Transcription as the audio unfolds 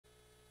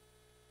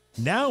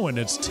Now in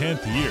its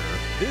 10th year,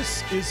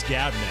 this is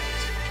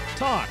GabNet.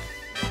 Talk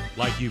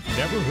like you've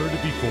never heard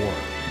it before.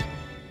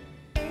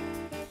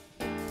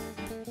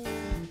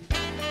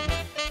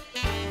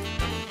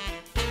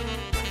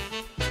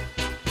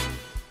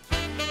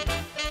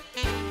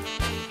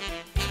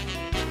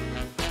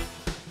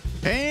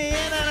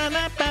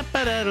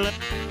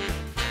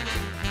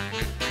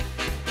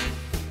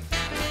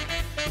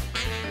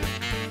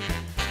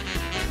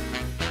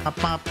 Pop,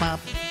 pop, pop.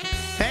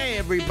 Hey,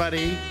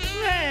 everybody.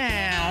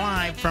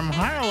 Live from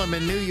Harlem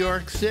in New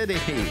York City.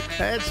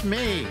 That's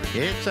me.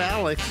 It's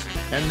Alex.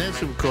 And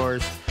this, of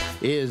course,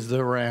 is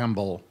the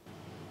Ramble.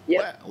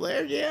 Yep.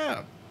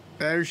 Well,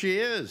 there she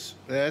is.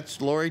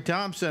 That's Lori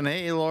Thompson.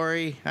 Hey,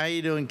 Lori. How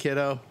you doing,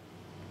 kiddo?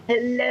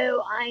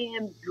 Hello, I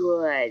am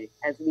good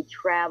as we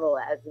travel,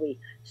 as we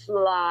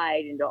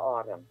slide into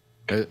autumn.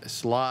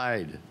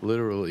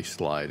 Literally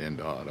slide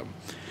into autumn.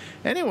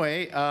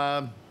 Anyway,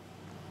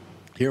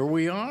 here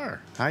we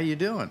are. How you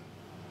doing?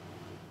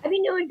 I've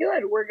been doing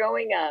good. We're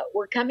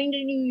coming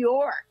to New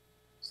York,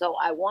 so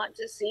I want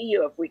to see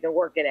you if we can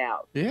work it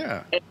out.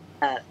 Yeah.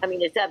 I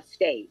mean, it's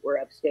upstate. We're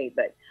upstate,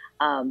 but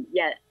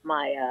yeah,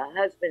 my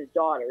husband's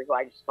daughter, who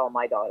I just call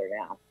my daughter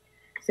now,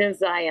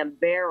 since I am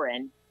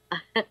barren,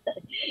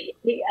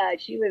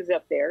 she lives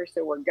up there.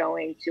 So we're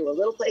going to a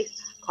little place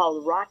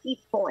called Rocky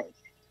Point,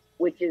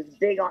 which is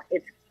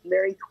it's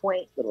very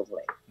quaint little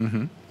place.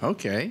 Mm-hmm.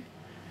 Okay.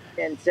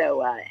 And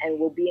so, and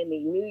we'll be in the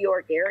New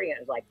York area.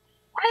 It's like,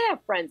 I have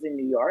friends in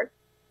New York,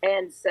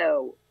 and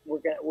so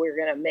we're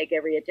gonna make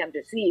every attempt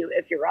to see you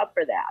if you're up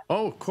for that.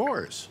 Oh, of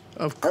course.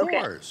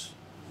 Okay.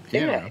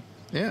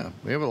 Yeah.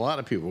 We have a lot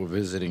of people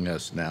visiting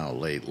us now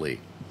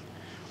lately.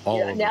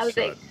 Now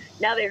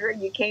they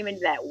heard you came into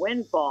that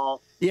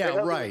windfall. Yeah,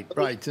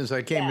 right. Since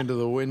I came into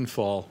the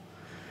windfall.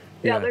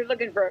 Yeah, they're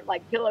looking for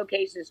like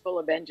pillowcases full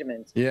of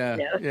Benjamins. Yeah,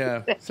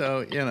 yeah.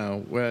 So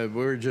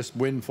we're just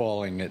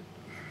windfalling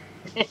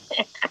it.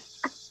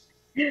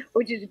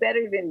 Which is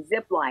better than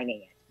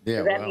ziplining it.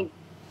 Yeah, that means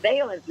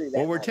sailing through that.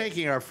 Well, we're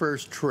taking our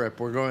first trip.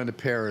 We're going to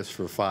Paris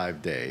for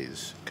 5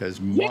 days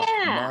because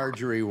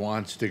Marjorie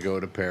wants to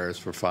go to Paris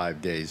for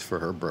 5 days for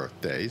her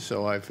birthday.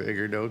 So I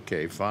figured,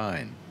 okay,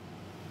 fine.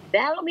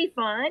 That'll be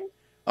fun.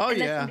 Oh,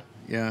 yeah.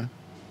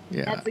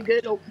 That's a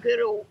good old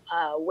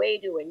way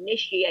to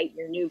initiate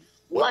your new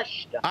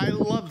flush stuff.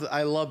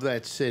 I love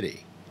that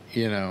city.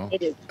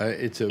 It is.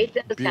 It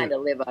does kind of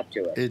live up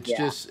to it.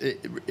 It's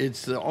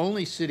it's the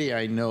only city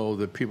I know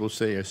that people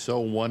say is so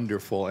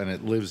wonderful, and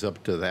it lives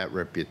up to that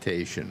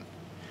reputation.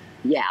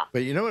 Yeah.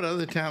 But you know what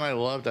other town I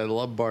loved? I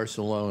love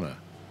Barcelona.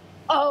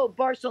 Oh,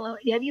 Barcelona.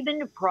 Have you been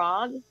to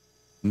Prague?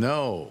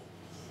 No.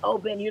 Oh,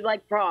 Ben, you'd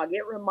like Prague.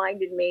 It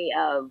reminded me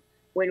of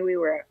when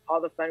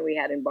all the fun we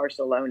had in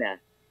Barcelona.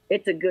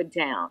 It's a good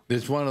town.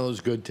 It's one of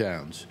those good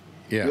towns.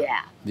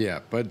 Yeah.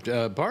 But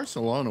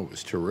Barcelona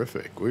was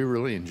terrific. We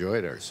really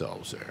enjoyed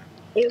ourselves there.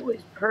 It was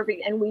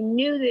perfect. And we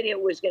knew that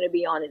it was going to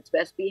be on its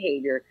best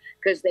behavior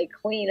because they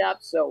clean up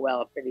so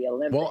well for the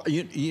Olympics.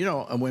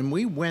 Well, when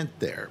we went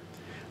there,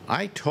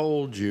 I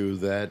told you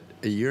that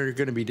you're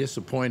going to be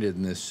disappointed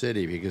in this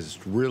city because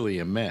it's really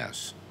a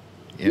mess.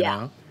 You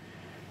know?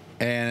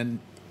 And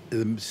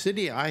the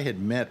city I had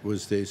met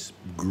was this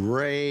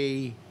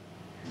gray,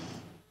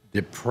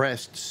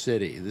 depressed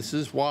city. This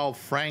is while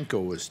Franco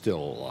was still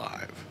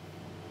alive.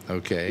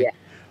 Okay? Yeah.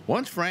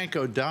 Once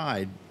Franco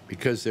died,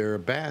 because they're a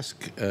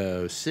Basque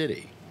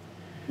city,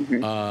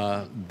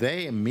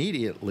 they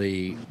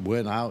immediately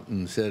went out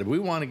and said, we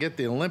want to get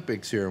the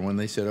Olympics here. And when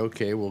they said,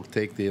 okay, we'll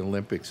take the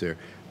Olympics there,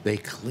 they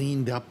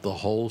cleaned up the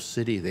whole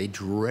city. They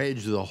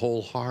dredged the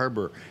whole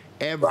harbor,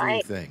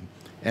 everything. Right.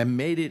 And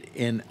made it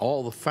in,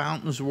 all the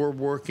fountains were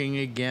working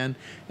again.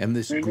 And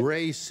this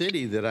gray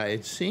city that I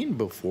had seen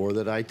before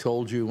that I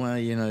told you, well,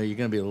 you're going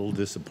to be a little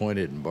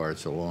disappointed in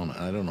Barcelona.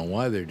 I don't know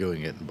why they're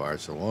doing it in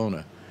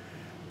Barcelona.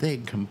 They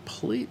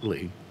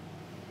completely,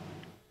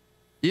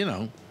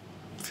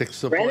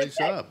 fixed the place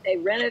up. They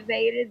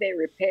renovated, they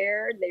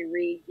repaired, they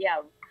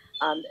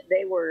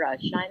were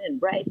shining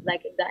bright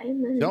like a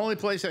diamond. The only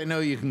place I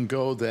know you can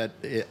go that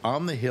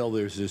on the hill,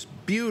 there's this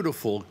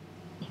beautiful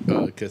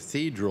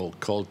cathedral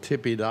called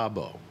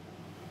Tibidabo.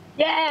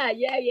 Yeah.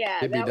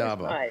 Tibidabo. That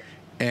was right.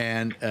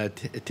 And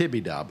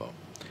Tibidabo.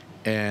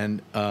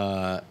 And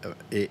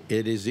it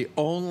is the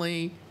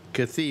only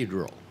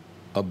cathedral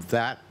of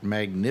that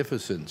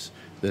magnificence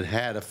that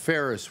had a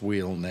Ferris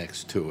wheel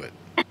next to it.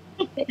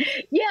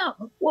 Yeah.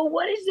 Well,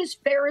 what is this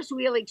Ferris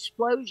wheel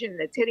explosion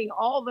that's hitting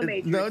all the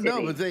major cities?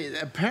 No, but they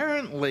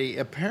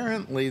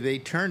apparently they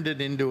turned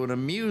it into an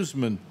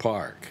amusement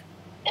park.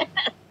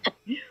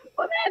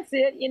 Well, that's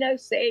it.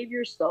 Save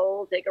your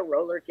soul, take a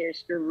roller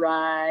coaster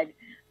ride.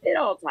 It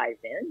all ties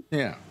in.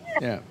 Yeah.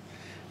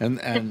 And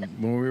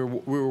when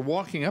we were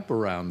walking up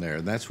around there,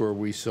 and that's where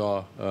we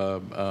saw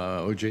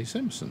O.J.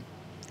 Simpson.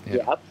 Yeah.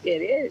 Yep,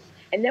 it is.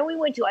 And then we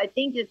went to, I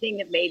think the thing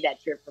that made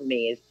that trip for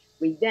me is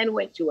we then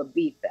went to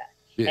Ibiza.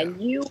 Yeah. And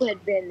you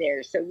had been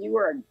there, so you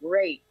were a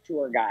great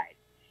tour guide.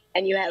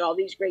 And you had all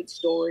these great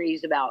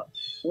stories about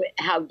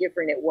how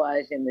different it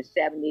was in the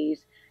 70s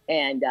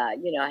and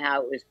you know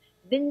how it was.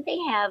 Didn't they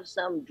have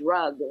some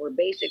drug that were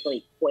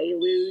basically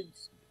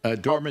quaaludes?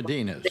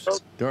 Dormadinas.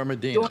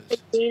 Dormadinas.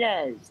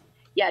 Dormadinas.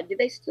 Yeah, do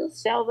they still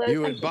sell those?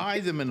 You would buy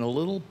them in a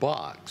little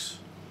box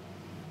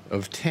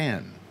of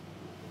 10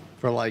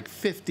 for like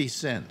 50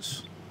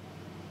 cents.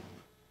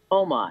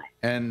 Oh my!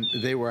 And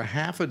they were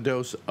half a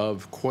dose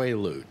of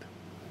quaalude.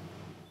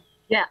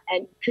 Yeah,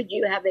 and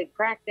have they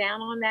cracked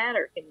down on that,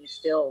 or can you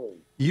still?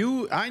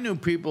 I knew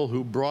people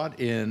who brought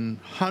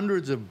in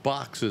hundreds of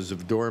boxes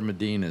of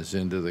Dormadinas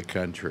into the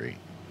country.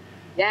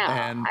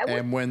 Yeah.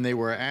 And when they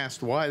were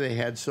asked why they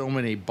had so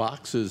many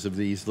boxes of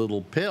these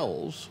little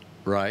pills,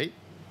 right,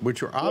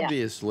 which were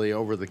obviously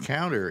over the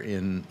counter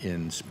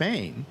in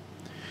Spain,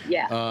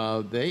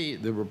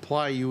 the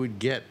reply you would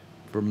get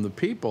from the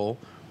people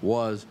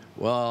was,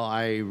 well,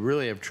 I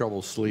really have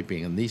trouble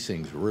sleeping, and these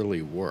things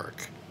really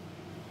work.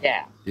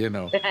 Yeah. You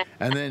know,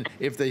 and then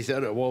if they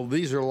said, well,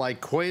 these are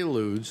like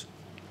quaaludes,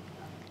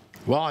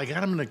 well, I got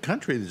them in a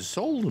country that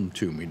sold them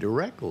to me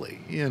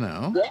directly, you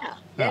know. Yeah.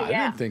 No, I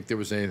didn't think there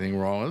was anything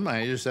wrong with them.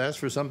 I just asked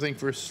for something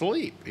for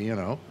sleep, you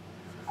know.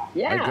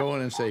 Yeah. I go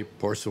in and say,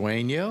 por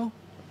sueño,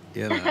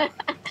 you know.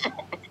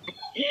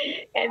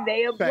 And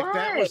they oblige. In fact,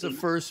 that was the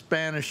first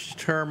Spanish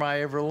term I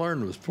ever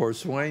learned was por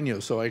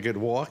sueño, so I could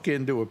walk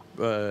into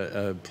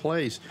a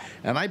place,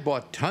 and I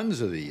bought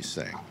tons of these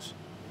things.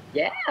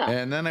 Yeah.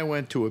 And then I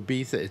went to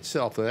Ibiza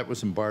itself. That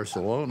was in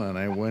Barcelona, and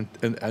I went,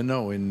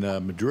 in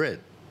Madrid.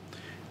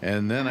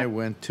 And then I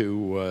went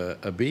to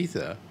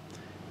Ibiza,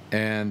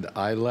 and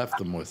I left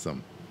them with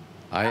them.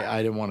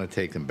 I didn't want to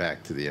take them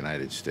back to the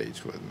United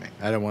States with me.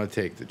 I didn't want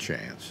to take the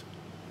chance.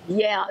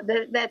 Yeah,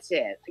 that's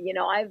it. You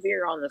know, I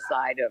veer on the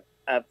side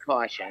of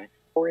caution,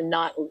 or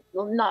not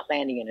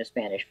landing in a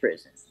Spanish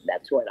prison.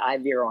 That's what I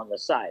veer on the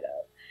side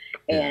of.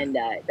 And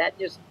that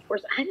just, of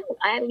course,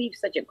 I lead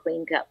such a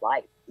clean-cut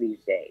life these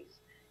days.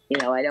 You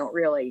know, I don't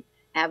really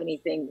have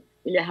anything.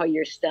 You know how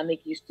your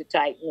stomach used to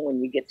tighten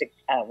when you get to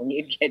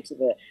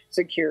the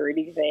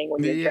security thing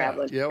when you're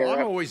traveling. Yeah, well,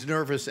 I'm always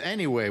nervous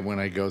anyway when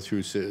I go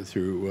through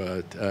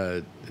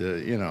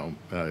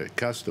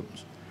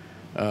customs.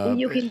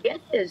 You can get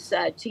this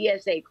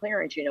TSA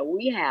clearance. You know,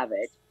 we have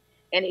it,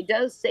 and it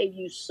does save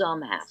you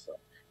some hassle,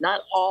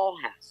 not all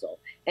hassle,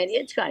 and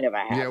it's kind of a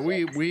hassle. Yeah,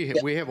 we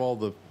have all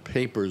the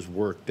papers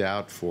worked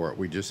out for it.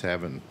 We just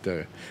haven't.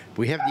 You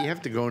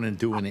have to go in and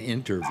do an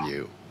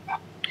interview.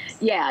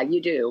 Yeah, you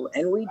do,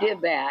 and we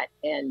did that,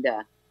 and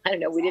I don't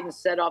know, we didn't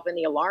set off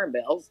any alarm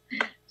bells.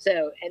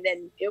 So, and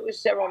then it was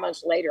several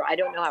months later. I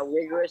don't know how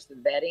rigorous the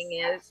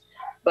vetting is,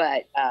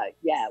 but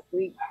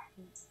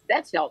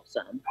that's helped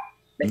some.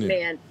 But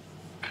man,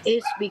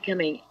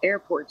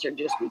 airports are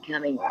just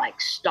becoming like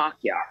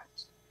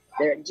stockyards.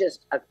 They're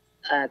just a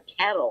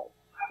cattle,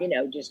 you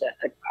know, just a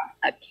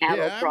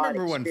cattle product. I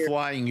remember when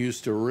flying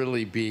used to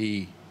really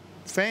be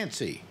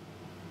fancy.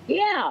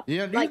 Yeah.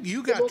 Yeah, like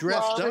you got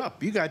dressed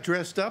up. You got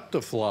dressed up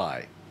to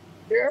fly.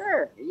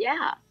 Sure,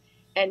 yeah.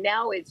 And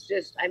now it's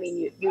just, I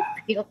mean, you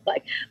feel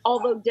like,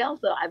 although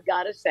Delta, I've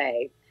got to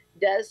say,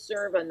 does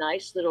serve a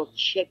nice little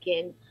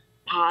chicken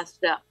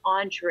pasta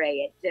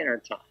entree at dinner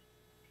time.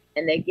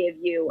 And they give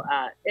you,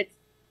 it's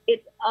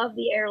of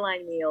the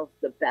airline meals,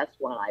 the best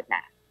one I've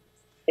had,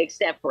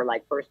 except for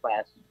like first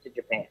class to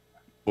Japan.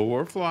 Well,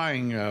 we're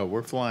flying,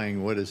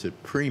 what is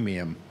it,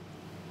 premium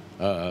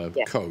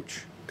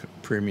coach,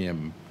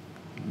 premium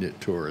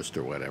tourist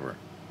or whatever.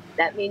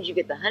 That means you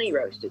get the honey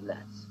roasted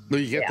nuts. Well,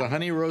 you get the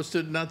honey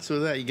roasted nuts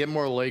with that. You get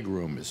more leg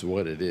room is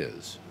what it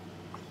is.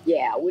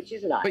 Yeah, which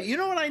is nice. But you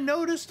know what I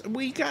noticed?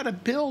 We got a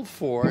bill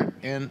for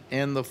it,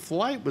 and the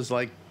flight was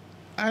like,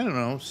 I don't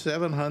know,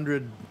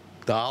 $700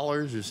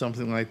 or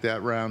something like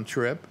that round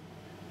trip.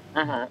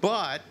 Uh-huh.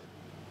 But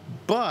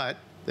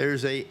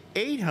there's a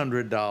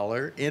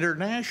 $800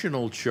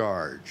 international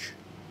charge.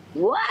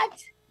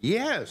 What?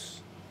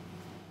 Yes.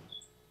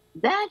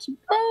 That's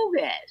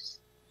bogus.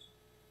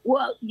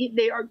 Well,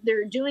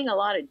 they're doing a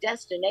lot of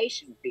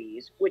destination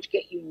fees, which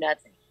get you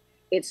nothing.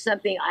 It's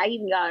something I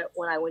even got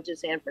when I went to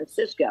San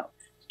Francisco.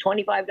 It's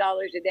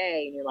 $25 a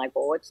day, and you're like,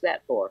 well, what's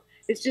that for?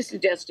 It's just a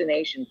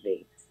destination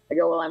fee. I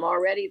go, well, I'm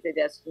already at the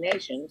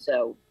destination,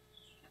 so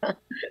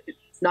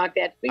knock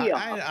that fee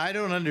off. I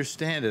don't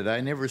understand it.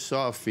 I never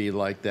saw a fee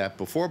like that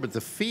before, but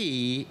the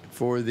fee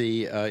for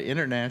the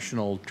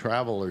international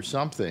travel or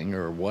something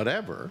or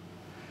whatever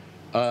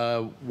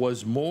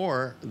was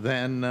more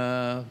than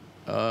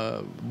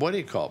what do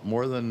you call it?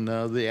 More than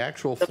the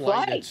actual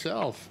flight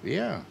itself.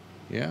 Yeah.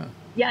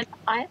 We have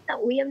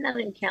not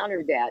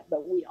encountered that,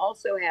 but we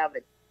also have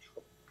it.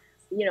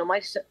 You know, my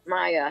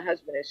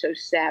husband is so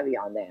savvy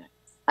on that.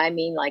 I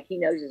mean, like he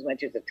knows as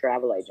much as a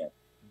travel agent.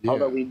 Yeah.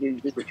 Although we do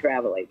use a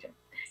travel agent.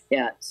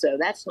 Yeah, so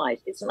that's nice.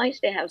 It's nice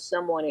to have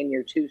someone in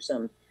your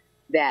twosome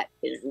that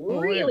is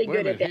really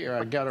good at that. Here,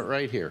 I got it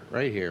right here.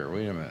 Wait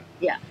a minute.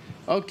 Yeah.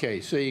 Okay,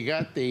 so you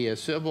got the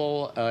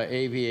civil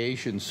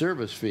aviation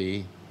service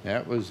fee.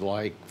 That was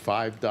like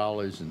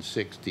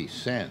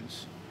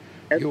 $5.60.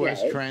 Okay.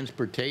 U.S.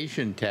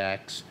 transportation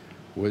tax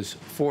was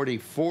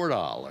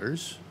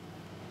 $44.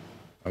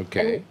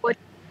 Okay.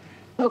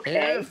 Okay.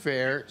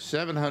 Airfare,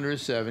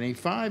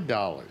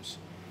 $775.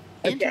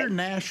 Okay.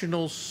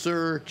 International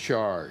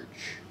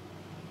surcharge,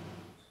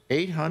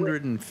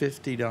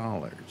 $850.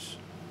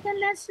 Then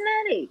that's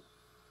nutty.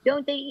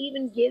 Don't they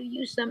even give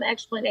you some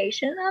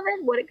explanation of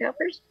it, what it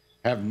covers?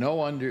 Have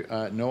no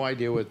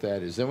idea what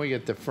that is. Then we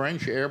get the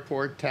French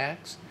airport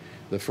tax,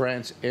 the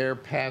France air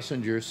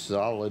passenger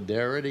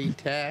solidarity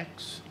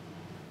tax.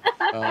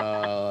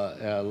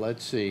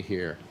 Let's see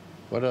here.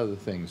 What other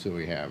things do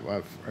we have?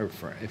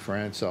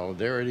 France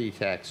solidarity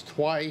tax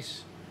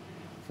twice.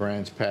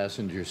 France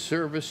passenger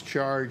service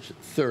charge,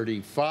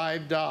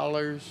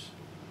 $35.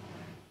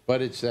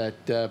 But it's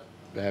that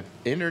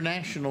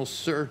international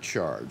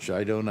surcharge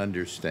I don't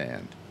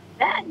understand.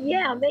 That,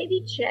 yeah,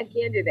 maybe check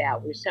into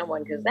that with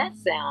someone because that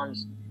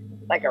sounds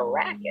like a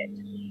racket.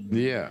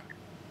 Yeah.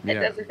 It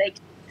Yeah. doesn't make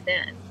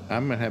sense.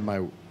 I'm going to have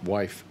my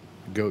wife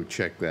go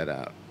check that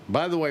out.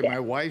 By the way, Yeah. my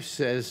wife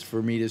says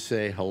for me to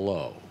say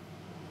hello.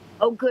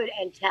 Oh, good,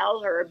 and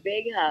tell her a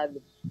big hug,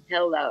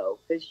 hello,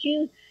 because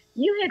you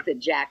hit the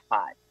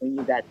jackpot when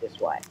you got this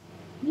wife.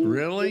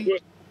 Really? You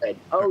did good.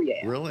 Oh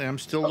yeah. Really? I'm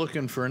still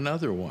looking for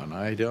another one.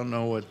 I don't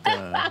know what.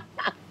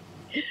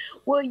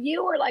 Well,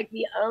 you were like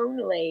the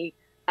only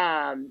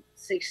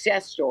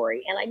success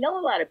story, and I know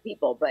a lot of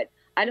people, but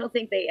I don't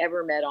think they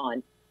ever met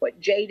on what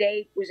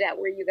J-Date. Was that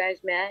where you guys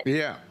met?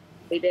 Yeah.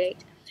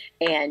 J-Date,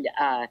 and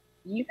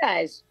you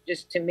guys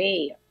just to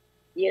me,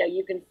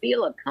 you can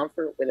feel a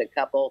comfort with a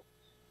couple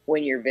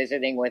when you're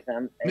visiting with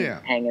them and Yeah.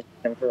 hanging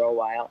with them for a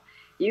while.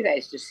 You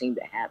guys just seem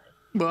to have it.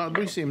 Well,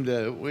 we seem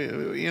to,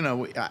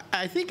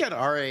 I think at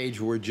our age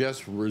we're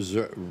just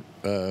resolved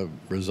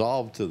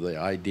to the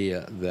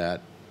idea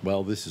that,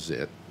 well, this is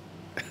it.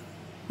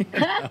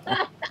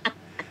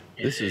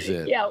 This is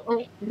it. Yeah.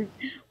 Well,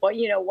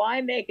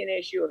 why make an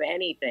issue of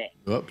anything?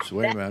 Oops,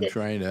 wait a minute.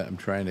 I'm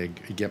trying to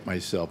get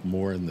myself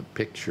more in the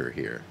picture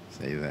here.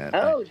 Say that.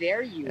 Oh,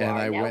 there you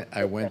And are.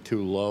 I went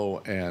too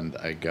low, and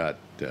I got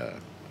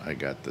the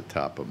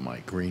top of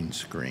my green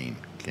screen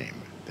came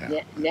down.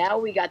 Yeah, now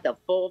we got the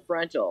full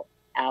frontal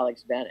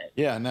Alex Bennett.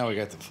 Yeah, now we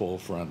got the full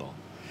frontal.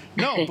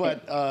 No,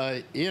 but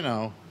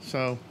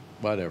so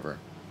whatever.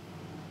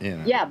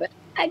 Yeah, but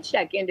I'd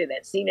check into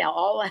that. See,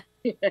 now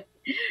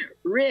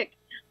Rick,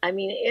 I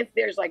mean, if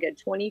there's like a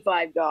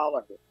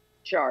 $25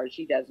 charge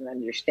he doesn't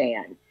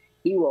understand,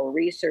 he will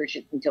research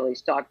it until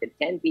he's talked to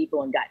 10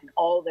 people and gotten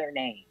all their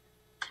names.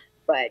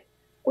 But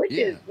which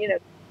is,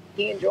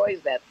 he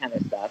enjoys that kind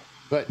of stuff.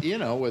 But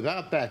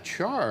without that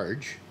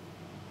charge,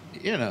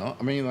 I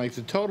mean, like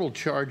the total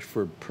charge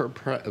for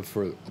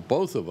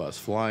both of us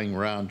flying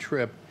round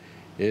trip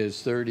is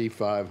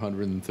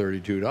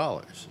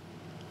 $3,532.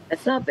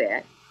 That's not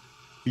bad.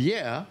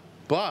 Yeah,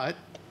 but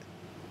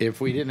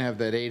if we didn't have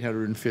that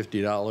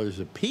 $850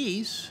 a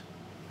piece,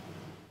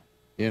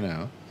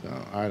 so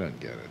I don't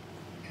get it.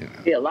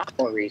 It'd be a lot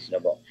more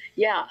reasonable.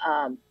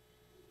 Yeah,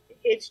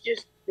 it's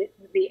just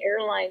the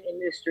airline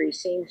industry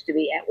seems to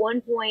be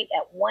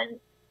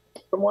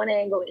from one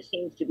angle it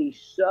seems to be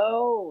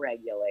so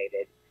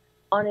regulated.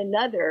 On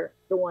another,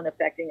 the one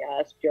affecting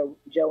us, Joe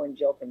and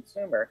Jill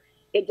consumer,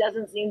 it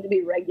doesn't seem to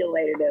be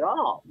regulated at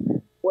all.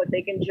 What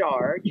they can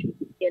charge,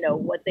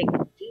 what they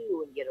can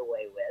do and get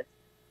away with.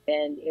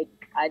 And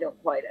I don't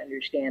quite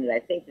understand it. I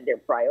think that their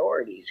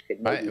priorities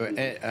could maybe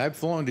be. I've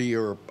flown to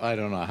Europe, I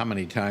don't know how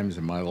many times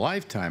in my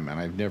lifetime, and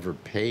I've never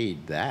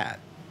paid that.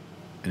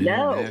 An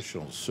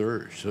international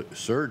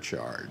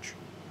surcharge.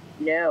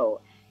 No.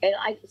 And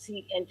I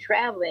see, and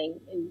traveling,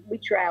 and we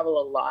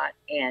travel a lot,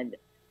 and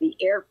the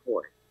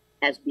airport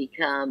has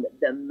become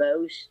the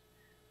most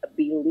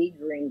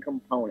beleaguering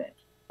component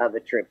of a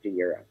trip to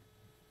Europe.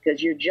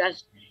 Because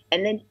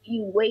and then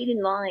you wait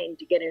in line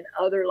to get in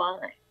other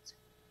lines.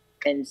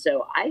 And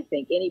so I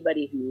think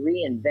anybody who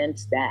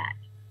reinvents that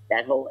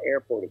whole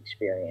airport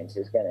experience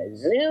is going to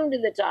zoom to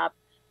the top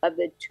of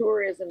the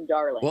tourism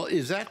darling. Well,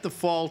 is that the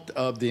fault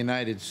of the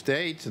United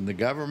States and the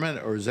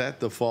government, or is that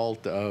the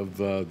fault of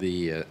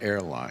the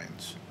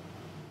airlines?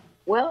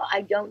 Well,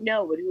 I don't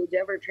know, but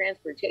whoever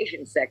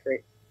transportation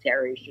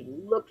secretary should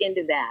look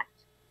into that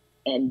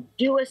and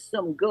do us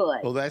some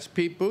good. Well, that's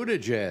Pete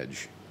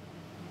Buttigieg.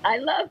 I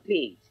love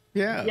Pete.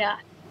 Yeah. Yeah.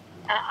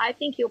 I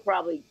think he'll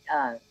probably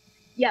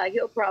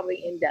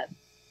end up.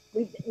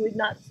 We've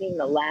not seen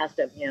the last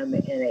of him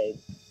in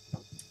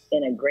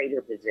a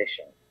greater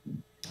position.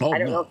 Oh, I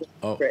don't no. know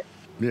if it's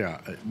yeah.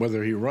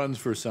 Whether he runs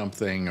for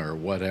something or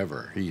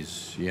whatever,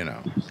 he's,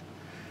 Yeah.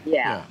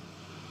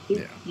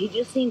 He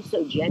just seems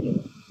so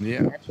genuine.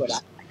 Yeah. That's what I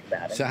like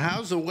about him. So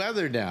how's the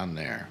weather down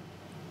there?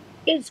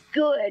 It's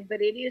good,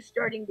 but it is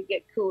starting to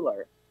get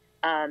cooler.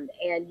 And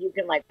you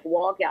can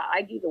walk out.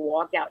 I do the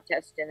walkout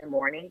test in the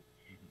morning.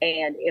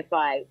 And if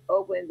I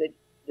open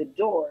the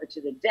door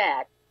to the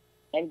deck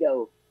and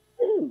go,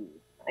 ooh,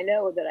 I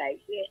know that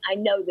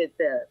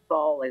the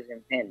fall is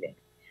impending.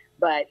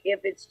 But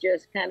if it's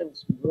just kind of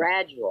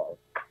gradual,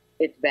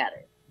 it's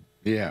better.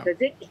 Yeah. Because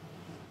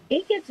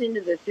it gets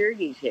into the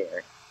 30s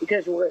here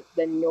because we're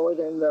the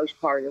northernmost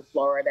part of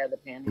Florida, the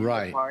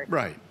Panhandle part.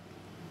 Right.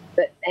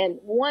 And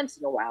once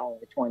in a while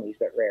in the 20s,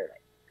 but rarely.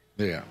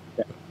 Yeah.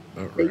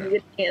 So you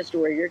get a chance to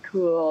wear your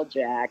cool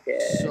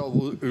jacket. So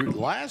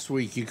last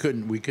week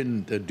we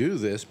couldn't do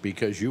this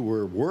because you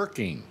were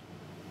working.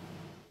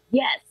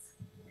 Yes,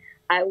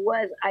 I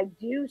was. I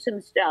do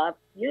some stuff.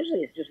 Usually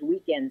it's just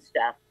weekend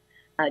stuff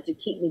to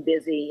keep me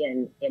busy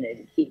and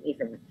to keep me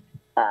from,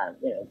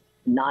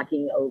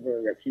 knocking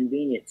over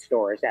convenience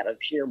stores out of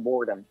sheer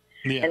boredom.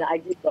 Yeah. And I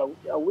do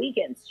a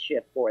weekend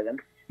shift for them.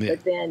 Yeah.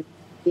 But then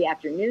the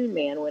afternoon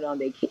man went on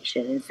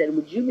vacation and said,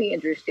 "Would you be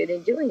interested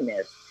in doing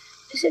this?"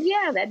 I said,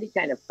 "Yeah, that'd be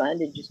kind of fun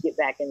to just get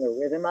back in the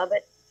rhythm of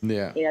it."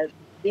 Yeah.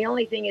 The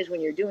only thing is when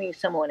you're doing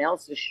someone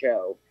else's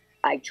show,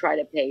 I try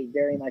to pay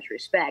very much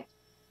respect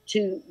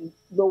to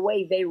the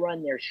way they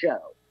run their show.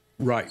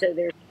 Right. So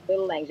there's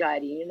little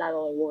anxiety. You not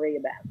only worry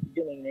about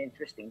doing an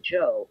interesting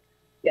show,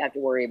 you have to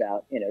worry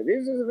about,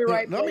 this is the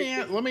right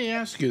place. Let me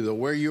ask you, though,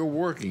 where you're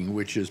working,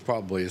 which is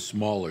probably a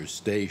smaller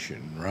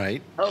station,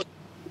 right? Oh,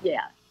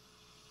 yeah.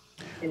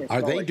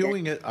 Are they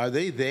doing it? Are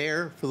they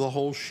there for the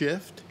whole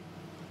shift?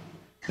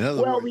 In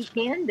other Well, words,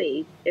 we can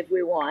be if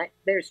we want.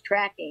 There's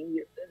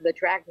the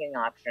tracking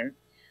option,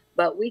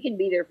 but we can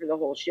be there for the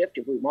whole shift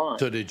if we want.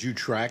 So did you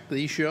track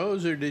these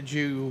shows, or did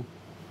you?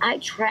 I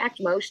tracked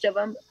most of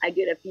them. I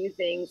did a few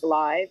things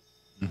live,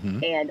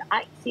 and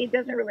it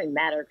doesn't really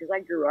matter because I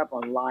grew up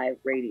on live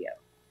radio.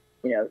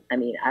 You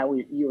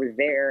were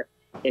there.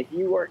 If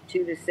you worked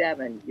 2 to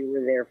 7, you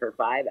were there for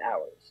 5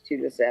 hours, 2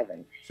 to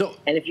 7. So,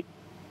 and if you,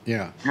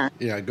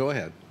 go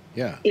ahead.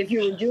 Yeah. If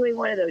you were doing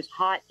one of those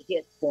hot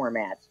hit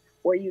formats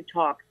where you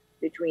talk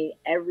between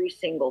every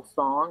single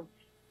song,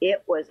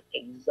 it was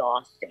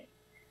exhausting.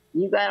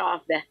 You got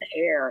off that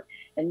air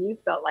and you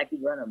felt like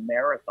you'd run a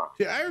marathon.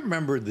 See, I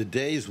remember the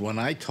days when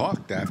I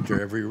talked after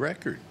every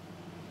record.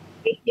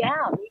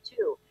 Yeah, me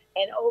too.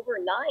 And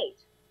overnight,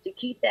 to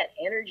keep that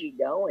energy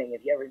going,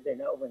 if you ever did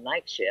an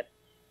overnight shift,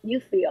 you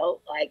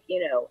feel like,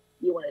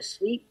 you want to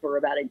sleep for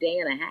about a day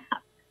and a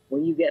half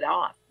when you get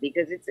off,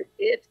 because it's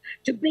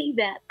to be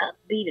that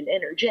upbeat and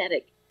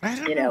energetic. I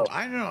don't know.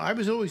 I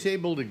was always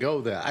able to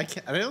go there. I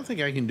don't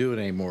think I can do it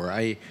anymore.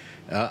 I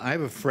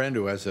have a friend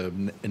who has a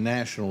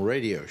national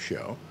radio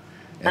show,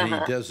 and he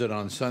does it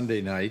on Sunday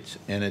nights,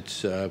 and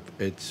it's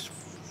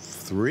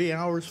 3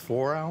 hours,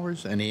 4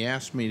 hours, and he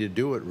asked me to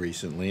do it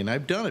recently, and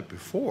I've done it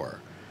before,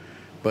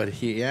 but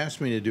he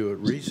asked me to do it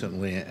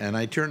recently, and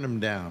I turned him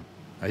down.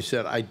 I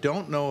said, I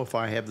don't know if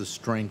I have the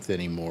strength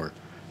anymore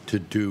to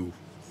do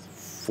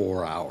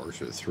 4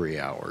 hours or 3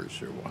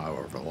 hours or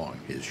however long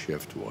his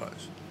shift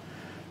was.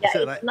 Yeah,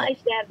 it's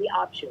nice to have the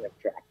option of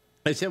tracking.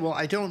 I said, well,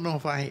 I don't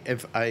know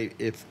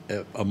if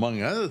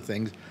among other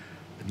things,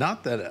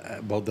 not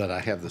that that I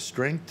have the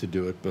strength to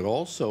do it, but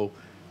also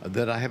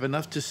that I have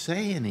enough to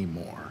say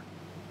anymore.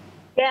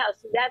 Yeah,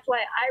 so that's why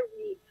I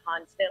read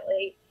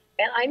constantly,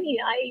 and I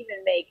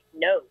even make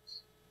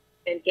notes,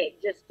 and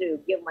just to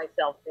give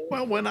myself things.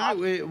 Well, when I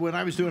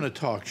was doing a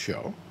talk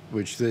show,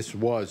 which this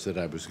was that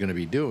I was going to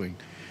be doing,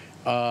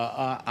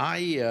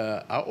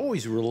 I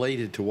always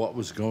related to what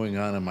was going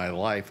on in my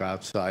life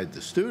outside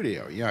the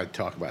studio. I'd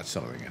talk about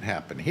something that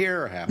happened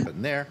here,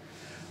 happened there.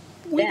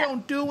 We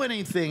don't do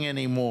anything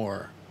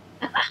anymore.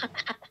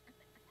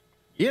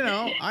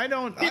 I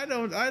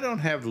don't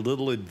have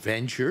little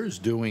adventures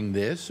doing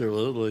this or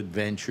little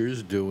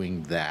adventures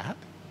doing that.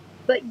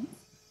 But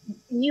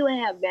you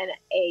have been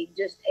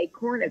just a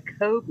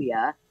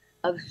cornucopia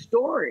of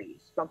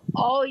stories from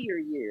all your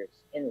years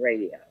in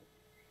radio.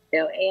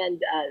 So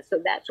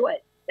that's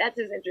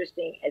as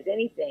interesting as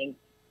anything.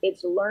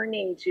 It's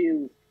learning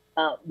to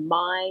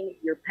mine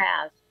your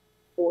past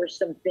for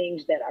some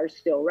things that are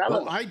still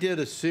relevant. Well, I did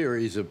a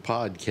series of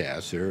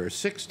podcasts. There are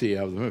 60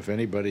 of them. If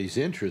anybody's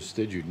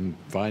interested, you can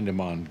find them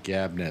on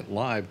Gabnet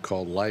Live,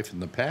 called Life in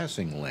the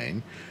Passing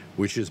Lane,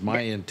 which is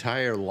my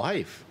entire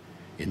life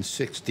in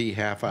 60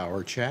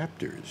 half-hour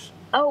chapters.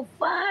 Oh,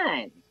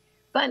 fun.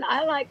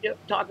 I like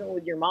talking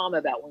with your mom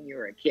about when you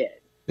were a kid.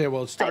 Yeah,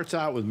 well, it starts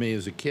out with me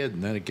as a kid,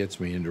 and then it gets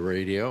me into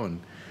radio, and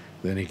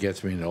then it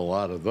gets me into a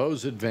lot of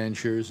those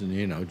adventures, and,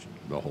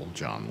 the whole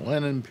John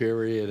Lennon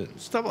period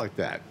and stuff like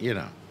that,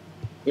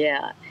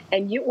 Yeah.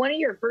 And one of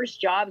your first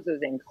jobs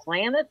was in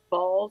Klamath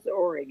Falls,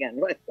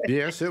 Oregon.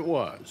 Yes, it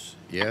was.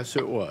 Yes,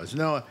 it was.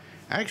 No,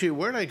 actually,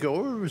 where'd I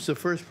go? Where was the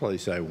first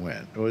place I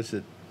went? Was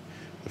it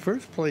the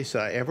first place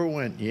I ever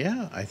went?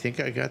 Yeah, I think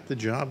I got the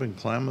job in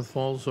Klamath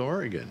Falls,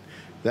 Oregon.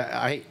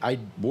 I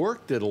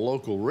worked at a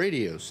local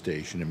radio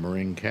station in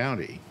Marin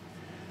County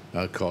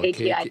called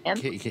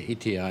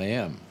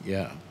KTIM.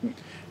 Yeah,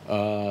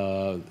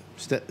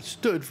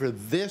 stood for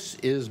This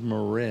Is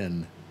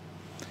Marin.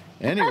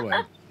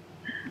 Anyway,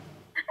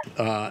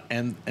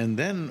 and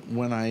then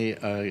when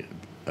I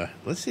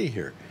let's see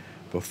here,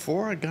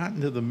 before I got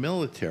into the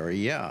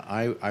military,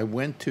 I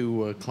went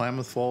to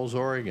Klamath Falls,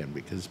 Oregon,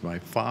 because my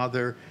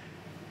father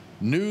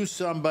knew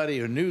somebody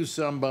who knew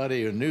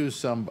somebody who knew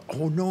somebody.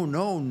 Oh,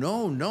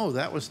 no.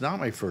 That was not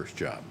my first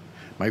job.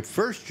 My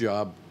first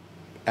job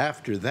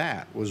after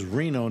that was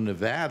Reno,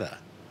 Nevada.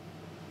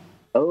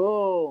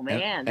 Oh,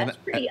 man. That's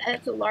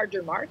a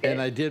larger market.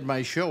 And I did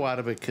my show out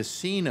of a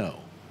casino.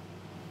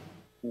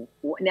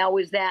 Now,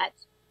 was that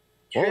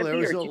Well, trippy or too there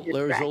was a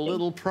distracting?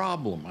 little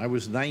problem. I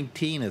was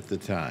 19 at the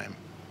time.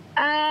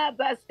 Ah,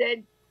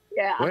 busted.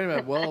 Yeah. Wait a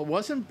minute. Well, it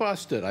wasn't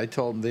busted. I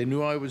told them they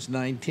knew I was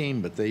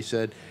 19, but they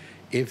said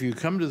if you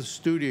come to the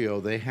studio,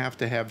 they have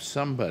to have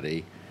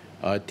somebody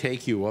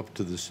take you up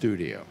to the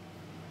studio,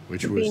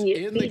 which was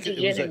in the Feed you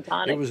gin and it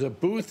tonic. was a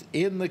booth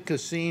in the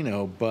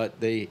casino, but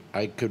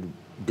I could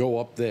go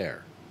up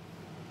there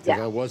because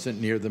Yeah. I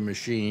wasn't near the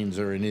machines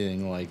or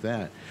anything like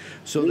that.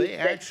 So We they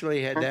said-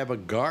 actually had to have a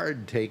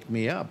guard take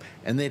me up,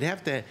 and they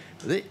had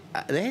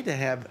to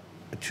have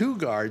 2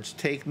 guards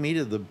take me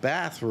to the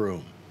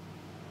bathroom.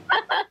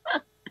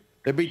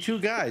 There'd be 2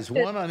 guys,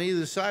 one on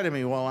either side of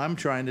me while I'm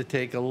trying to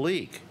take a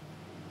leak.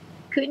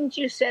 Couldn't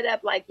you set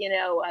up like,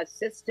 a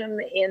system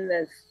in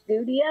the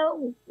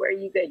studio where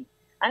you could,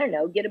 I don't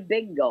know, get a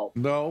big gulp?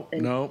 No.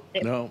 No.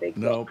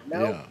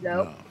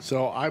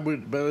 So I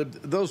would,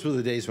 but those were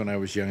the days when I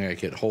was young. I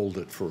could hold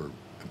it for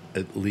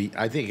at least,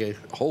 I think I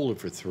hold it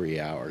for 3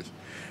 hours.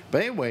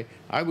 But anyway,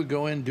 I would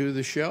go in and do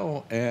the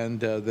show,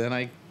 and then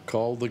I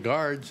called the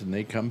guards, and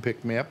they come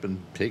pick me up and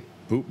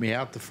boot me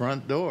out the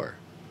front door.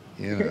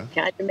 You know.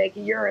 Kind of make a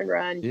urine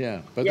run.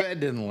 Yeah, but Yeah. that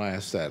didn't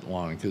last that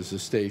long because the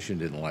station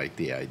didn't like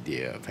the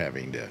idea of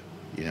having to,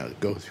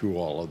 go through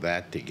all of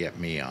that to get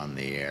me on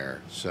the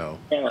air. So,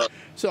 Yeah.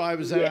 so I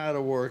was out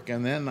of work,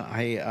 and then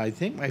I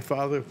think my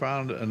father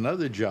found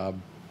another job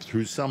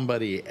through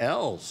somebody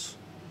else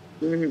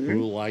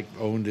who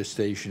owned a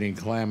station in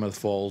Klamath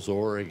Falls,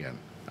 Oregon.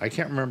 I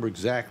can't remember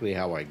exactly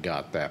how I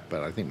got that,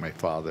 but I think my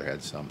father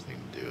had something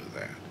to do with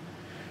that.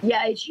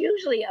 Yeah, it's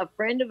usually a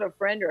friend of a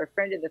friend or a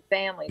friend of the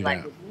family. Yeah.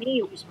 Like with me,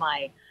 it was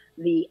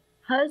the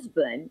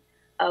husband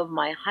of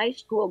my high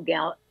school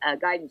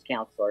guidance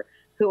counselor,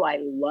 who I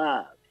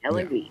loved,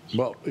 Helen Beach.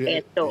 Well,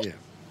 And so- yeah.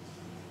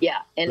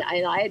 Yeah, and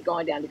I had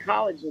gone down to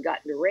college and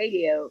gotten to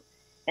radio,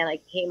 and I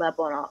came up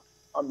on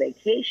a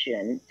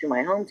vacation to my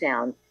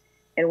hometown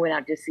and went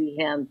out to see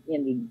him.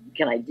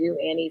 Can I do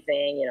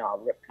anything? I'll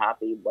rip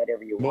copy,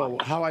 whatever you Well,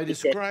 want. how I He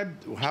said,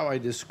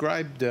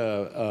 described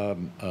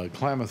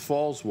Klamath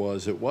Falls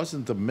was it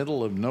wasn't the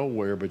middle of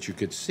nowhere, but you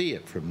could see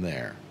it from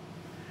there.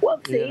 well,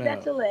 see, You know,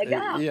 that's a leg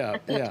up.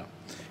 Yeah.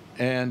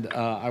 And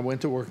I went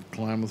to work at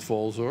Klamath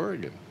Falls,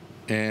 Oregon,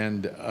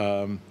 and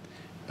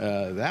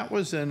that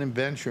was an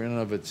adventure in and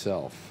of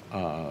itself.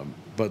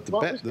 But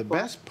the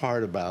best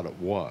part about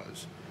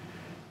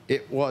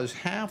it was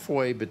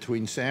halfway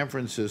between San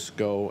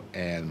Francisco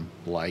and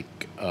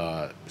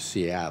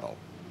Seattle,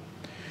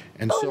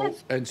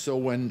 and so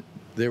when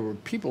there were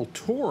people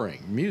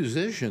touring,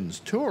 musicians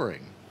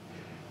touring,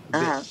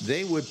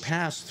 they would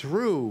pass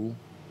through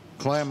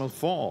Klamath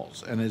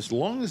Falls, and as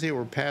long as they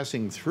were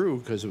passing through,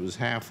 because it was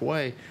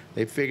halfway,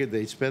 they figured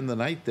they'd spend the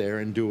night there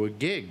and do a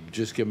gig,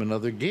 just give them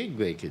another gig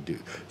they could do.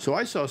 So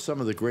I saw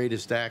some of the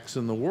greatest acts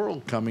in the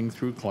world coming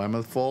through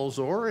Klamath Falls,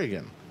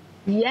 Oregon.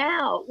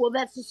 Yeah, well,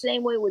 that's the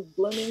same way with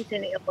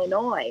Bloomington,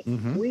 Illinois.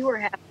 We were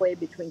halfway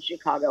between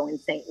Chicago and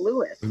St.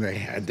 Louis. And they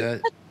had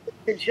that.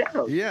 Good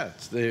show. Yeah,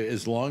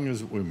 as long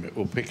as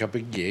we'll pick up a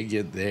gig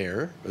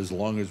there, as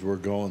long as we're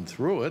going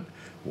through it,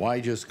 why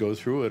just go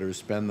through it or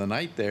spend the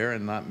night there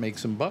and not make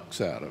some bucks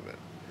out of it?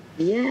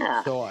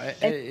 Yeah. So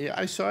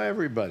I saw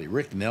everybody.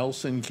 Rick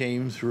Nelson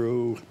came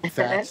through.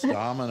 Fats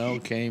Domino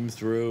came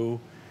through.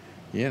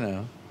 And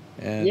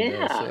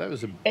so that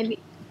was a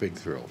big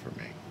thrill for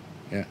me.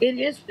 Yeah. It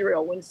is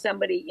thrill when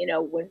somebody,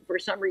 when for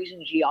some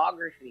reason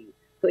geography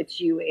puts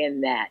you in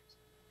that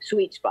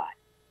sweet spot.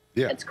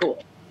 Yeah. That's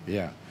cool.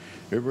 Yeah,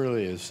 it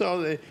really is.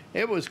 So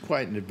it was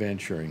quite an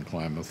adventure in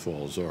Klamath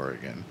Falls,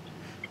 Oregon.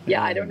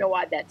 Yeah, I don't know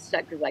why that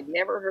stuck because I've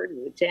never heard of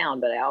the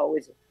town, but I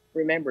always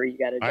remember you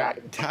got to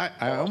drive.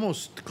 I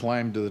almost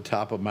climbed to the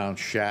top of Mount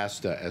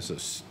Shasta as a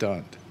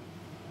stunt.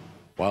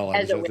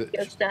 As a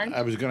radio stunt?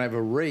 I was going to have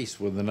a race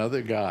with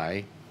another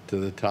guy to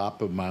the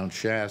top of Mount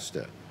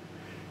Shasta.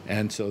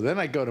 And so then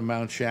I go to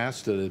Mount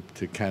Shasta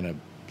to kind of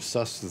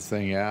suss the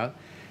thing out.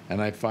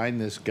 And I find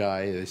this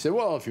guy. They said,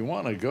 well, if you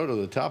want to go to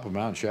the top of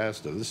Mount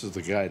Shasta, this is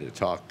the guy to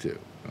talk to.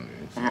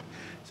 Okay.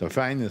 So I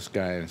find this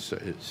guy and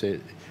say,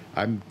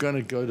 I'm going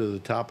to go to the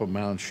top of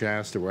Mount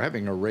Shasta. We're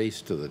having a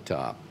race to the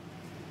top.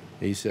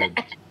 He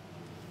said,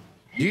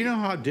 do you know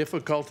how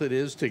difficult it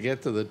is to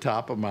get to the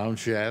top of Mount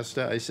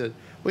Shasta? I said,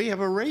 we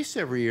have a race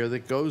every year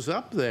that goes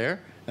up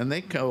there, and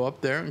they go up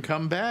there and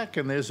come back,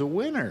 and there's a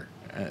winner,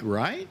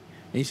 right?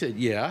 And he said,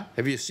 yeah.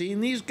 Have you seen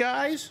these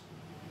guys?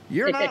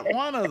 You're not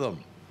one of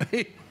them.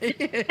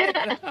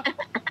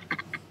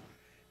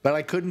 But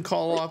I couldn't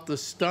call off the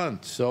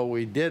stunt, so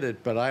we did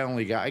it. But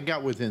I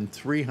got within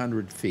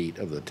 300 feet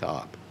of the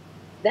top.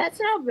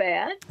 That's not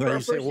bad.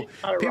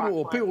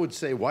 People would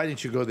say, why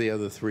didn't you go the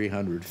other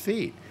 300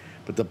 feet?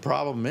 But the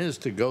problem is,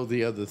 to go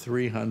the other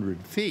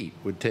 300 feet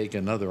would take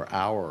another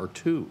hour or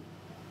two.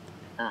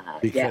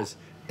 Because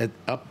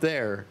up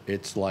there,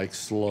 it's like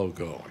slow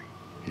going.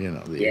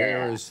 The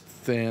air is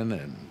thin,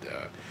 and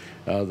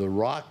the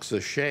rocks,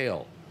 a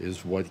shale,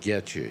 is what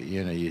gets you.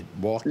 You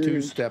walk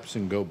 2 steps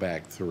and go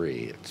back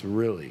 3. It's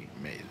really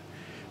amazing.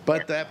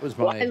 But that was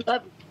my...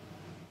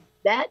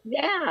 that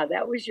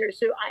was your.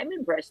 So I'm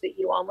impressed that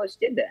you almost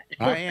did that.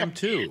 I am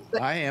too.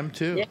 But I am yeah,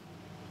 too.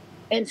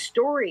 and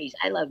stories.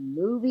 I love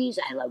movies.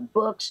 I love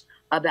books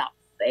about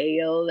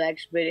failed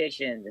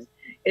expeditions.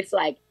 It's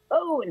like,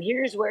 oh, and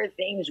here's where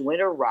things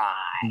went awry.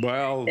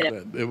 Well,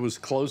 And it was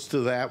close to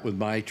that with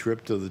my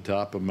trip to the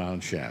top of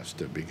Mount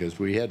Shasta because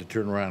we had to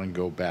turn around and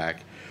go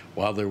back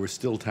while there was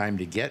still time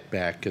to get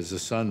back because the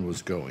sun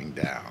was going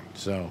down.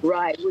 So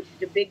right, which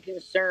is a big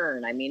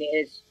concern. I mean,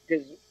 it's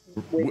because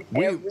with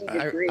every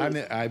degree.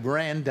 I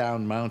ran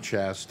down Mount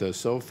Shasta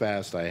so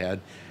fast I had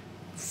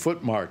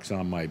foot marks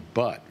on my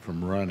butt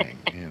from running.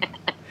 You know.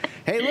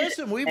 Hey,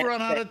 listen, we've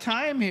run out of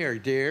time here,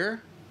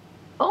 dear.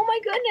 Oh my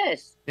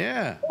goodness!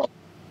 Yeah.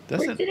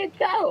 Where did it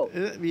go?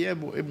 Yeah,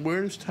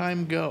 where does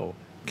time go?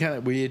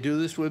 Will you do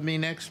this with me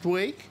next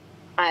week?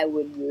 I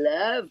would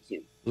love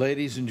to.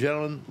 Ladies and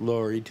gentlemen,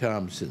 Lori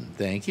Thompson.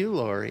 Thank you,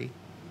 Lori.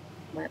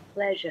 My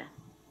pleasure.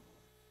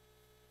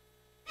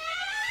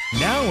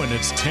 Now in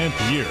its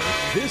 10th year,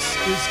 this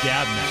is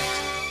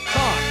GabNet.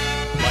 Talk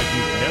like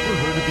you've never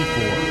heard it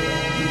before.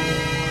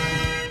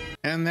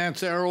 And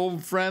that's our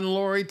old friend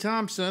Lori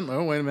Thompson.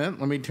 Oh, wait a minute.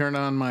 Let me turn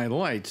on my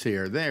lights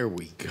here. There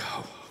we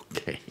go.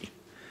 Okay.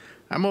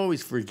 I'm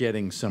always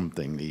forgetting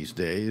something these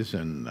days,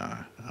 and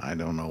I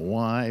don't know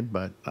why,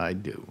 but I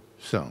do.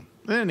 So,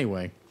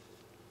 anyway.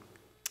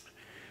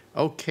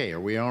 Okay, are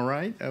we all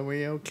right? Are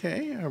we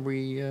okay? Are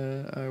we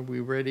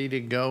ready to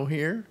go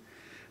here?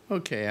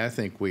 Okay, I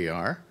think we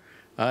are.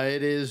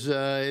 It is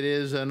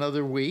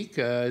another week.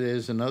 It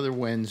is another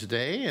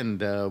Wednesday,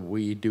 and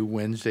we do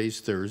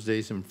Wednesdays,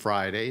 Thursdays, and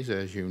Fridays,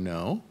 as you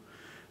know.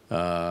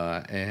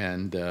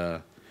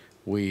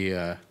 We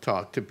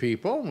talk to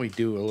people, and we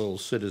do a little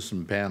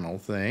citizen panel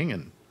thing,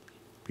 and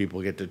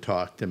people get to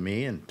talk to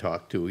me and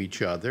talk to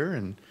each other.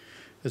 And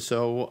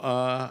so,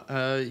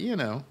 you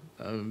know,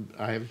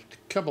 I have a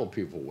couple of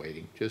people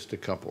waiting, just a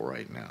couple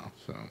right now.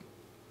 So,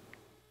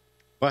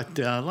 but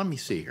let me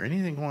see here.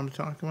 Anything you want to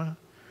talk about?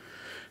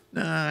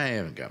 No, I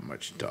haven't got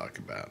much to talk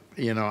about.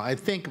 You know, I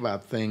think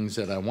about things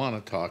that I want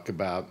to talk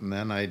about, and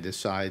then I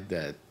decide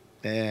that,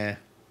 I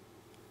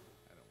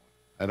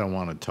don't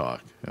want to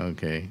talk.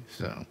 Okay,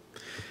 so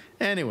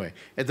anyway,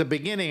 at the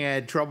beginning, I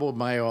had trouble with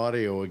my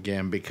audio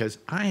again because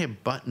I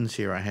have buttons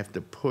here I have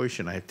to push,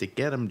 and I have to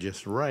get them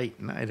just right,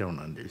 and I don't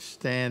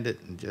understand it,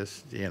 and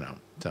just, you know,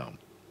 so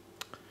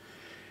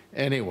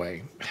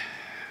anyway,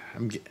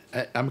 I'm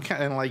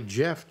kind of like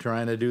Jeff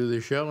trying to do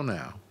the show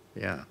now.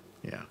 Yeah.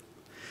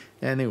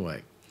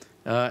 Anyway,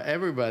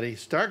 everybody,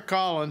 start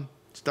calling.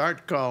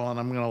 Start calling.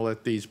 I'm going to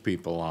let these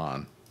people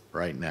on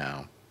right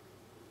now.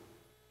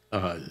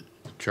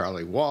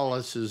 Charlie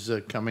Wallace is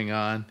coming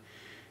on,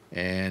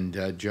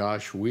 and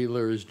Josh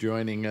Wheeler is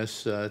joining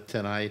us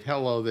tonight.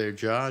 Hello there,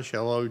 Josh.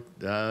 Hello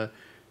to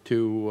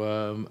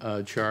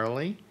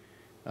Charlie.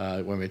 Wait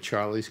a minute,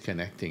 Charlie's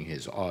connecting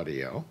his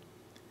audio.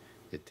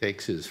 It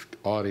takes his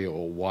audio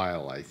a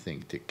while, I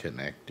think, to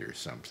connect or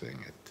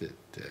something.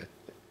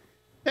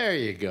 There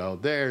you go.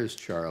 There's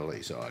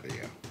Charlie's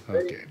audio.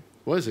 Okay.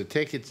 Does it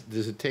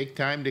take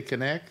time to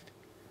connect?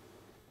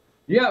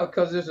 Yeah,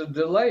 because there's a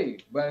delay.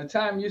 By the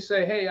time you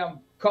say, "Hey, I'm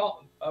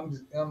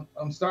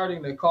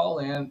starting to call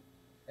in,"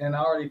 and I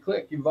already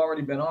clicked, you've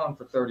already been on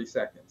for 30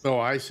 seconds. Oh,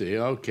 I see.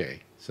 Okay.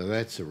 So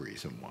that's the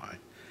reason why.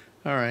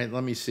 All right.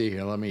 Let me see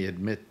here. Let me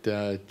admit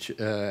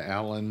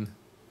Alan.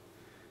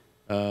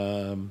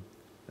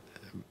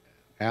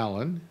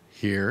 Alan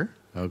here.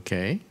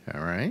 Okay.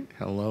 All right.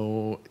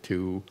 Hello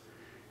to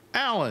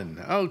Alan.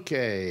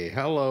 Okay.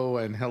 Hello,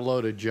 and hello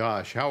to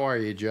Josh. How are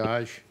you,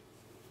 Josh?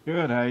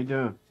 Good. How you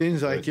doing?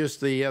 Seems like just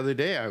the other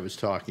day I was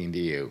talking to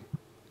you.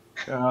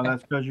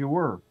 That's because you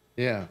were.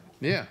 Yeah.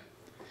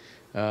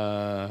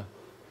 What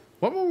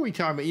were we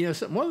talking about? You know,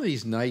 one of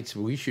these nights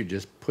we should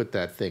just put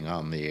that thing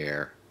on the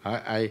air.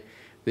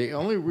 The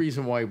only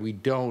reason why we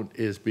don't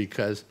is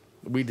because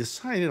we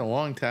decided a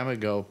long time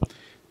ago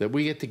that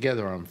we get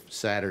together on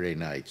Saturday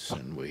nights,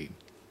 and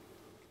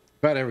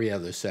about every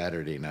other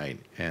Saturday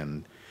night,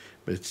 and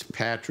it's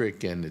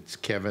Patrick and it's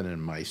Kevin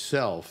and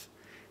myself,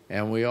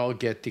 and we all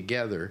get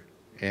together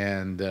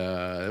and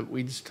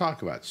we just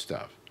talk about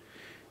stuff.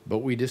 But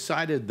we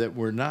decided that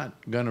we're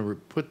not going to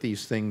put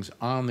these things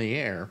on the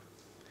air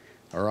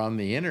or on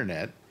the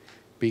internet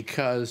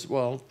because,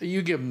 well,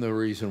 you give them the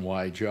reason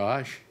why,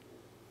 Josh.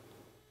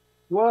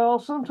 Well,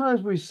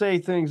 sometimes we say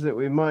things that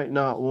we might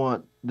not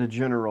want the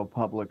general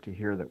public to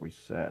hear that we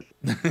said.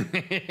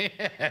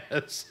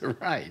 Yes,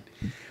 right.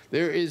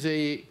 There is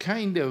a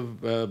kind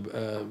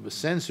of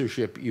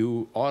censorship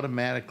you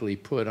automatically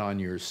put on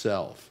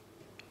yourself,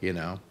 you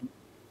know?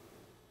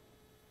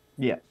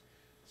 Yes.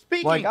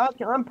 Speaking, like,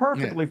 I'm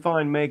perfectly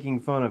fine making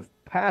fun of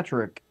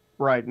Patrick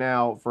right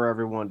now for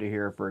everyone to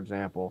hear, for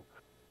example.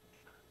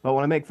 But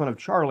when I make fun of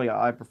Charlie,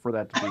 I prefer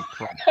that to be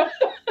private.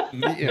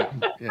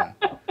 Yeah.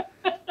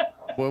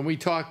 When we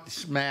talk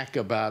smack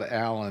about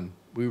Alan,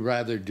 we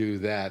rather do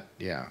that,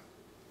 yeah.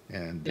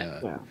 And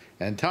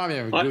Tommy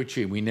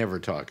Yamaguchi, we never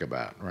talk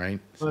about, right?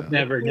 So.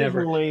 Never.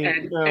 Occasionally,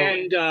 And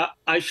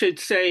I should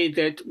say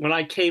that when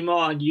I came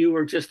on, you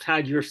were just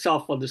had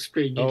yourself on the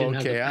screen. You didn't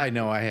have Okay, I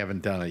know I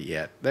haven't done it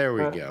yet. There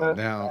we go.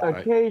 Now,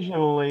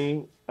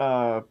 occasionally,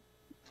 thank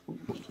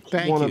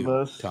one you, of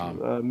us,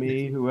 Tom.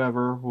 me,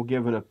 whoever, will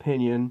give an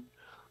opinion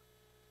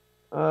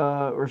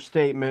or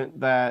statement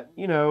that,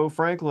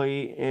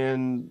 frankly,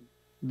 in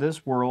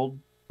this world,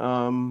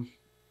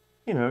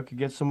 could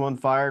get someone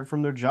fired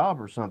from their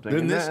job or something.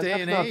 In this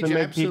day and age,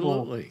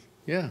 absolutely.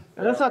 Yeah.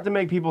 And that's not to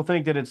make people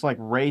think that it's like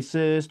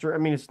racist or,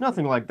 it's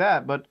nothing like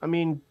that. But,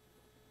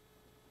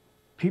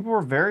 people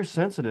are very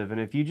sensitive.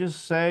 And if you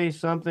just say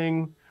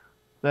something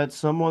that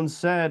someone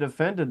said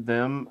offended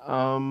them,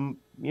 some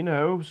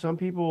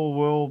people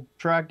will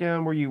track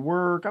down where you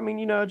work.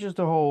 Just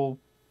a whole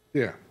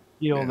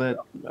deal that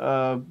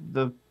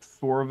the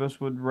four of us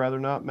would rather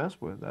not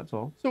mess with. That's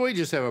all. So we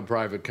just have a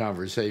private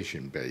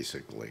conversation,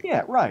 basically.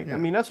 Yeah, right. Yeah.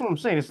 That's what I'm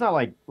saying. It's not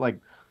like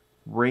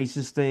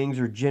racist things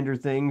or gender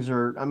things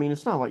or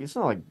it's not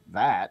like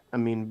that.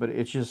 But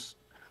it's just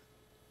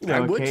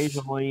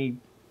occasionally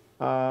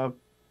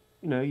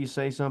you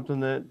say something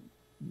that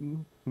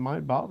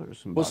might bother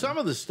somebody. Well, some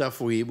of the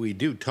stuff we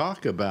do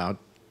talk about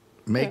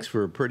makes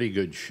for a pretty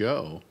good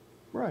show.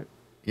 Right.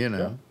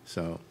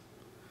 So.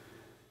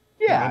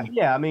 Yeah.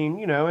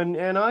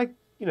 And I,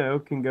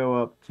 can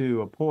go up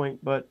to a point,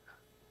 but,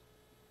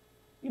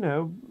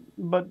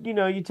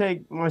 you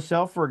take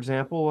myself, for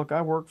example, look,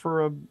 I work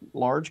for a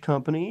large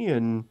company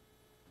and,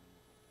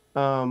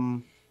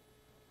 even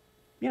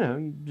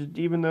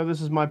though this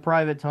is my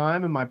private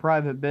time and my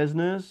private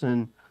business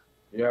and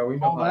we know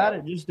all that,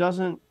 it just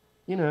doesn't,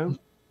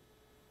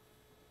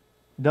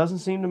 doesn't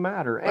seem to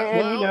matter.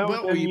 And,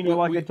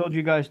 like I told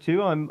you guys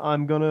too,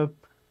 I'm gonna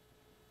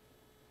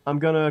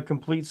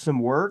complete some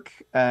work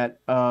at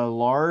a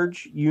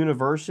large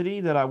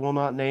university that I will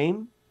not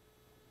name,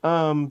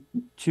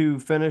 to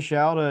finish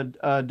out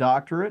a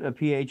doctorate, a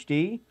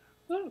PhD.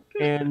 Okay.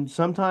 And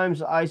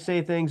sometimes I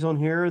say things on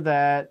here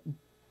that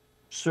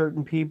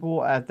certain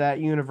people at that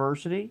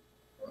university,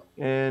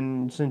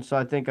 and since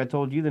I think I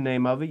told you the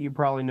name of it, you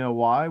probably know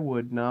why,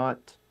 would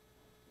not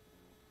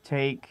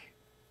take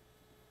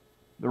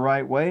the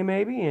right way,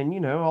 maybe.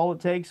 And, all it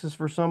takes is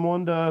for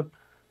someone to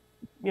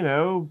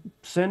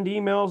send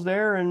emails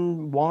there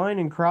and whine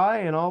and cry,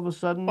 and all of a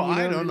sudden,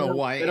 I don't know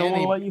why they don't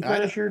want to let you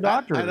finish your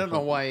doctorate. I don't know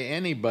why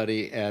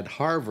anybody at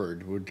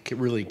Harvard would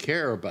really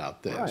care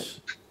about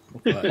this.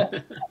 Right.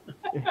 But,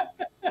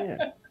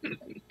 yeah.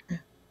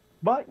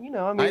 But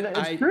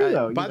it's true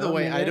though. By the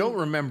way, I don't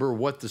remember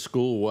what the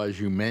school was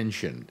you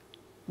mentioned.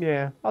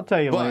 Yeah, I'll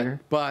tell you later.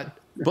 But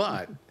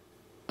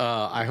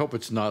I hope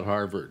it's not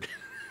Harvard.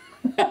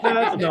 No,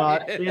 it's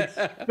not.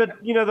 But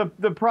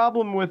the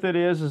problem with it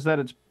is that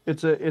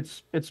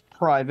it's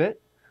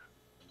private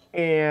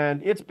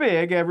and it's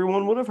big.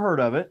 Everyone would have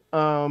heard of it.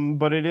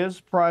 But it is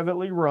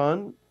privately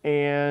run,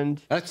 and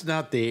that's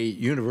not the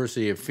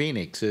University of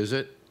Phoenix, is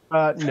it?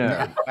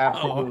 No,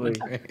 absolutely,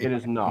 it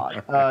is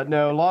not.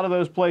 No, a lot of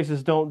those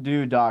places don't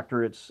do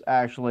doctorates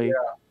actually.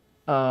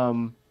 Yeah.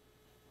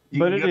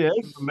 But it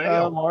is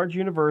a large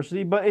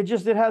university, but it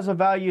has a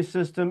value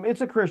system. It's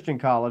a Christian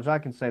college, I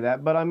can say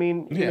that. But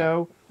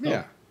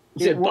yeah.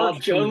 Is it Bob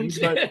Jones?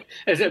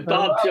 Is it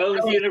Bob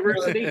Jones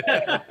University?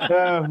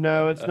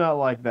 No, it's not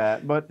like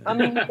that. But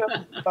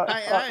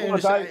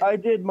I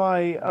did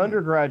my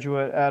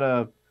undergraduate at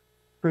a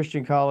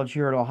Christian college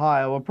here in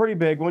Ohio, a pretty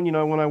big one,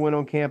 when I went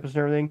on campus and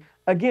everything.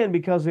 Again,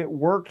 because it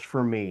worked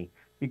for me,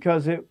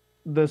 because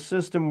the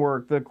system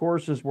worked, the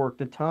courses worked,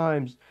 the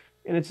times.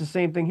 And it's the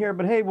same thing here.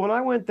 But hey, when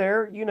I went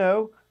there,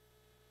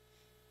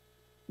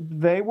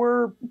 they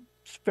were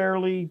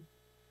fairly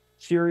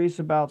serious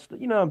about,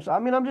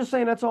 I'm just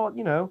saying that's all,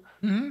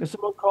 if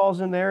someone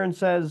calls in there and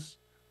says,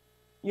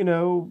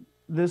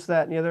 this,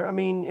 that, and the other,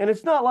 and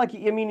it's not like,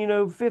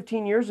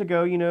 15 years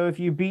ago, if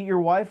you beat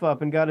your wife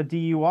up and got a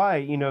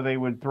DUI, they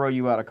would throw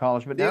you out of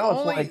college. But now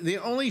it's like, the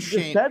only you shame,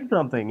 just said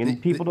something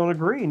and people don't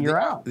agree and you're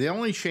out. The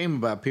only shame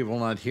about people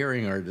not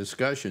hearing our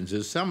discussions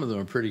is some of them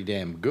are pretty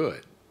damn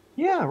good.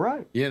 Yeah,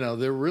 right.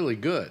 They're really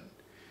good.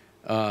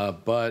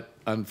 But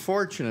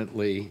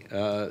unfortunately,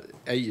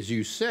 as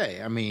you say,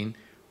 I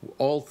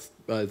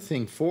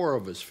think four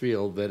of us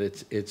feel that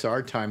it's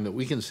our time that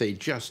we can say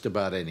just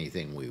about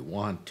anything we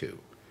want to.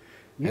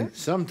 Yeah. And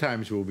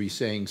sometimes we'll be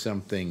saying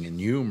something in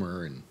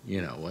humor and,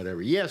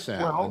 whatever. Yes,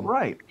 Alan. Well,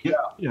 right. Yeah.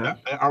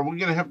 Are we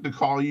going to have to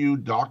call you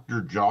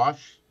Dr.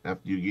 Josh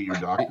after you get your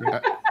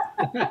doctorate?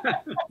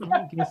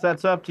 I guess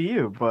that's up to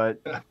you,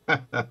 but...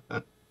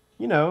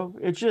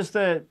 it's just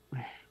that,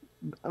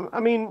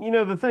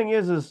 the thing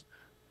is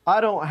I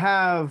don't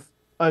have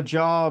a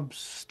job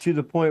to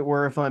the point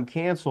where if I'm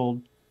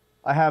canceled,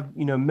 I have,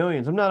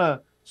 millions. I'm not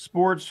a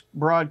sports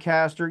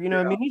broadcaster.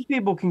 These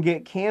people can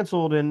get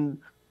canceled and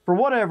for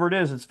whatever it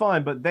is, it's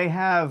fine, but they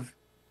have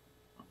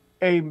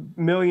a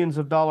millions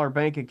of dollar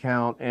bank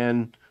account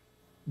and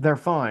they're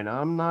fine.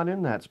 I'm not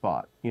in that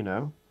spot,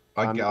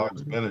 Like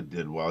Alex Bennett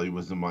did while he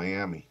was in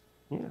Miami.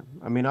 Yeah.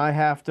 I mean, I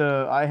have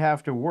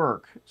to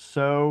work.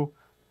 So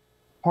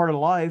part of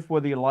life,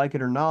 whether you like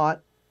it or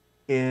not,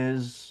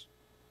 is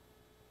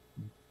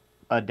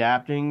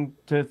adapting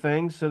to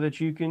things so that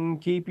you can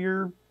keep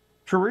your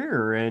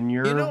career and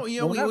your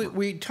We whatever.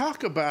 we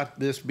talk about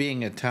this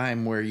being a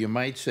time where you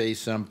might say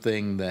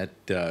something that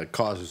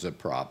causes a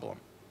problem.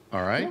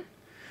 All right,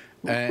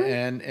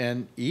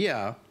 and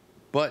yeah,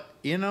 but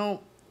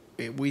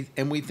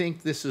we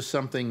think this is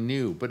something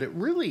new, but it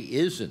really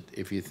isn't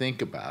if you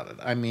think about it.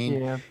 I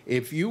mean, Yeah.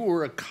 if you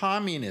were a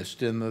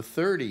communist in the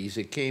 30s,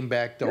 it came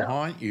back to Yeah.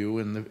 haunt you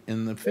in the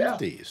Yeah.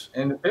 50s.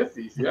 In the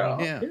 50s,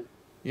 yeah.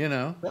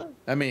 Yeah.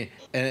 I mean,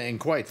 and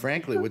quite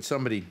frankly, what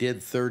somebody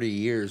did 30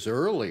 years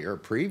earlier,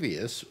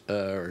 previous,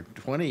 or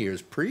 20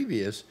 years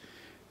previous,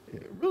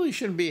 it really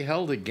shouldn't be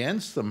held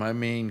against them. I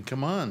mean,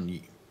 come on.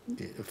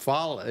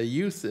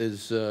 Youth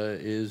is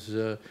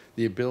the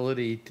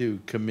ability to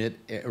commit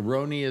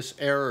erroneous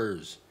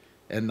errors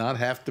and not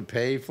have to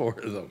pay for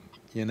them,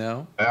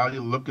 Well, you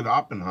look at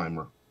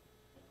Oppenheimer.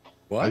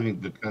 What? I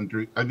think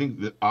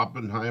that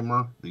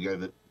Oppenheimer, the guy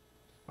that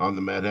on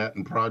the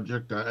Manhattan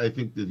Project, I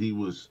think that he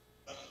was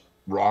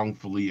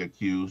wrongfully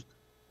accused,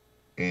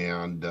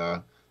 and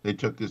they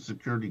took his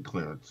security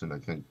clearance, and I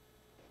think.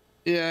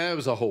 Yeah, it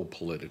was a whole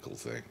political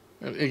thing.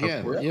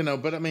 Again,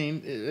 but I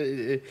mean,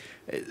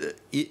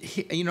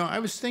 I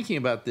was thinking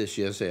about this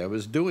yesterday. I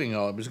was going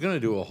to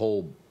do a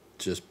whole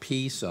just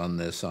piece on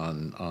this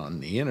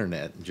on the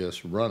internet and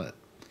just run it.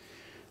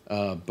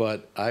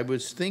 But I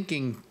was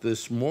thinking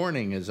this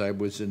morning as I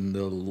was in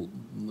the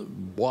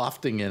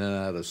wafting in and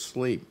out of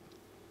sleep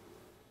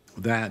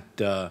that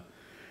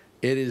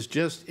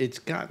it's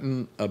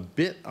gotten a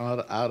bit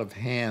out of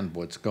hand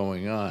what's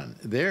going on.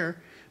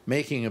 They're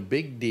making a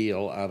big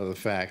deal out of the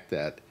fact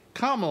that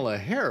Kamala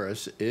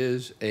Harris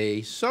is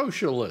a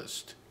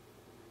socialist.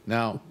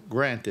 Now,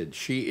 granted,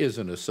 she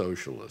isn't a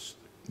socialist.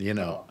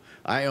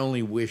 I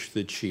only wish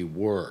that she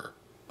were,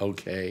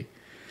 okay?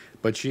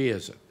 But she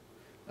isn't.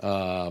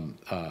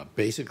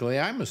 Basically,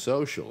 I'm a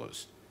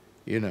socialist.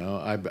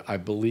 I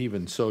believe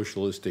in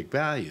socialistic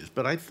values.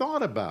 But I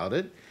thought about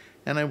it,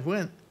 and I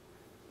went,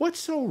 what's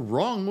so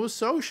wrong with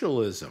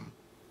socialism?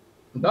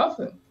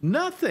 Nothing.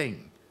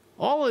 Nothing.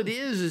 All it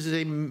is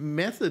a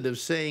method of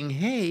saying,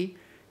 hey,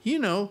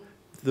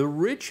 the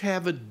rich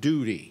have a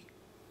duty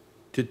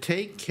to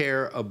take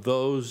care of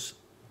those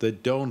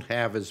that don't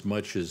have as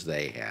much as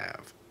they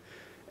have.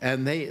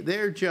 And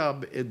their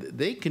job,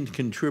 they can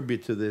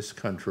contribute to this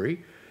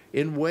country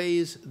in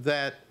ways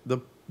that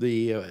I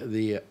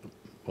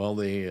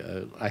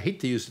hate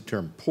to use the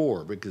term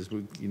poor because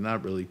you're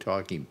not really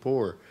talking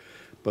poor,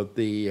 but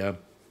the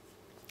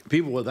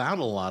people without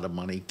a lot of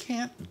money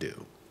can't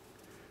do.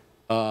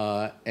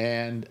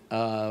 And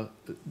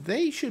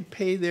they should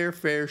pay their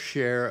fair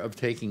share of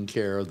taking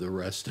care of the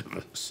rest of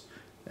us.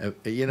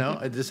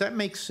 Does that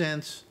make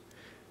sense?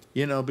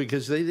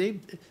 Because they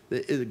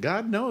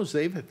God knows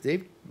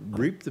they've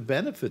reaped the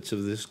benefits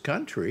of this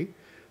country,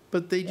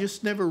 but they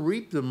just never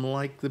reap them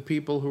like the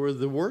people who are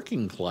the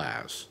working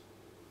class.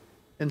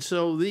 And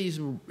so these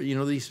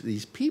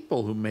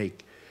people who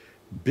make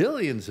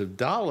billions of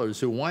dollars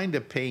who wind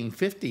up paying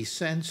 50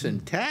 cents in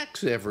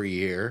tax every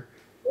year,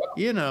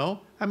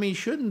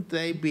 shouldn't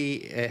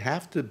they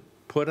have to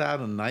put out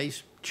a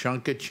nice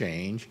chunk of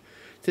change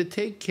to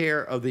take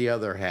care of the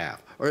other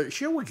half? Or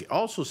should we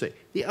also say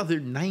the other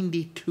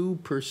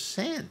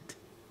 92%?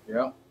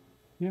 Yeah.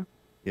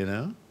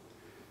 Yeah.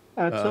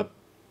 That's a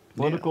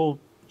political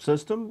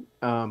system,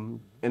 an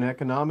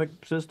economic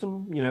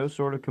system,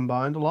 sort of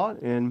combined a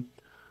lot, and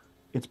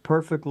it's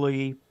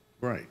perfectly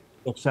right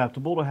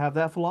acceptable to have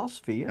that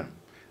philosophy.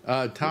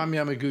 Yeah. Tom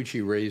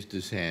Yamaguchi raised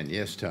his hand.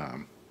 Yes,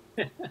 Tom.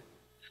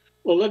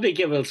 Well, let me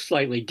give a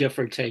slightly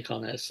different take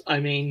on this. I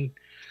mean,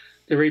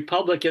 the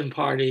Republican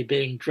Party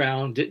being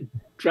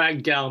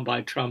dragged down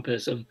by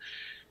Trumpism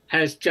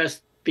has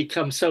just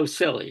become so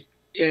silly,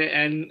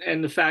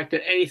 and the fact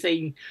that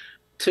anything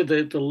to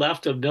the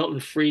left of Milton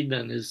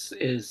Friedman is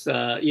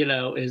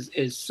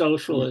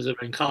socialism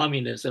and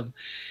communism.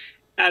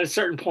 At a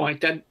certain point,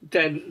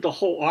 then the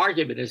whole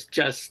argument is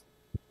just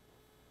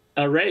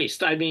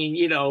erased. I mean,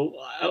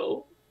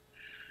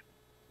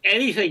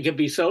 anything can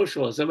be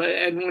socialism,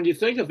 and when you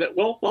think of it,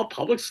 well,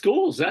 public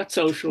schools, that's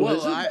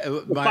socialism.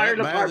 Fire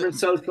department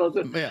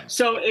socialism. Yeah.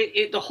 So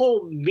the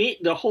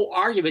whole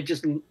argument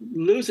just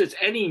loses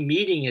any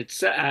meaning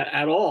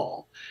at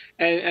all,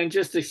 and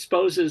just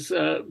exposes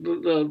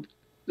the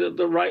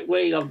right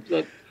wing of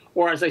the,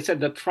 or as I said,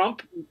 the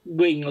Trump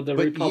wing of the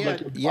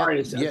Republican Party.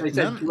 As I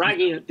said,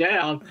 dragging it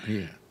down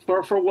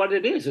for what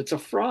it is. It's a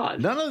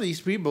fraud. None of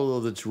these people, though,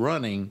 that's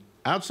running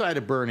outside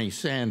of Bernie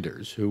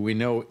Sanders, who we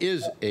know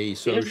is a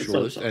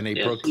socialist and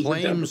a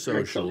proclaimed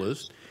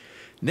socialist,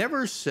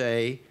 never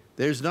say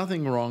there's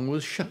nothing wrong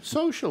with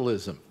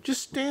socialism.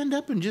 Just stand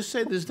up and just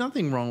say there's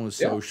nothing wrong with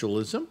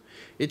socialism.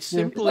 It's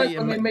simply... It's like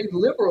when they made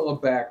liberal a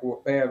bad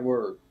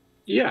word.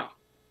 Yeah.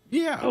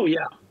 Yeah. Oh, yeah.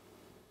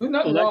 There's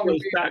nothing wrong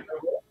with back.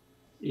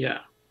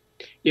 Yeah.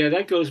 Yeah,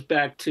 that goes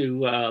back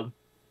to,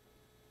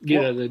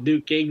 the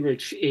Newt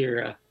Gingrich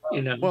era.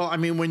 You know. Well, I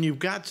mean, when you've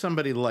got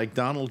somebody like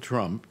Donald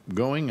Trump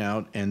going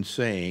out and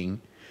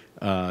saying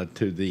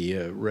to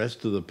the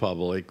rest of the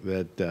public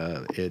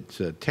that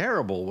it's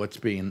terrible what's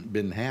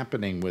been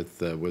happening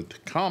with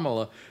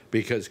Kamala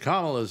because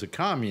Kamala is a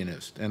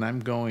communist, and I'm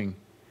going,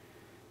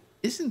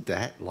 isn't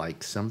that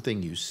like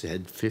something you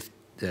said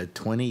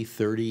 20,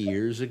 30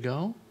 years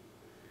ago?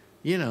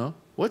 You know,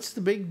 what's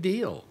the big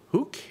deal?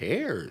 Who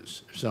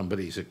cares if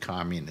somebody's a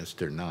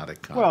communist or not a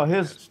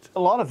communist?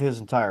 Well, a lot of his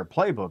entire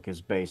playbook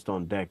is based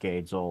on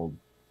decades old,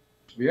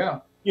 Yeah.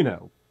 you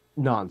know,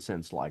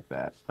 nonsense like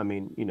that. I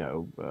mean, you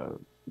know,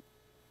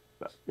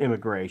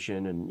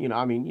 immigration and, you know,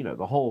 I mean, you know,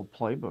 the whole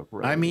playbook.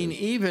 Really I mean, is.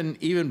 even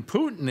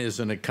Putin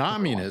isn't a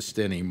communist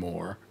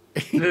anymore.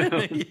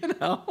 You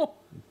know?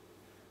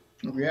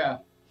 Yeah.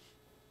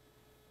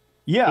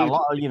 Yeah, a He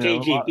lot, was you know, a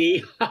lot-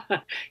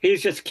 KGB. He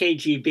was just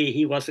KGB.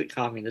 He wasn't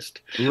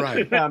communist.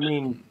 Right. yeah, I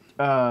mean,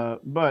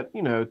 but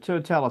you know,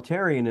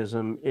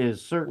 totalitarianism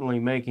is certainly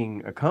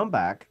making a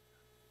comeback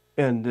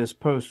in this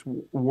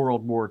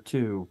post-World War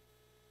II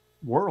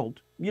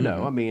world. You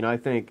know, Mhm. I mean, I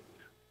think,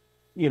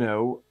 you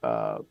know,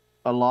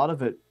 a lot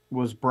of it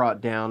was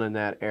brought down in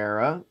that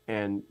era,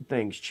 and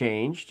things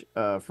changed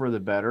for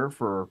the better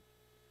for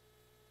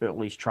at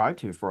least tried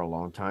to for a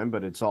long time.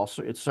 But it's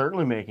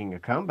certainly making a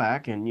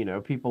comeback, and you know,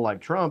 people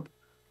like Trump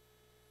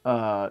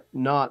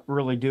not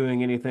really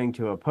doing anything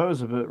to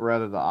oppose it, but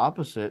rather the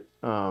opposite,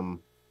 you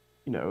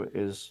know,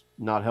 is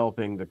not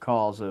helping the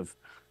cause of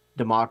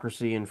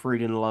democracy and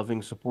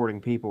freedom-loving, supporting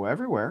people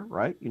everywhere,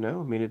 right? You know,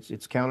 I mean, it's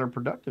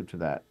counterproductive to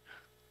that,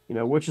 you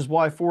know, which is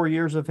why 4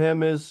 years of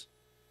him is,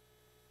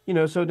 you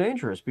know, so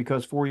dangerous,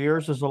 because 4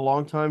 years is a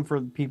long time for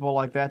people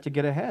like that to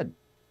get ahead.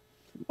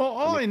 Well,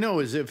 all I know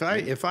is if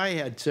I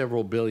had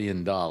several $1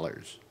 billion,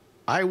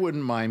 I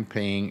wouldn't mind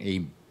paying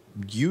a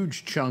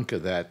huge chunk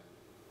of that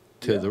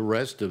to the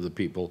rest of the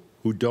people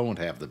who don't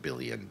have the $1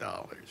 billion.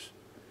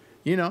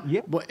 You know,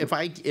 Yeah. but if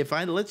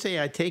I let's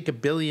say I take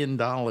 $1 billion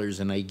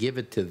and I give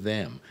it to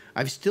them,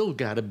 I've still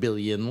got $1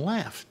 billion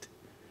left.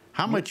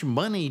 How much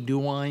money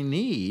do I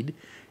need?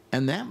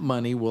 And that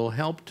money will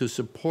help to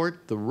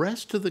support the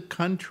rest of the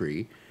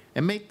country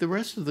and make the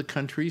rest of the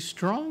country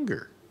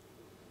stronger.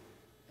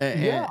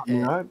 Yeah, I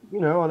mean, you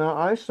know, and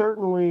I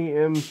certainly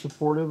am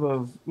supportive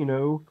of, you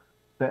know,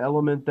 the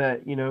element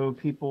that, you know,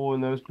 people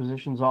in those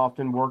positions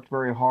often worked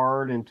very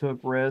hard and took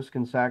risk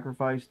and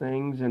sacrificed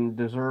things and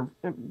deserve,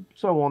 and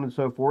so on and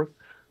so forth.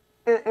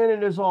 And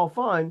it is all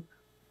fine.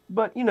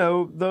 But, you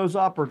know, those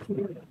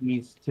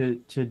opportunities to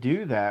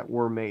do that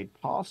were made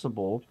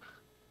possible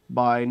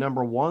by,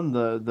 number one,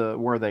 the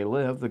where they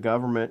live, the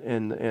government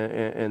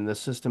and the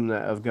system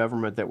of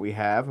government that we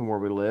have and where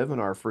we live and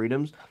our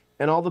freedoms,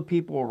 and all the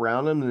people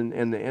around them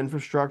and the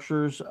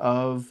infrastructures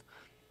of,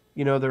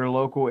 you know, their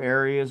local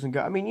areas. And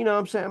I mean, you know what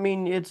I'm saying? I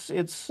mean,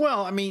 it's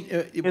well, I mean,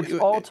 it's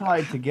all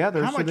tied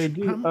together, so they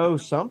do owe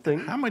something.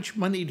 How much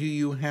money do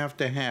you have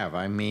to have?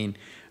 I mean,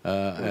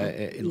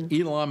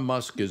 Elon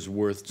Musk is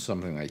worth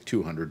something like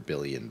 $200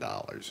 billion.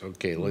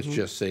 Okay, let's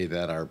just say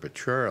that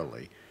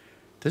arbitrarily.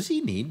 Does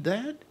he need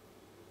that?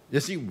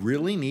 Does he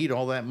really need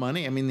all that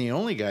money? I mean, the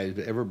only guy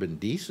who's ever been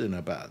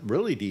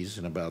really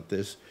decent about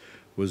this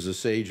was the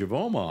Sage of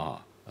Omaha.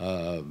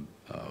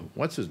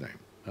 What's his name?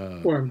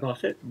 Warren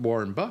Buffett.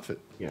 Warren Buffett.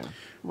 Yeah.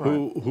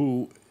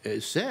 Who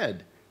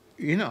said,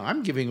 you know,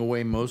 I'm giving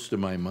away most of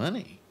my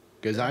money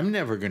because I'm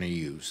never going to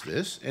use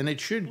this, and it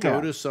should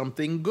go to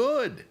something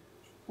good.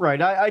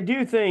 Right. I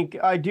do think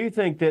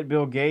that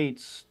Bill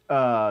Gates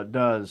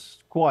does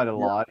quite a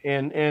lot,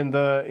 and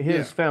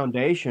his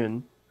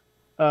foundation,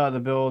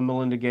 the Bill and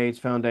Melinda Gates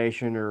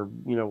Foundation, or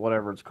you know,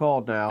 whatever it's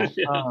called now.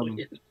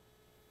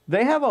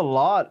 They have a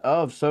lot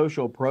of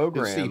social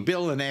programs. It's the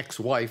Bill and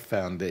Ex-Wife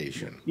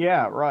Foundation.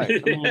 Yeah, right.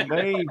 I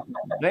mean,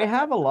 they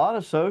have a lot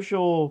of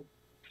social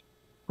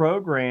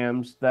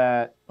programs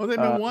that. Oh, they've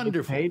been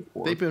wonderful. Paid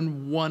for. They've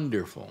been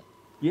wonderful.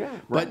 Yeah,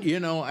 right. But you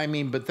know, I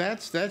mean, but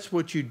that's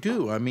what you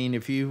do. I mean,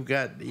 if you've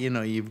got, you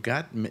know,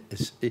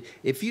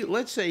 if you,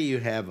 let's say you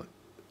have,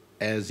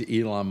 as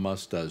Elon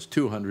Musk does,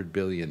 $200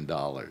 billion.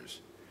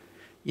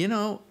 You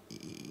know,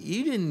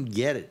 you didn't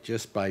get it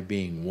just by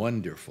being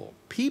wonderful.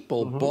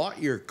 People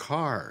bought your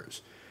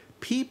cars.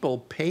 People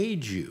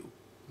paid you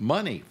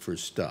money for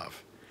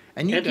stuff.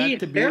 And you got he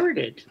to be...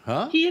 inherited.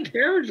 Huh? He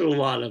inherited a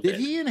lot of it. Did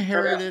he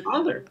inherit it?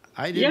 Father.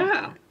 I didn't.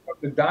 Yeah.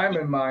 The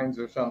diamond mines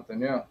or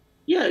something, yeah.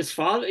 Yeah, his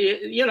father.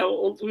 You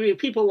know,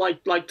 people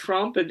like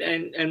Trump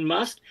and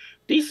Musk.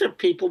 These are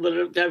people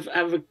that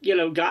have you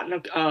know,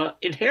 gotten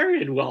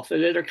inherited wealth,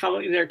 and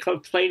they're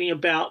complaining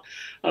about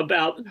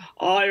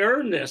I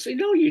earned this.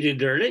 No, you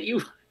didn't earn it.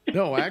 You.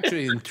 No,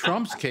 actually, in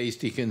Trump's case,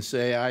 he can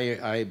say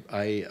I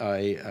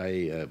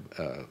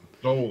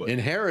Stole it.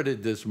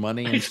 inherited this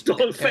money and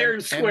stole it fair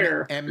and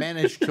square and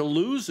managed to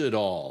lose it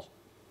all.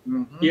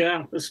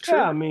 Yeah, that's true.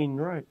 Yeah, I mean,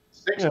 right.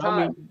 Six Yeah, I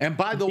times. mean, And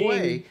by the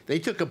way, they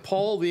took a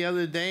poll the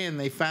other day, and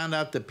they found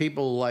out that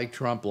people who like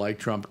Trump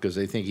because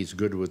they think he's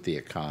good with the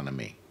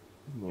economy.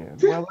 yeah.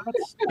 Well,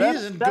 He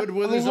isn't good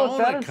with his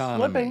own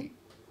economy.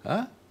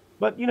 Huh?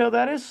 But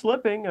that is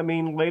slipping. I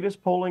mean,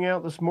 latest polling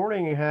out this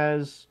morning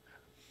has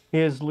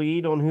his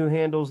lead on who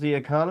handles the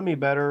economy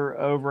better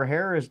over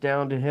Harris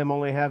down to him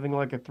only having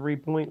like a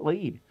 3-point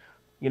lead.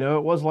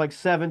 It was like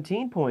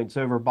 17 points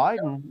over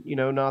Biden,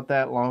 not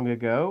that long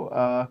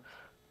ago.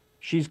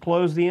 She's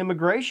closed the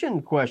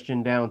immigration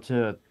question down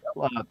to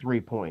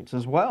 3 points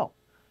as well.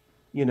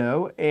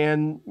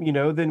 And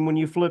then when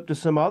you flip to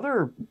some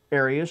other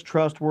areas,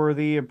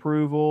 trustworthy,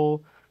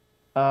 approval,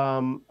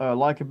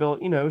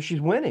 likability, she's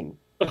winning.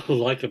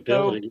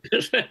 Likability.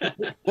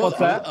 What's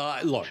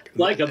that? Look,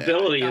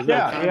 Likability is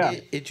yeah.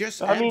 It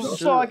just. I mean,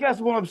 so I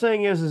guess what I'm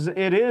saying is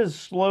it is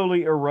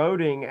slowly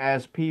eroding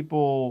as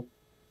people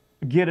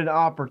get an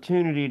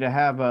opportunity to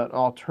have an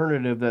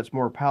alternative that's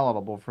more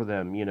palatable for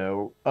them,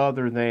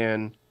 other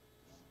than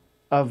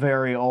a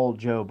very old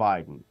Joe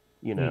Biden,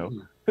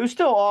 who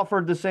still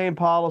offered the same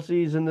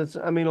policies and that's,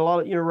 I mean, a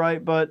lot of,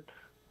 right, but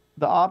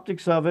the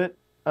optics of it,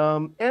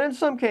 and in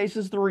some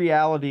cases the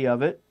reality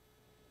of it,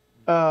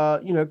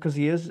 because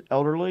he is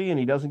elderly and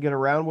he doesn't get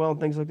around well and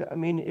things like that. I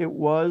mean, it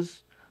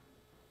was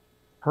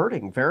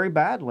hurting very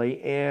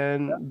badly,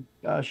 and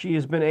she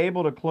has been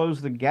able to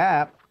close the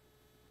gap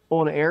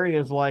on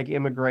areas like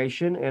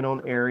immigration and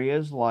on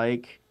areas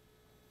like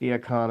the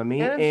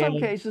economy, and in some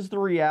cases the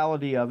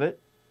reality of it.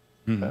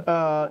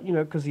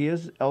 Because he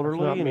is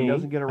elderly and he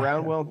doesn't get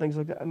around well and things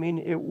like that. I mean,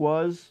 it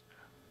was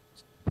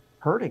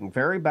hurting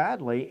very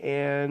badly,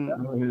 and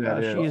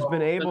she has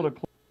been able to.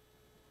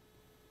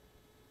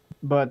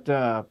 But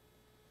I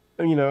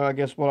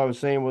guess what I was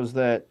saying was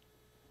that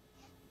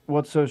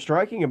what's so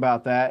striking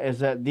about that is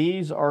that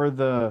these are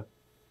the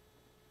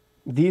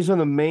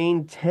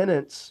main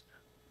tenets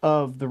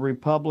of the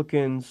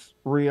Republicans'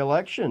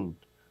 reelection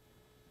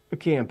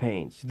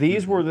campaigns.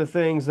 These were the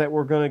things that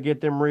were going to get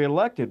them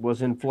reelected: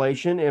 was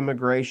inflation,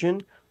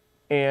 immigration,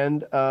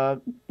 and the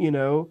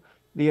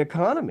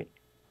economy.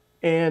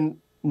 And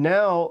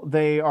now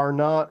they are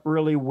not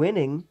really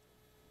winning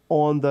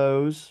on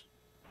those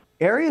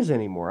areas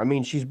anymore. I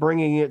mean, she's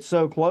bringing it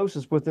so close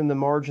it's within the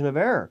margin of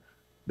error.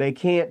 They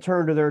can't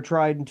turn to their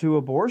tried and true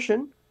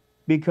abortion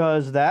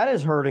because that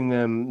is hurting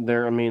them.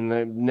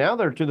 Now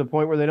they're to the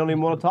point where they don't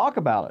even want to talk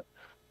about it,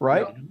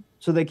 right? Yeah.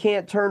 So they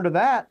can't turn to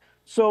that.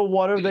 So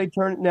what are they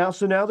turning now?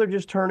 So now they're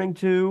just turning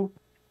to,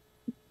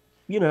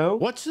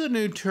 what's the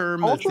new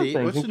term the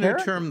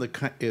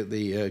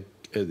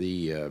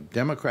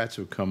Democrats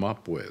have come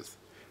up with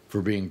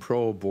for being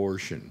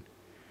pro-abortion?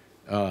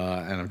 And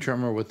I'm trying to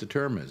remember what the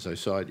term is. I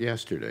saw it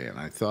yesterday, and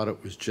I thought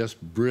it was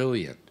just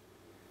brilliant.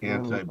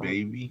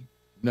 Anti-baby?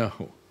 No,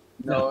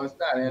 it's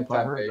not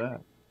anti-baby.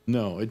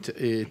 No,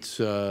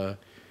 it's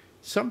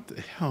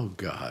something. Oh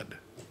God,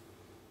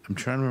 I'm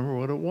trying to remember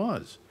what it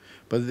was.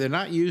 But they're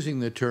not using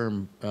the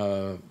term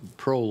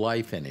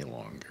pro-life any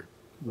longer,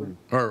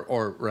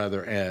 or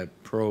rather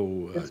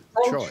pro-choice.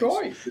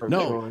 Pro-choice.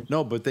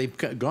 No, but they've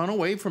gone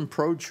away from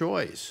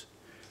pro-choice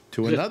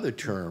to another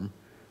term.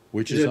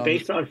 Which is it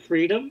based on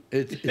freedom?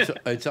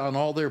 It's on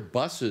all their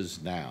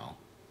buses now.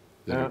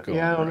 I don't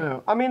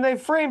know. I mean, they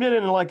framed it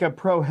in like a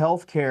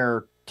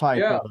pro-healthcare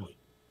type of.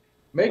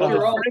 Make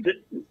your own.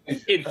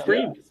 In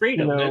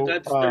freedom.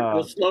 That's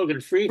the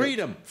slogan,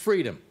 freedom.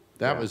 Freedom.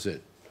 That was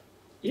it.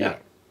 Yeah.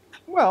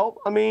 Well,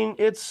 I mean,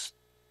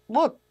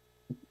 look,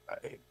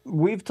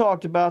 we've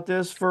talked about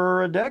this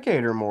for a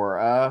decade or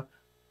more.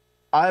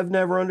 I've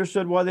never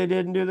understood why they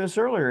didn't do this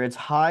earlier. It's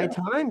high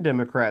time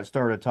Democrats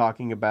started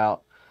talking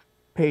about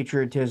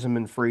patriotism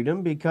and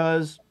freedom,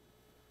 because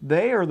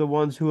they are the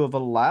ones who have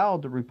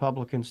allowed the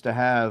Republicans to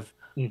have,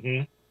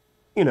 a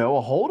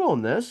hold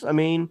on this. I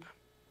mean,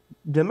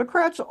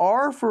 Democrats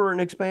are for an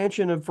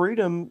expansion of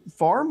freedom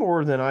far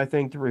more than I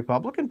think the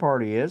Republican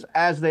Party is,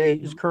 as they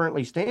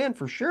currently stand,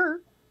 for sure.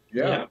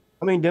 Yeah.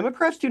 I mean,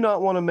 Democrats do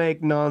not want to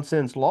make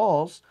nonsense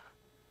laws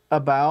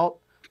about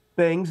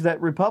things that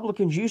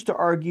Republicans used to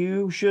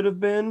argue should have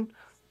been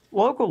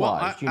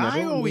localized. Well,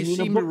 I always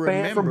seem to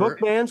remember from book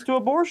bans to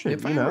abortion.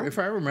 If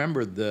I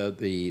remember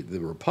the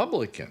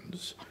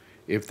Republicans,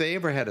 if they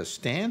ever had a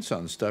stance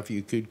on stuff,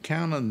 you could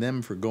count on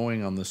them for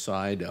going on the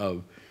side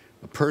of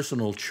a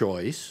personal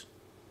choice,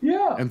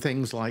 and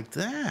things like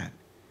that.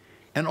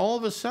 And all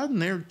of a sudden,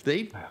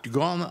 they've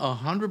gone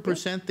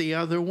 100% the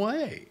other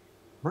way.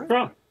 Right.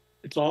 Trump.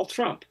 It's all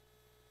Trump.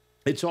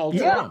 It's all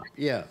Trump.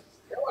 Yeah.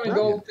 They want to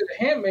go to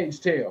the Handmaid's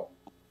Tale.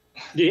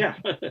 Yeah.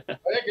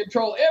 They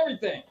control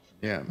everything.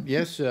 Yeah.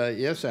 Yes,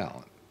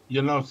 Alan.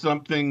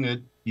 Something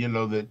that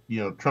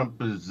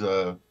Trump is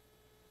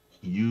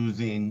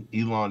using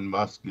Elon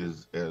Musk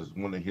as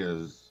one of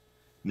his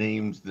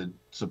names that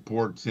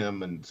supports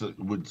him and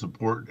would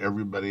support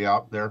everybody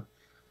out there.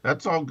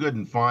 That's all good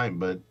and fine,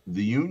 but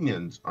the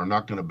unions are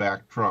not going to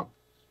back Trump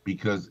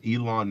because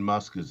Elon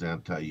Musk is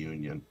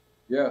anti-union.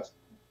 Yes.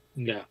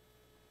 Yeah.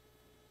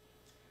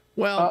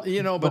 Well,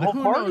 but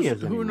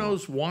who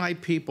knows why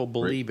people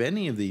believe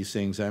any of these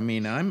things? I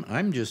mean,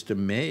 I'm just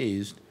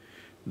amazed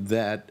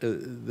that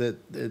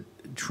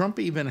Trump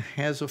even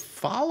has a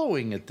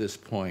following at this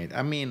point.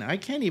 I mean, I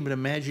can't even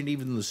imagine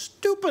even the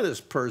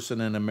stupidest person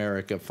in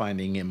America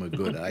finding him a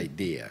good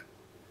idea.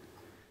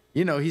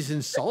 You know, he's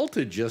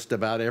insulted just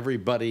about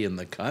everybody in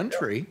the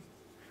country.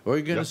 What are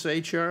you going to Yep.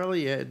 say,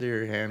 Charlie? You had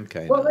your hand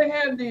kind Well, of. they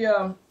had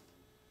the.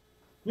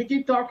 We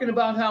keep talking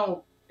about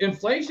how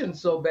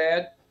inflation's so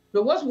bad.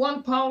 There was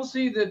one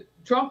policy that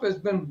Trump has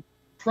been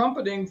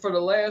trumpeting for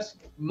the last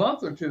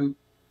month or two.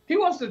 He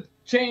wants to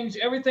change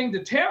everything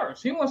to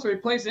tariffs. He wants to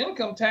replace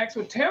income tax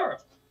with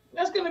tariffs.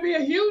 That's going to be a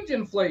huge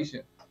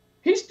inflation.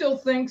 He still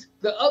thinks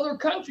the other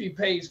country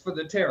pays for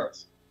the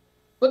tariffs.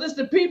 But it's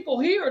the people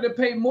here that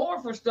pay more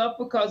for stuff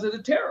because of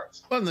the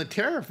tariffs. Well, and the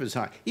tariff is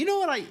high. You know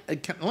what?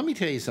 Let me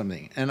tell you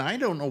something, and I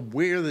don't know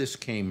where this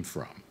came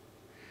from,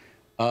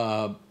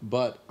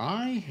 but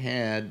I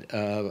had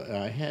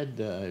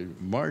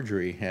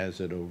Marjorie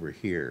has it over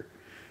here.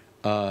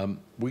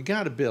 We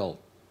got a bill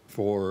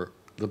for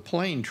the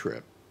plane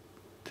trip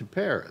to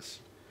Paris,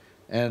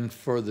 and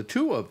for the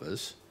two of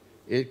us,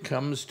 it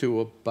comes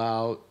to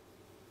about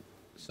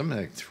something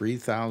like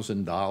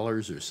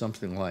 $3,000 or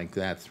something like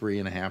that,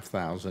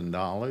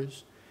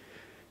 $3,500.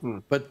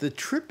 But the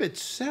trip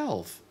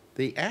itself,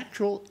 the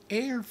actual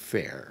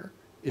airfare,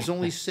 is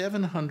only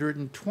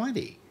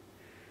 $720.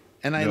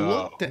 And I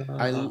looked at,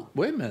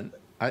 wait a minute,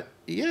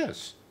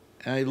 yes.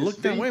 And I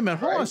looked at, wait a minute,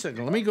 hold on a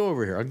second, let me go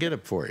over here. I'll get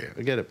it for you.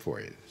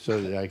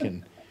 So that I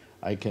can.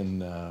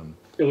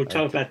 We're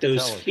talking about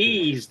those tell it to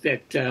fees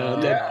that that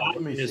let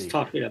Biden me is see.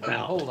 talking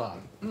about. Hold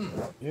on.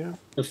 Yeah.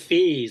 The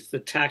fees, the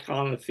tack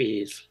on the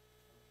fees.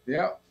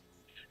 Yeah.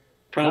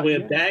 Probably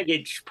Yeah. a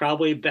baggage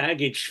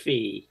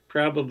fee.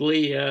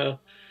 Probably And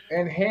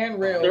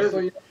handrails so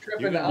you're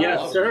tripping out.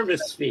 yeah,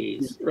 service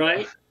fees,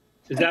 right?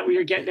 Is that what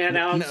you're getting at,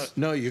 Alex?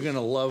 No, you're going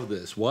to love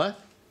this. What?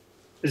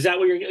 Is that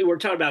what we're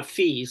talking about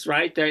fees,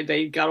 right?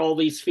 They got all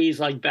these fees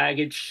like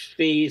baggage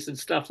fees and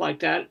stuff like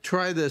that.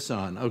 Try this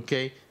on,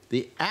 okay?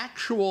 The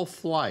actual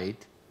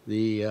flight,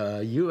 the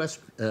U.S.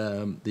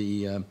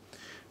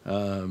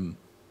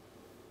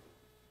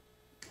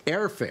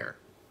 Airfare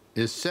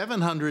is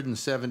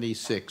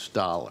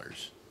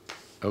 $776.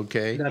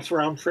 Okay. That's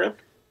round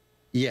trip.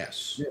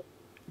 Yes.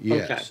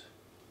 Yeah.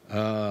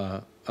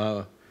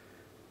 Yes.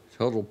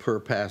 Total per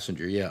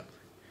passenger. Yeah.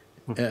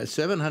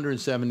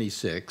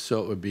 776.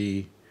 So it would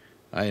be,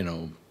 I don't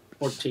know,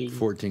 14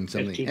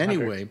 something.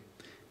 1,500.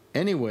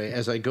 Anyway,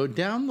 as I go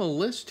down the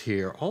list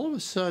here, all of a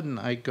sudden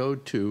I go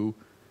to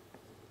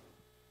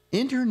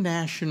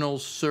international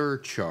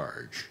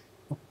surcharge.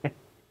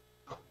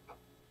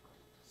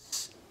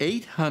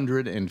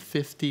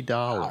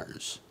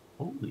 $850.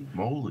 Holy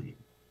moly.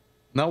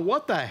 Now,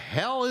 what the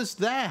hell is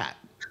that?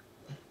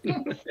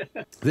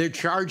 They're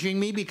charging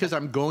me because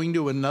I'm going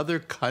to another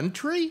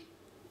country?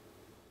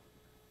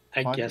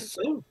 I guess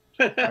so.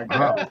 I guess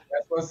that's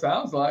what it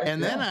sounds like.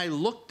 And then I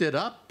looked it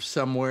up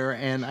somewhere,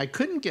 and I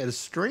couldn't get a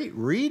straight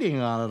reading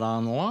on it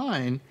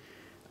online.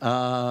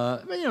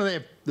 But, you know, they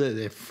have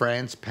the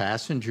France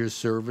passenger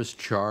service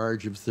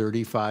charge of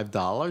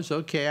 $35.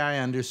 Okay, I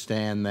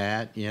understand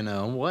that, you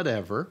know,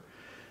 whatever.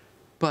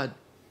 But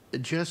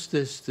just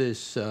and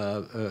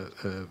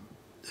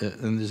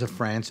there's a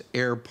France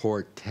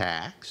airport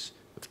tax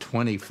of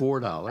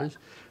 $24,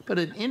 but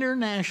an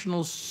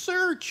international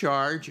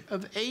surcharge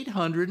of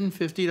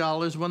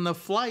 $850 when the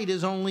flight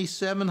is only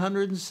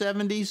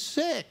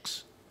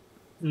 $776.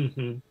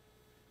 Mm-hmm.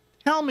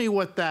 Tell me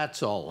what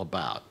that's all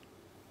about.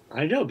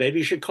 I know. Maybe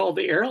you should call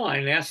the airline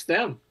and ask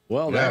them.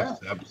 Well, Yes,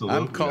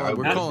 absolutely.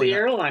 Ask the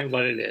airline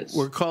what it is.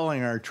 We're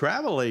calling our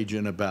travel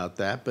agent about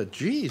that, but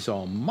geez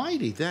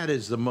almighty, that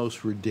is the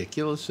most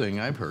ridiculous thing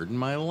I've heard in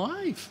my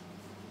life.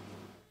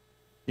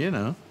 You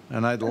know,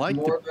 and I'd like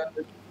more to. than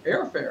the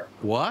airfare.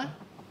 What?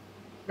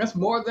 That's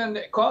more than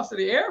the cost of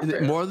the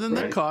airfare. More than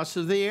the Right. cost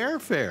of the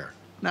airfare.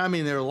 Now, I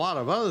mean, there are a lot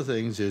of other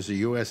things. There's a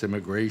U.S.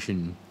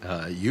 immigration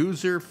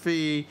user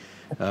fee,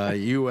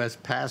 U.S.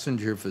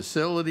 passenger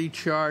facility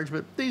charge,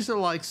 but these are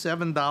like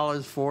 $7,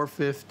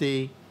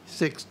 $4.50,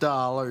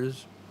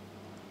 $6,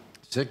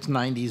 $6.97,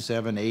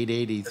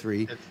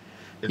 $8.83.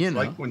 It's You know.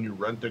 like when you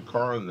rent a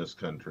car in this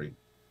country.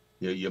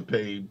 You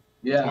pay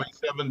Yeah.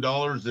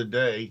 $27 a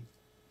day,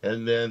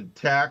 and then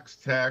tax,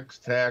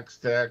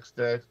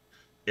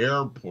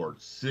 airport,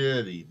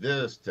 city,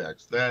 this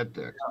tax, that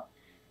tax.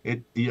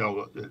 It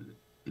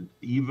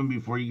even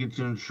before you get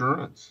your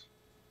insurance.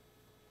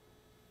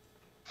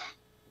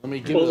 Let me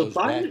give Well, the those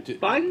back to.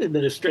 Biden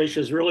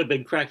administration has really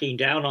been cracking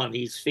down on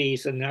these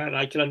fees, and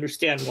I can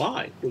understand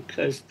why,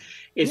 because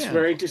it's Yeah.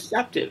 very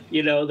deceptive.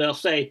 You know, they'll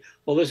say,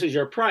 "Well, this is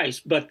your price,"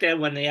 but then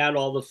when they add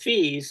all the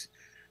fees,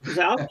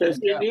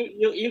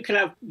 you can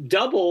have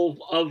double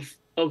of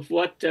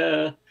what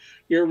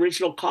your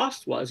original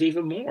cost was,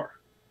 even more.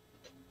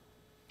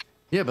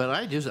 Yeah,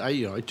 but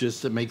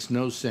it makes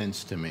no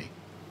sense to me.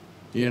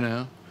 You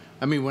know,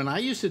 I mean, when I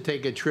used to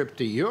take a trip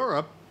to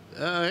Europe,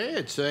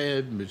 it's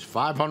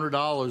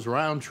 $500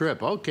 round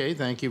trip. Okay,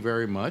 thank you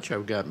very much.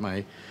 I've got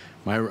my,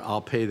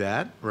 I'll pay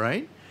that,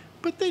 right?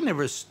 But they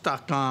never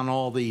stuck on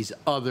all these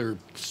other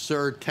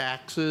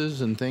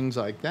surtaxes and things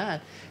like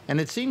that.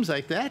 And it seems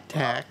like that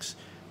tax,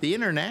 the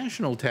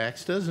international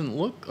tax, doesn't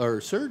look,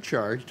 or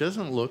surcharge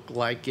doesn't look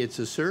like it's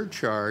a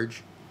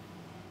surcharge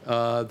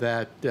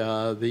that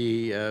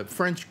the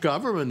French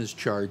government is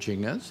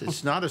charging us.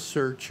 It's not a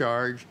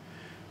surcharge.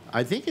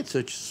 I think it's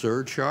a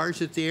surcharge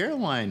that the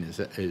airline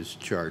is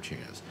charging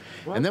us.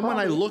 Well, and then when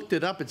I probably. looked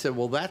it up, it said,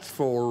 well, that's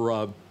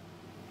for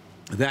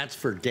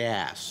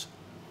gas.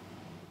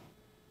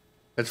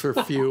 That's for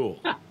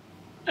fuel.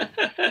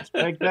 Let's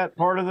make that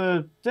part of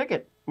the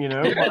ticket, you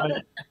know.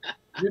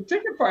 Your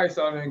ticket price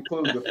ought to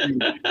include the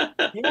fuel.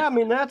 Yeah, I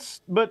mean,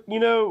 but, you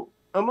know,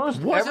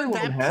 almost Wasn't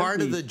everyone that has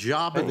part of these the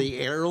job of the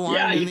airline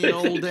Yeah, in the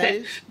old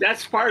days?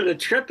 That's part of the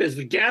trip is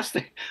the gas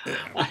thing.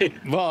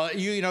 Well,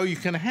 you know, you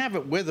can have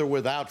it with or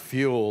without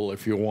fuel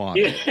if you want.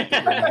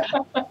 Yeah.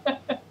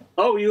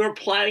 Oh, you were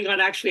planning on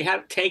actually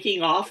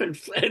taking off and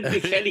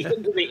getting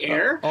into the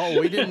air? Oh,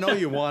 we didn't know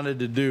you wanted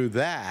to do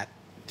that.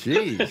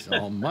 Jeez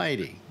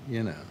almighty,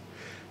 you know.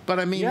 But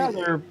I mean,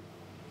 yeah.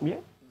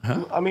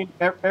 Huh? I mean,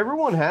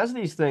 everyone has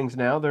these things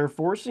now. They're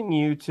forcing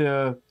you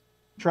to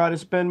try to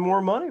spend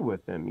more money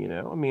with them, you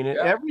know. I mean,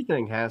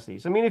 everything has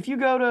these. I mean, if you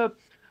go to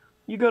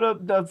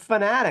the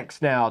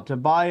Fanatics now to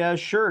buy a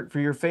shirt for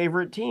your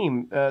favorite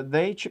team,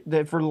 they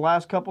for the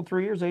last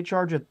 3 years they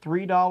charge a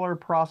 $3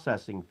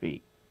 processing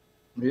fee.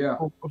 Yeah.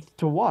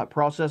 To what?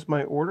 Process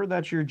my order?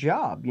 That's your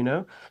job, you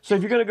know? So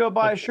if you're going to go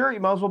buy a shirt, you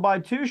might as well buy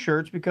 2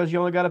 shirts because you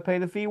only got to pay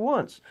the fee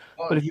once.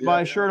 But if you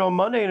buy a shirt on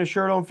Monday and a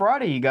shirt on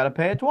Friday, you got to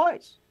pay it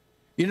twice.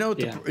 you know,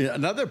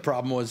 another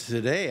problem was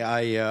today.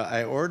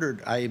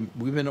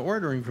 We've been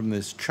ordering from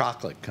this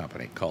chocolate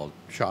company called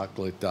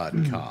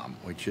chocolate.com,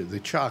 which the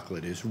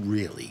chocolate is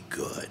really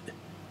good.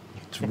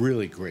 It's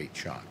really great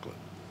chocolate.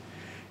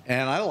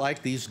 And I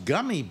like these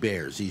gummy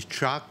bears, these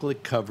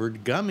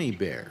chocolate-covered gummy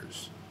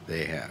bears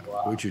they have,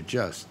 which are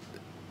just,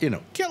 you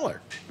know,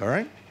 killer, all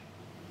right?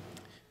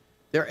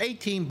 They're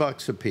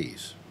 $18 a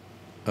piece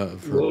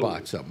for a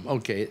box of them.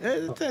 Okay,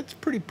 that's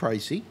pretty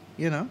pricey,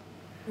 you know?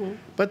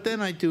 But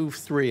then I do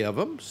 3 of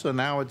them, so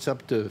now it's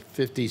up to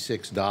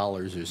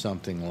 $56 or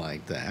something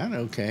like that.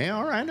 Okay,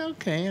 all right,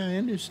 okay, I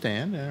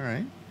understand, all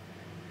right.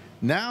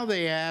 Now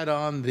they add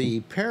on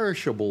the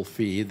perishable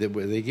fee that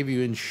they give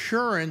you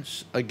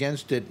insurance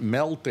against it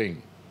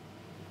melting.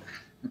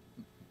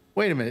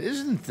 Wait a minute,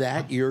 isn't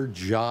that your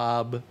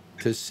job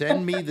to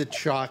send me the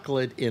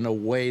chocolate in a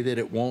way that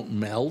it won't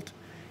melt?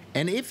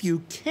 And if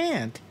you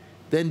can't,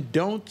 then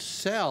don't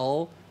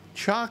sell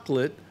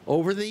chocolate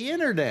over the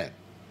internet.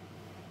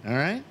 All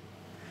right?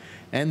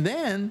 And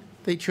then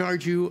they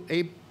charge you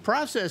a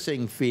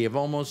processing fee of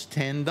almost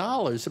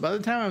 $10. So by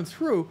the time I'm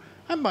through,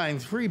 I'm buying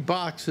 3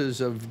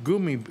 boxes of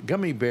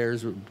gummy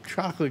bears,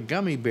 chocolate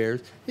gummy bears.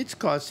 It's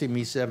costing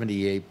me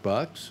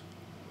 $78.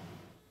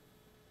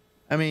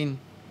 I mean,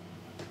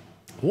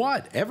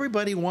 what?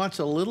 Everybody wants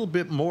a little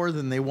bit more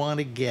than they want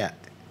to get,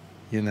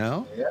 you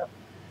know? Yeah.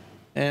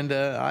 And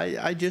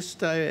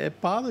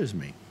it bothers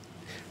me.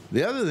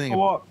 The other thing,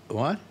 Well,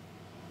 what?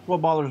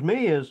 What bothers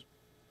me is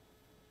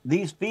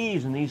these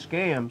fees and these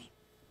scams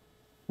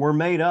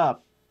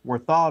were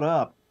thought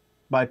up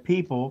by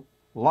people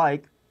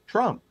like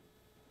Trump.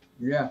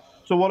 Yeah.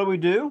 So what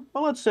do?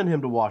 Well, let's send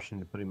him to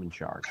Washington to put him in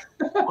charge.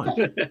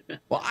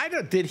 Well,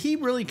 did he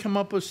really come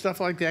up with stuff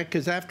like that?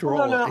 Because after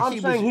all, No, I'm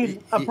saying he's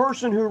a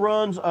person who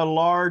runs a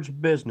large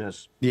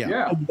business.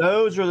 Yeah. And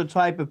those are the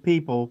type of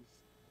people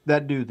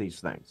that do these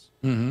things.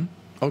 Mm-hmm.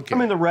 Okay. I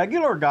mean, the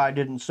regular guy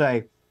didn't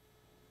say,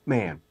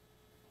 man,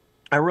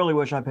 I really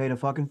wish I paid a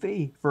fucking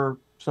fee for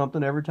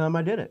something every time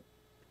I did it.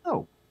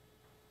 No.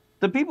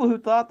 The people who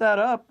thought that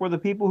up were the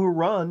people who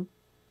run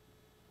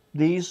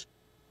these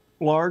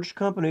large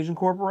companies and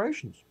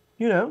corporations,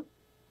 you know?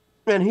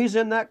 And he's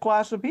in that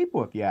class of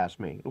people, if you ask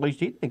me. At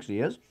least he thinks he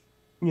is.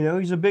 You know,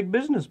 he's a big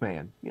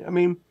businessman. I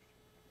mean,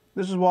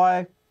 this is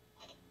why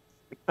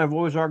I've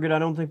always argued I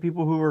don't think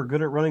people who are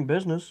good at running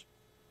business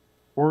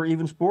or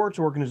even sports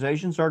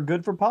organizations are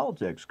good for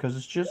politics, because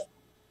it's just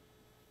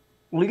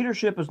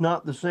leadership is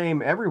not the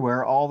same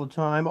everywhere all the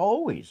time,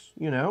 always,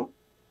 you know?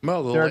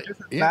 Well, There are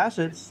different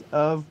facets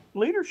of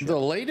leadership. The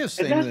latest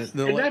thing that's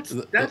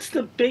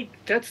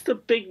the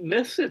big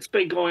myth that's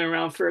been going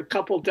around for a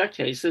couple of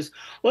decades is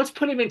let's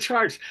put him in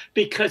charge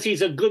because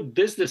he's a good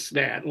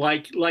businessman,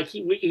 like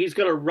he's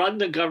going to run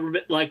the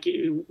government like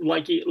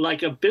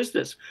a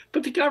business,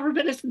 but the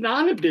government is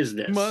not a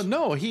business. Well,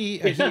 no, he's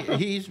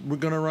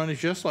going to run it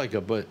just like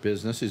a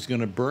business. He's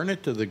going to burn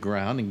it to the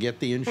ground and get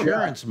the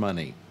insurance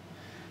money.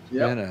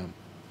 Yeah. You know,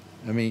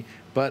 I mean,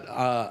 but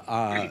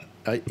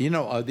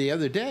the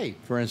other day,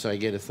 for instance, I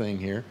get a thing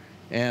here,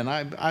 and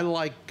I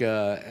like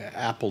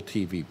Apple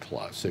TV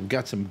Plus. They've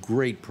got some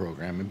great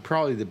programming,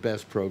 probably the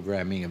best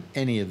programming of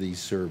any of these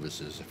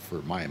services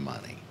for my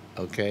money.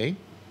 Okay,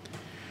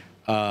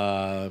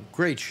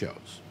 great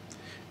shows,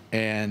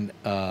 and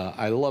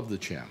I love the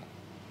channel.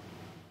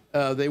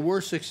 They were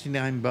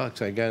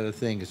 $69. I got to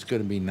think it's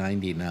going to be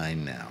 $99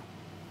 now.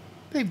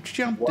 They've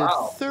jumped to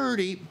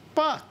 $30.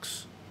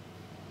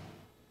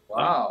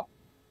 Wow.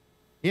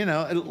 You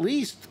know, at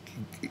least,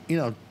 you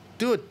know,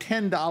 do it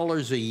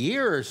 $10 a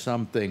year or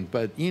something,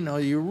 but, you know,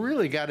 you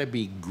really got to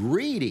be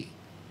greedy.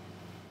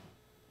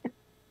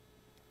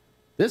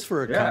 This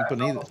for a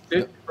company.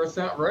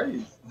 50%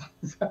 raise.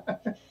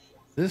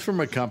 This is from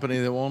a company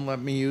that won't let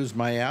me use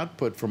my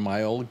output from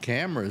my old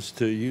cameras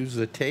to use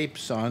the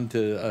tapes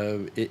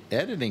onto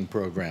editing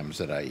programs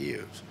that I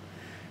use.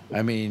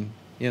 I mean,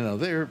 you know,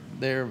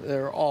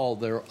 they're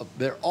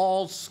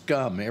all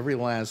scum. Every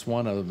last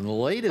one of them. The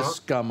latest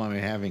scum I'm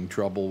having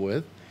trouble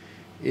with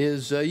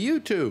is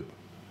YouTube.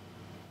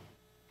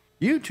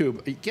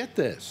 YouTube, get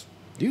this.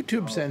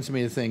 YouTube sends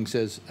me a thing,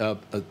 says,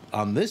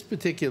 on this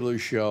particular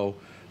show,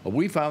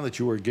 we found that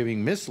you were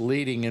giving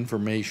misleading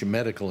information,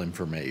 medical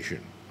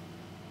information.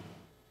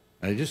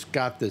 I just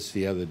got this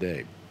the other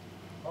day.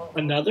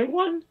 Another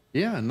one?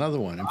 Yeah, another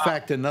one. In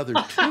fact, another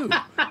two.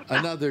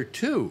 Another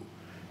two.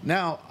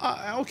 Now,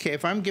 okay,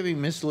 if I'm giving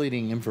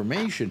misleading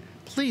information,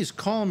 please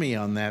call me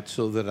on that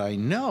so that I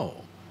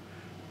know.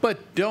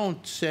 But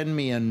don't send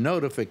me a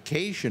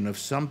notification of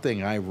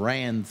something I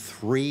ran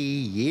 3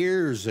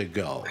 years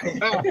ago.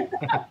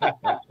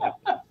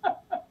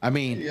 I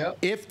mean,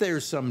 if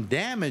there's some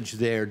damage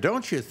there,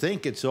 don't you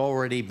think it's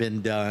already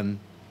been done?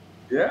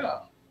 Yeah.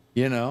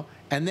 You know?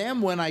 And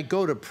then when I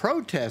go to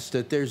protest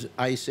it,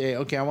 I say,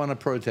 okay, I want to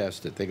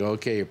protest it. They go,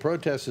 okay, your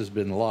protest has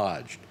been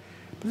lodged.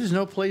 But there's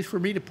no place for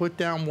me to put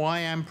down why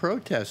I'm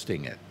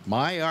protesting it.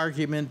 My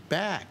argument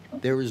back.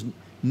 There is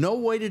no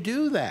way to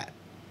do that.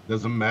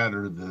 Doesn't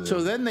matter.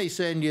 So then they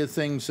send you a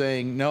thing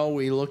saying, no,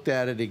 we looked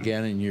at it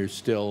again and you're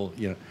still,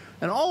 you know.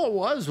 And all it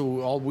was,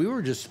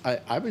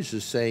 I was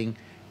just saying,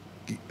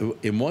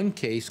 in one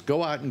case,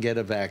 go out and get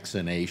a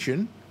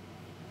vaccination,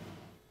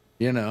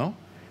 you know.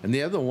 And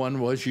the other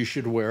one was you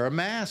should wear a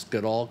mask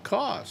at all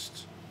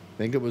costs. I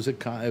think it was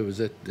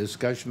a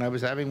discussion I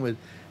was having with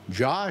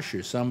Josh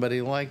or somebody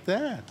like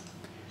that,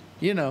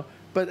 you know.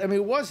 But I mean,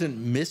 it wasn't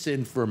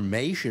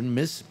misinformation,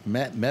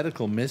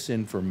 medical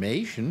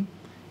misinformation.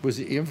 It was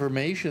the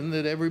information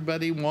that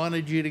everybody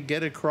wanted you to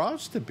get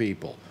across to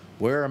people.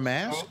 Wear a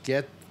mask,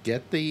 get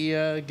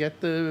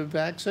the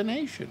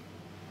vaccination.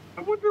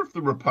 I wonder if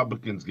the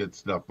Republicans get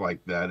stuff like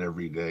that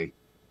every day.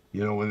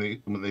 You know,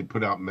 when they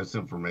put out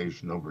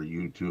misinformation over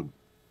YouTube.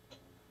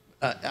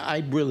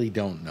 I really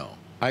don't know.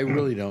 I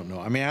really don't know.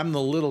 I mean, I'm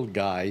the little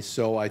guy,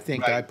 so I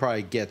think I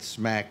probably get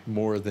smacked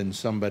more than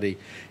somebody.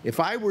 If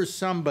I were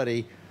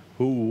somebody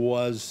who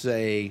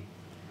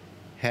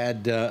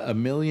had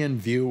 1 million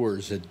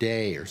viewers a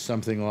day or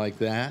something like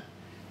that,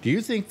 do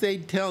you think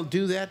they'd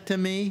do that to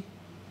me?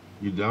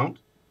 You don't?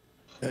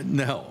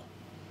 No.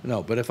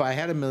 But if I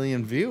had 1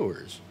 million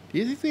viewers, do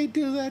you think they'd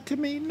do that to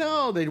me?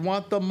 No, they'd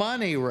want the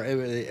money.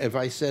 If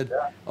I said,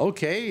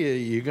 okay,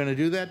 you're going to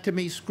do that to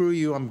me, screw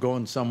you, I'm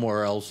going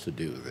somewhere else to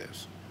do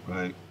this.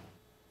 Right.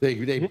 They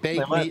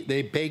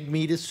beg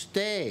me to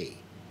stay.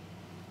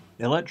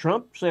 They let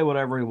Trump say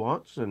whatever he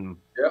wants, and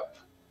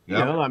you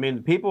know, I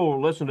mean,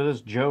 people listen to this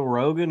Joe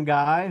Rogan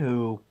guy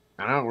who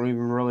I don't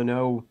even really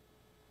know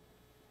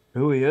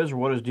who he is or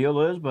what his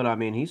deal is, but I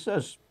mean, he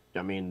says,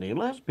 I mean, he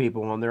lets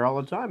people on there all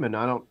the time, and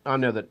I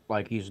know that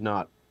like he's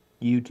not.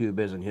 YouTube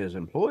isn't his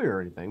employer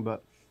or anything,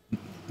 but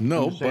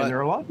no, there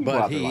are a lot of people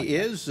out there like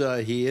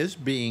he is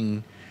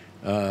being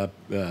what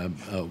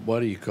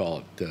do you call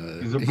it?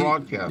 He's a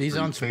broadcaster. He's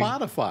on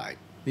Spotify.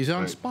 He's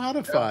on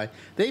Spotify.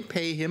 They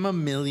pay him $1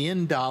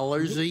 million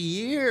a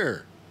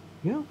year.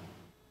 Yeah.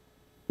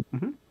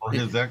 For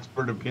his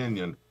expert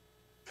opinion.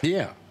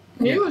 Yeah.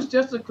 He was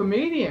just a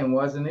comedian,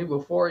 wasn't he,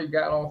 before he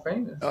got all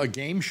famous? A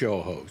game show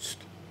host.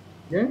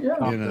 Yeah.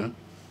 You know.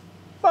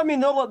 I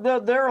mean,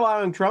 they're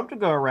allowing Trump to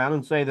go around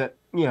and say that,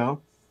 you know,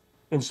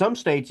 in some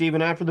states,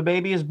 even after the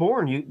baby is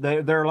born,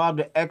 they're allowed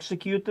to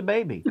execute the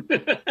baby.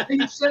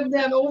 He said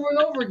that over and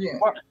over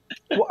again.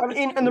 Well, I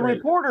mean, and the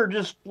reporter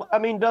just, I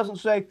mean, doesn't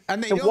say.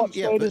 And they what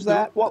state is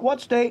that? What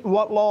state and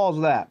what law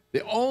is that?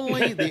 The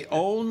only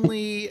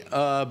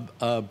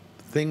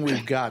thing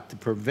we've got to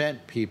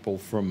prevent people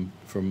from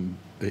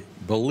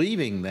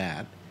believing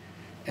that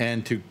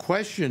and to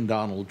question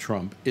Donald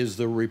Trump is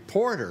the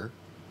reporter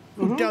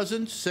who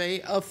doesn't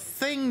say a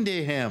thing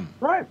to him.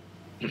 Right.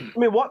 I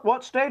mean,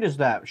 what state is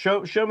that?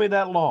 Show me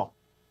that law.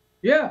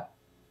 Yeah.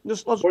 Or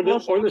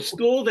the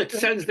school that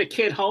sends the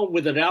kid home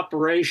with an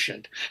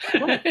operation.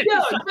 Where the heck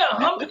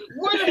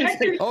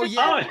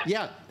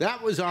yeah,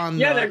 that was on.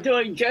 Yeah, they're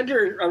doing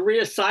gender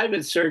reassignment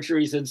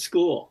surgeries in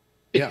school.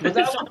 Yeah, but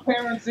that's what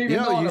parents even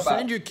know you about.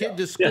 send your kid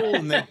to school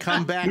and they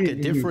come back a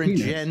different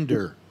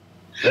gender.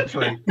 That's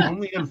right.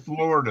 Only in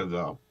Florida,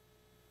 though.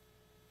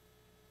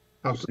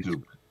 How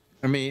stupid.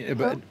 I mean,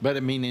 but I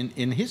mean,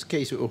 in his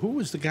case, who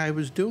was the guy who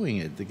was doing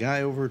it? The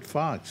guy over at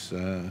Fox,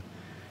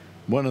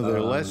 one of their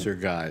lesser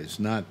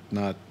guys, not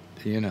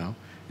you know.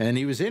 And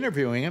he was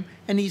interviewing him,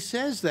 and he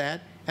says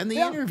that, and the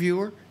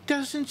interviewer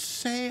doesn't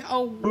say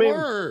a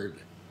word.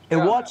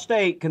 In what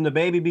state can the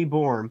baby be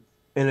born,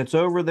 and it's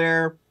over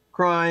there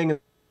crying,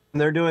 and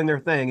they're doing their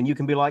thing, and you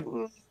can be like,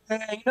 hey,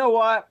 you know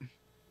what?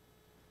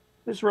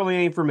 This really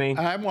ain't for me.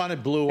 I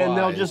wanted blue eyes. And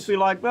they'll just be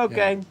like,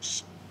 okay.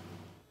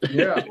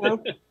 Yeah. You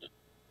know?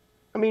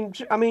 I mean,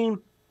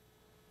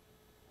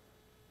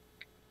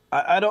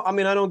 I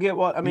don't get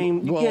what. I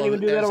mean, you can't even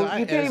do that.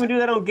 You can't even do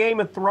that on Game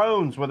of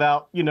Thrones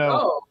without, you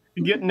know.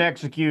 getting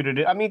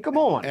executed. I mean, come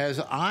on. As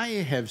I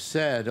have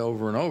said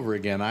over and over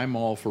again, I'm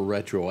all for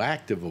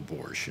retroactive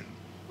abortion.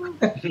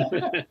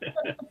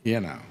 You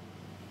know.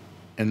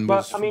 And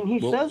But I mean, he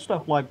says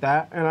stuff like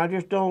that, and I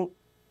just don't.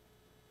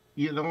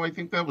 You know, I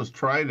think that was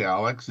tried,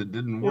 Alex. It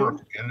didn't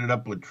work. Ended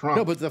up with Trump.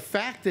 No, but the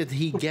fact that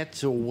he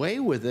gets away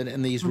with it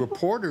and these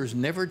reporters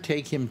never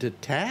take him to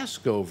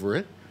task over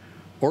it,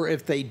 or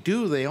if they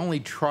do, they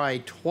only try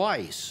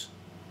twice.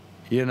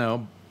 You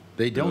know,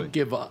 they don't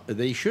give up.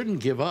 They shouldn't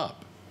give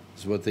up.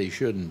 Is what they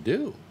shouldn't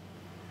do.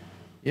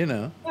 You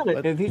know.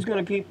 But if he's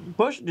going to keep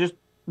pushing, just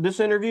this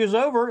interview's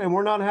over and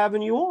we're not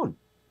having you on.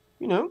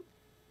 You know.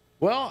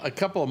 Well, a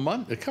couple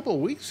of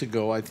weeks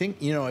ago, I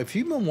think, you know, if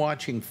you've been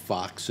watching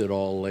Fox at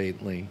all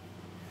lately,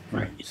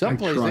 Right.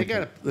 someplace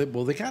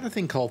they got a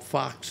thing called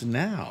Fox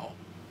Now,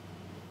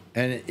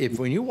 and if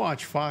when you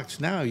watch Fox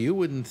Now, you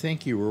wouldn't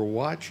think you were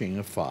watching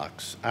a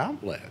Fox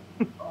outlet,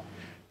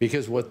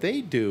 because what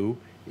they do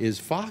is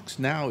Fox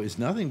Now is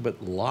nothing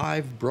but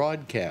live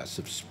broadcasts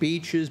of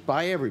speeches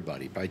by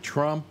everybody, by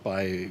Trump,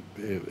 by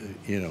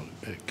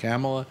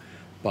Kamala,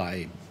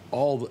 by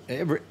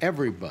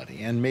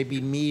everybody, and maybe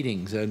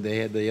meetings. And they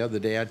had the other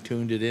day, I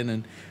tuned it in,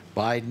 and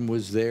Biden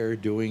was there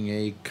doing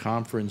a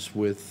conference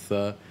with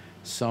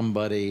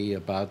somebody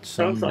about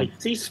some. Sounds like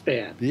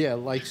C-SPAN. Yeah,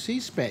 like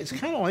C-SPAN. It's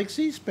kind of like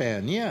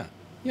C-SPAN. Yeah.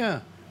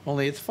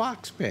 Only it's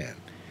Fox-SPAN.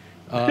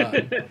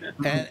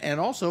 And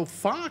also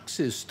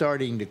Fox is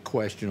starting to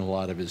question a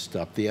lot of his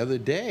stuff. The other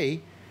day,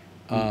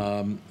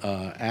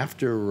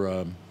 after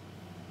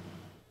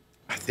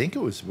I think it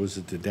was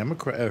it the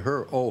Democrat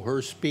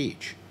her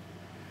speech.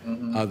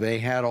 They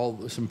had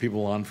some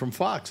people on from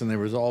Fox, and there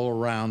was all a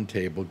round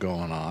table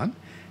going on,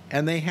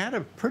 and they had a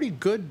pretty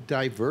good,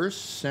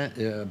 diverse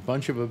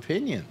bunch of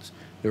opinions.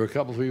 There were a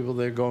couple of people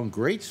there going,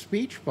 great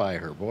speech by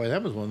her. Boy,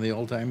 that was one of the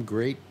all-time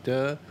great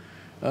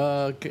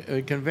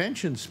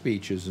convention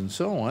speeches and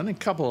so on. A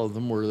couple of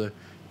them were the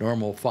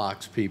normal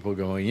Fox people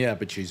going, yeah,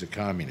 but she's a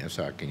communist.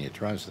 How can you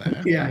trust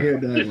that? Yeah, I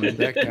heard that one.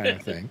 That kind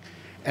of thing.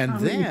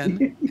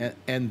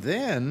 And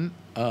then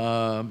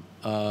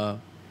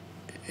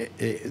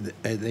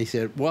they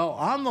said, well,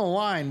 on the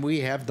line, we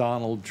have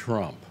Donald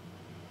Trump.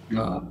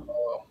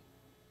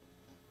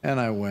 And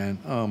I went,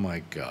 oh, my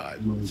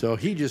God. So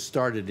he just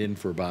started in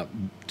for about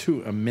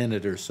a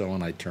minute or so,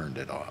 and I turned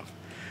it off.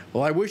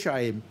 Well, I wish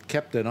I had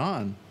kept it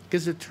on,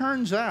 because it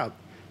turns out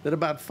that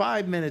about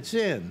 5 minutes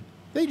in,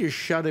 they just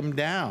shut him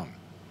down.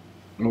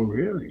 Oh,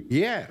 really?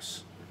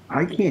 Yes.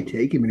 I can't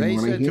take him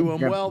anymore. They said to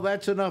him, well,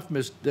 that's enough,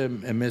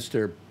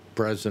 Mr.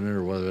 President,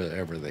 or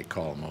whatever they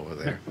call him over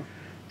there.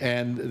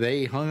 And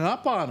they hung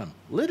up on him,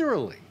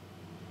 literally.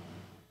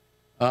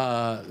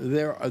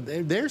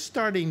 They're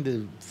starting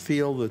to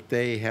feel that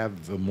they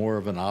have more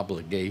of an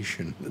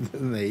obligation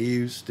than they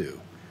used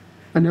to.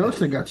 I noticed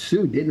they got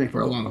sued, didn't they,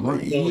 for a lot of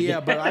money? Yeah,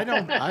 but I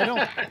don't.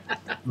 I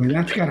mean,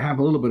 that's got to have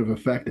a little bit of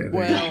effect, I think.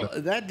 Well,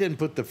 that didn't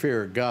put the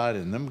fear of God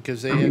in them,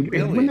 because they had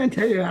Billy. When I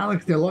tell you,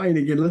 Alex, they're lying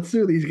again. Let's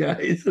sue these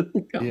guys.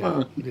 Come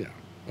on. Yeah,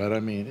 but I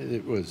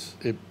mean,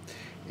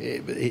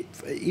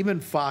 even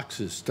Fox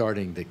is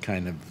starting to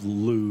kind of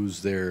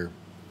lose their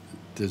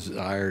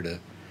desire to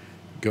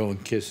go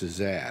and kiss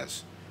his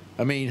ass.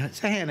 I mean,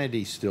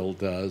 Hannity still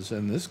does,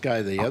 and this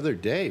guy the other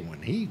day,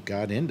 when he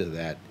got into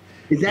that.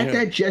 Is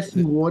that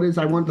Jesse Waters?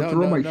 I want to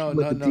throw my shit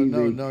with the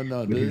TV.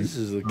 No. This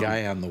is the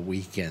guy on the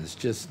weekends,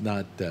 just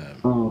not,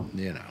 I'm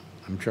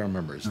trying to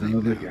remember his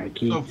name now.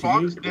 So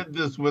Fox did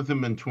this with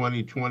him in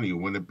 2020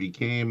 when it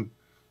became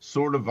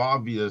sort of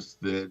obvious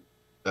that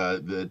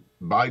that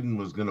Biden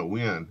was going to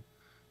win.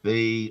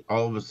 They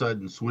all of a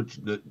sudden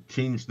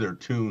changed their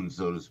tune,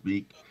 so to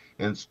speak,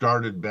 and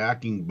started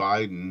backing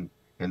Biden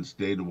and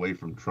stayed away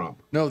from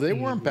Trump. No, they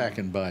weren't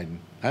backing Biden.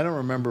 I don't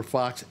remember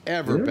Fox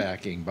ever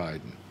backing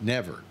Biden.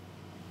 Never.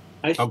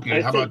 How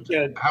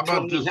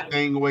about just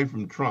staying away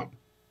from Trump?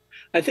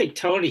 I think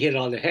Tony hit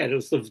on the head. It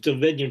was the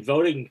Dominion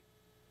voting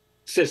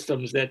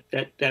systems that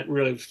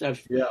really have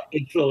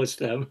influenced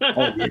them.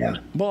 Oh, yeah.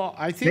 Well,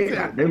 I think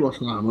they lost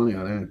a lot of money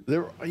on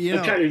that.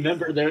 I'm trying to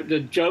remember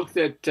the joke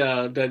that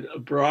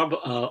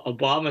Barack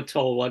Obama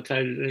told one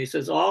time, and he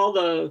says all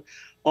the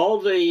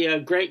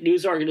great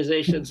news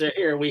organizations are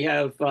here. We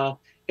have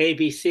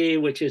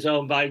ABC, which is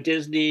owned by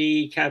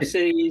Disney, Cap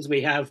Cities.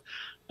 We have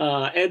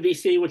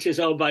NBC, which is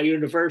owned by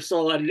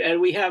Universal,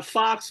 and we have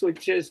Fox,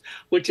 which is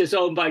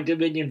owned by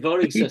Dominion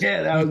Voting System.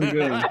 Yeah, that was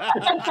good.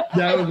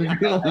 That was a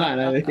good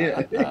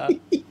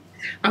one.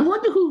 I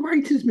wonder who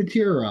writes his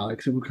material,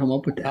 Alex, and will come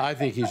up with that. I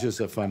think he's just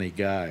a funny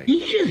guy.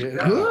 He's just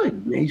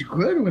good. He's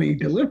good when he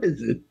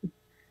delivers it.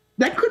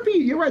 That could be,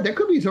 you're right, that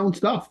could be his own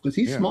stuff, because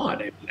he's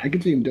smart. I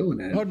could see him doing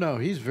that. Oh, no,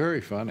 he's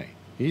very funny.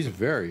 He's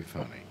very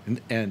funny.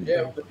 And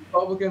if the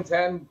Republicans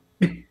hadn't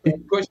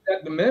pushed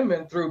that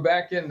amendment through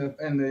back in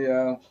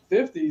the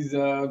 50s,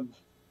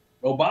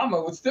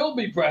 Obama would still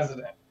be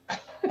president.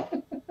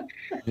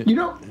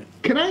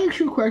 Can I ask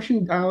you a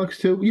question, Alex,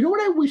 too? You know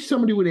what I wish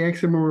somebody would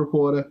ask him, a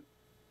reporter?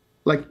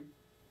 Like,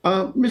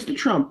 Mr.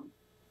 Trump,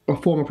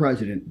 or former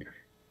president,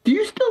 do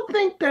you still think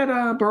think that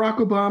Barack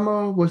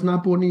Obama was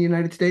not born in the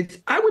United States?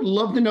 I would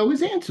love to know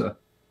his answer.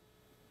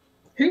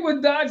 He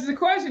would dodge the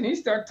question. He'd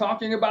start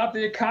talking about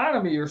the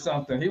economy or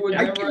something. He would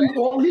I never give him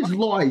all his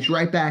lies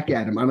right back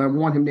at him, and I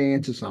want him to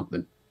answer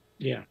something.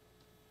 Yeah.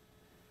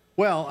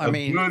 Well, I A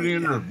mean, good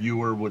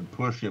interviewer would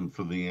push him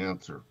for the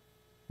answer.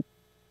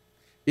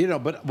 you know,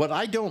 but what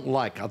I don't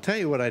like, I'll tell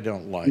you what I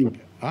don't like.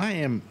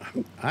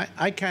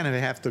 I kind of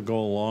have to go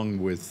along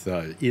with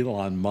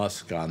Elon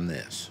Musk on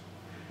this.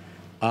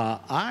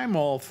 I'm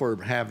all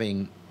for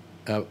having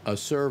a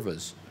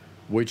service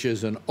which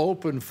is an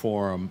open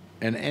forum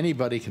and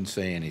anybody can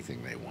say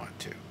anything they want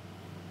to.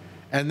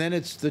 And then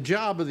it's the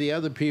job of the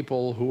other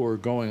people who are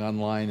going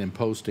online and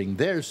posting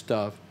their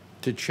stuff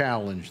to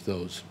challenge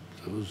those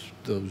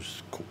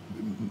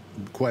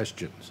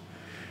questions.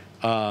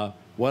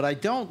 What I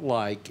don't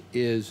like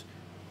is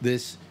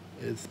this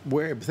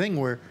thing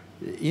where,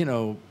 you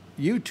know,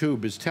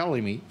 YouTube is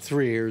telling me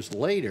 3 years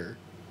later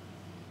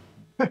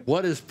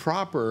what is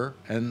proper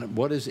and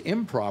what is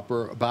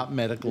improper about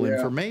medical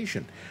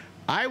information.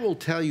 I will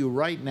tell you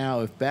right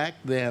now, if back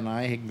then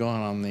I had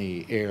gone on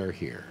the air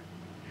here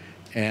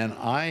and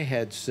I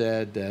had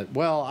said that,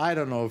 well, I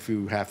don't know if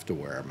you have to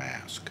wear a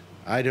mask.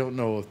 I don't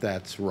know if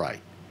that's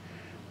right.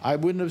 I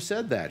wouldn't have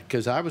said that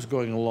because I was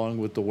going along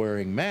with the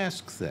wearing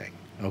mask thing,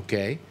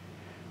 okay?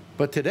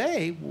 But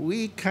today,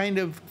 we kind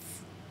of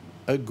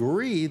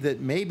agree that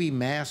maybe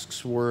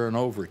masks were an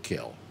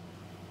overkill.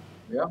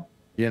 Yeah.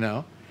 You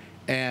know?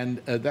 And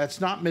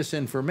that's not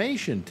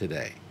misinformation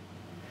today.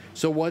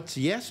 So what's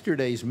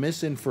yesterday's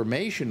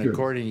misinformation,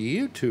 according to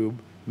YouTube,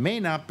 may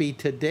not be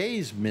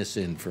today's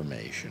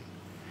misinformation.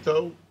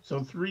 So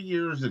 3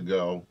 years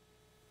ago,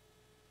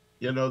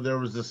 you know, there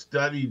was a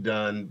study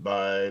done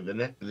by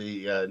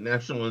the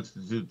National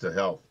Institutes of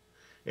Health,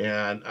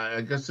 and I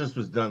guess this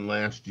was done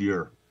last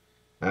year.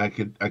 I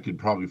could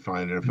probably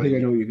find it if I think I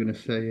know what you're going to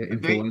say.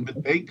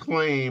 But they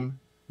claim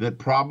that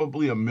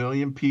probably 1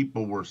 million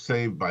people were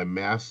saved by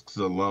masks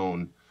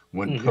alone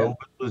when COVID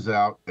was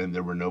out and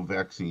there were no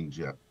vaccines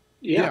yet.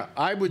 Yeah,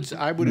 I would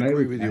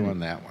agree with you on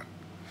that one.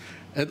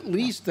 At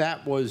least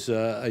that was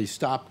a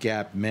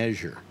stopgap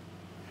measure.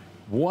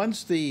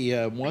 Once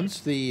the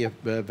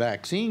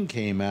vaccine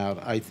came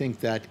out, I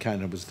think that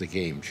kind of was the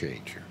game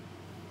changer.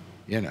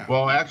 You know.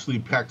 Well, actually,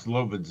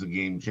 Paxlovid's a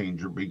game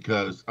changer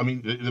because, I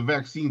mean, the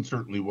vaccine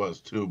certainly was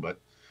too, but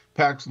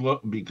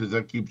because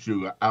that keeps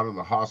you out of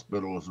the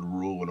hospital as a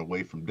rule and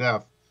away from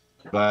death.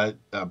 But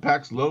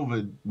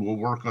Paxlovid will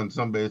work on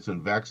somebody that's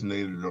been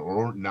vaccinated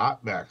or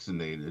not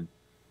vaccinated,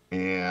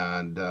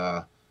 and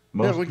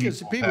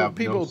most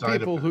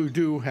people who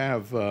do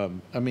have,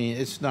 I mean,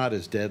 it's not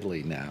as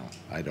deadly now,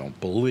 I don't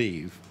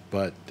believe.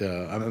 But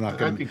I'm not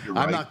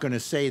going to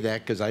say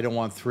that because I don't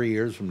want 3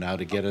 years from now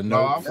to get a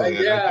note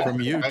from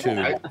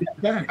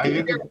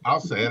YouTube. I'll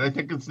say it. I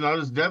think it's not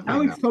as deadly.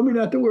 Alex told me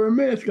not to wear a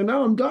mask, and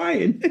now I'm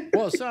dying.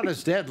 Well, it's not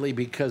as deadly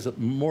because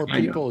more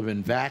people have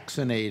been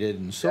vaccinated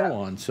and so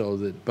on. So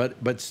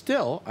that, but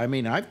still, I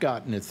mean, I've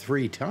gotten it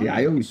 3 times. Yeah,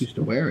 I always used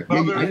to wear it.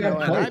 Well, and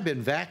I've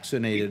been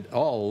vaccinated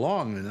all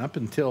along, and up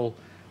until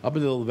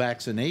the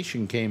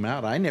vaccination came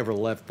out, I never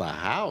left the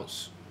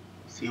house.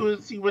 See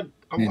what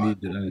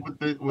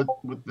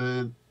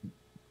the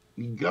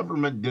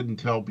government didn't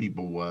tell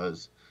people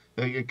was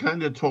they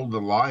kind of told a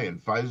lie,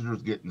 and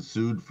Pfizer's getting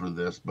sued for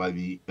this by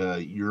the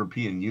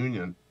European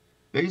Union.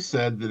 They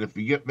said that if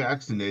you get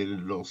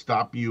vaccinated, it'll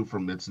stop you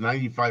from, it's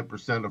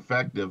 95%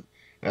 effective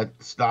at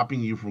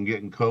stopping you from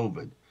getting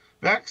COVID.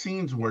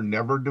 Vaccines were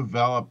never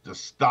developed to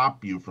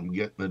stop you from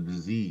getting the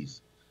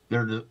disease.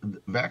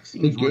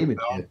 Vaccines were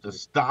developed to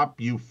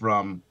stop you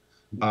from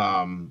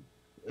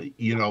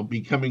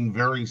becoming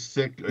very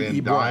sick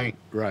and dying.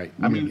 Right.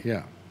 I mean,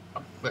 yeah.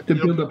 But, to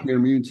build up your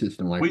immune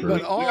system, like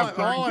but all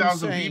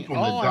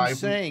I'm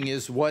saying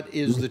is what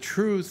is the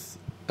truth.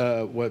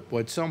 What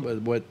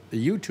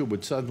YouTube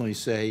would suddenly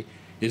say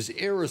is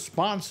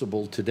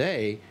irresponsible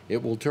today.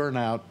 It will turn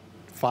out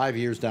 5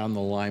 years down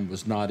the line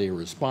was not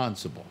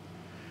irresponsible,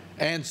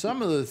 and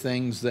some of the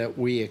things that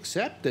we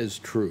accept as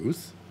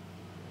truth,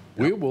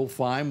 we will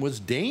find was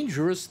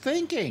dangerous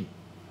thinking.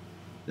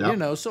 Yep. You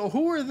know, so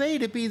who are they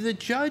to be the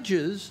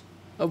judges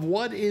of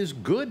what is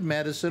good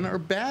medicine or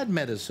bad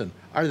medicine?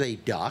 Are they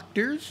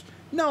doctors?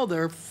 No,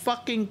 they're a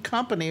fucking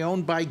company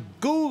owned by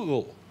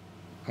Google,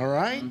 all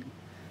right,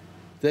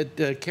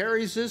 that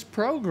carries this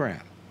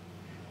program.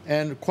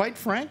 And quite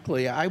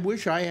frankly, I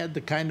wish I had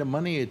the kind of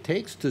money it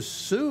takes to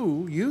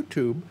sue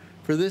YouTube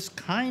for this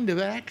kind of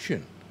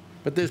action.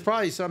 But there's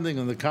probably something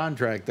in the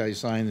contract I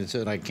signed that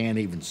said I can't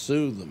even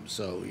sue them.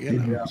 So, you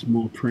know.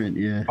 Small print,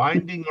 yeah.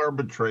 Binding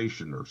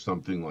arbitration or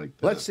something like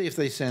that. Let's see if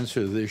they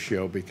censor this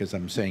show because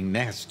I'm saying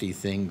nasty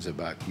things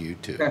about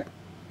YouTube.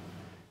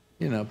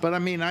 You know, but I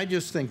mean, I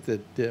just think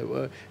that,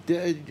 do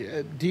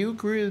you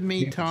agree with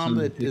me, Tom,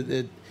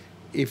 that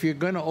if you're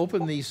going to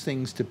open these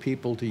things to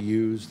people to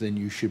use, then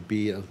you should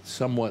be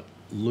somewhat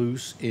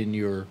loose in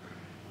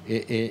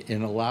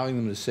in allowing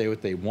them to say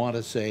what they want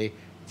to say,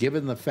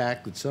 given the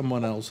fact that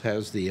someone else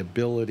has the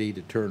ability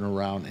to turn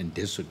around and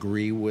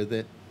disagree with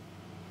it?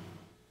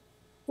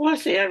 Well, I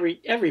say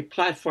every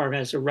platform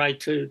has a right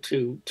to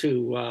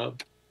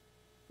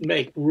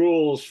make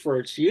rules for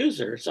its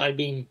users. I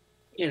mean,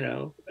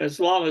 as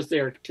long as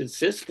they're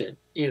consistent,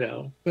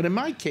 But in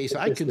my case,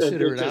 I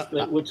consider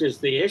which is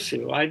the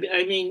issue. I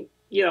mean,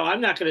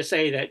 I'm not going to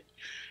say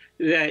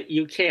that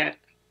you can't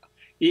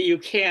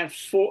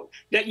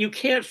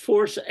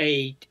force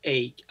a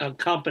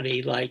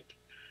company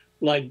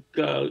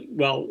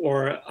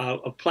or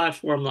a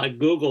platform like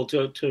Google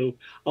to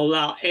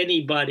allow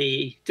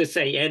anybody to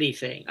say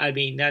anything. I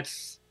mean,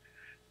 that's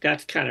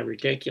kind of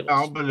ridiculous.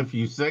 Well, but if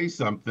you say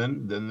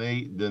something, then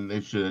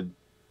they should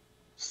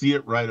see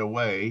it right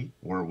away,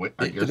 or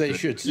I guess they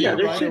should see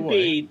it right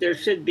away. There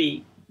should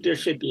be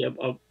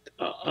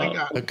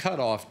a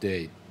cutoff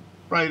date.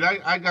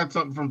 Right. I got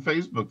something from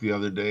Facebook the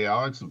other day,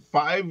 Alex.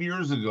 5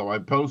 years ago, I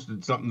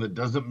posted something that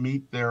doesn't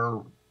meet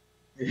their,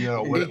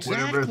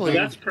 whatever thing.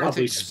 That's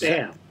probably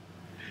spam.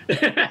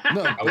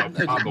 No,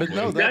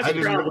 that's I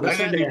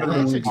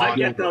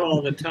get that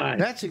all the time.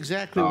 That's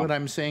exactly what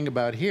I'm saying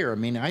about here. I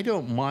mean, I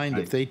don't mind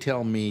if they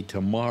tell me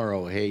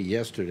tomorrow, hey,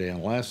 yesterday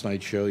on last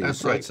night's show you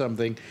said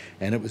something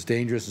and it was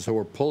dangerous, and so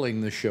we're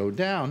pulling the show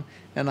down.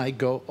 And I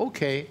go,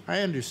 okay,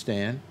 I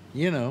understand.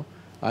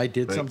 I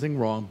did something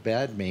wrong,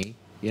 bad me.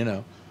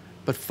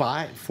 But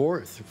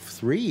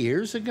 3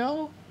 years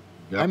ago?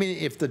 Yep. I mean,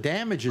 if the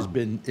damage has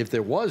been, if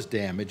there was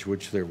damage,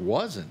 which there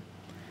wasn't,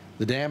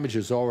 the damage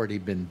has already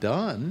been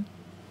done.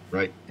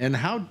 Right. And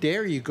how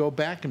dare you go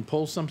back and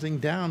pull something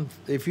down?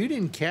 If you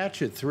didn't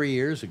catch it 3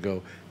 years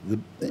ago,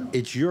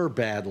 it's your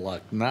bad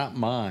luck, not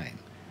mine.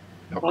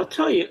 Yep.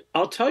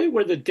 I'll tell you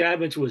where the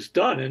damage was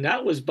done, and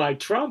that was by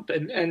Trump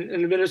and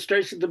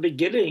administration at the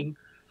beginning,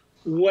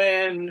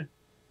 when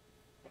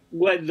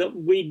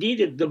we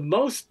needed the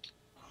most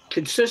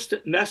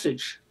consistent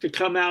message to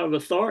come out of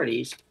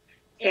authorities,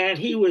 and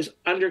he was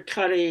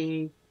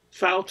undercutting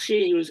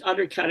Fauci, he was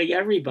undercutting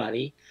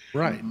everybody.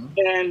 Right.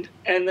 And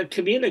the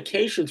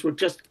communications were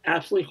just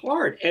absolutely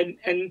hard.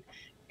 And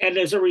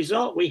as a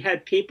result, we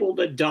had people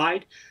that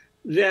died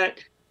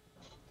that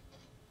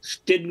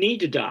didn't need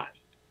to die.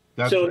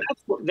 That's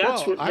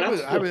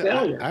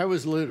failure. I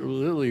was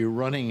literally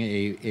running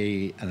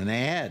an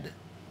ad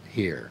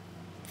here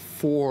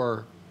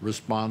for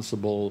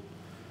responsibility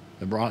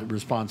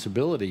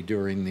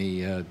during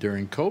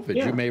COVID.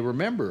 Yeah. You may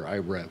remember I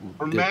read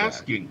for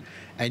masking. That.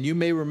 And you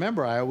may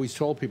remember I always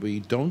told people,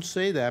 you don't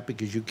say that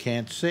because you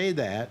can't say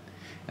that.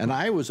 And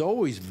I was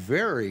always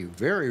very,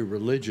 very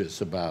religious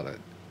about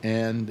it.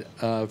 And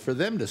for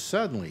them to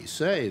suddenly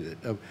say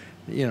that,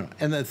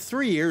 and the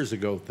 3 years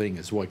ago thing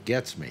is what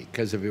gets me.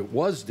 Because if it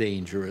was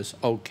dangerous,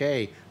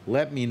 okay,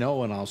 let me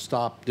know and I'll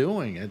stop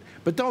doing it.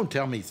 But don't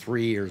tell me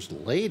 3 years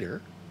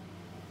later,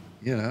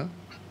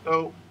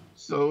 So,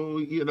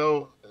 all you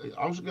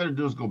got to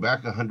do is go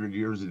back 100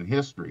 years in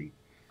history.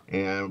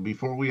 And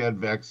before we had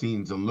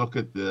vaccines, and look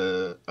at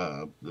the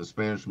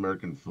Spanish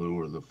American flu,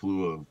 or the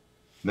flu of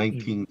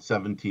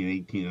 1917,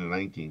 18, and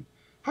 19.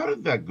 How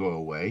did that go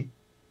away?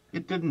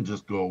 It didn't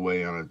just go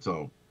away on its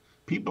own.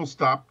 People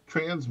stopped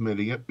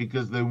transmitting it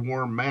because they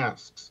wore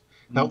masks.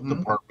 Health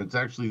departments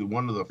actually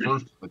one of the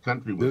first in the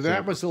country.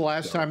 That was the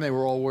last time they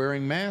were all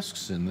wearing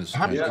masks in this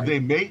country. They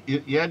made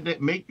you had to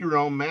make your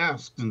own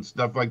masks and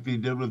stuff like they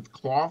did with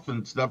cloth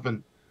and stuff.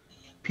 And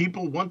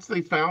people, once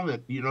they found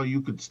that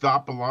you could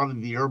stop a lot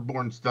of the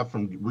airborne stuff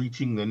from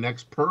reaching the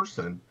next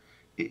person,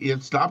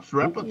 it stops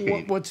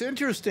replicating. What's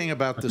interesting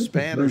about the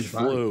Spanish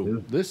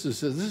flu, this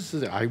is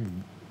the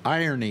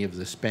irony of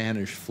the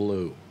Spanish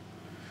flu,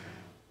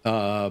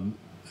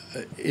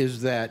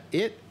 is that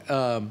it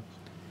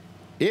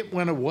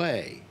went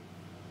away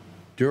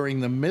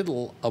during the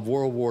middle of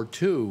World War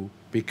II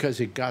because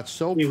it got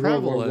so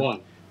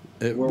prevalent.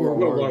 World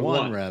War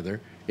I,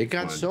 rather. It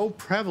got so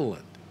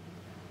prevalent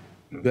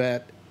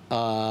that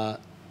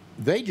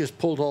they just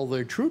pulled all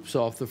their troops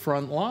off the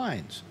front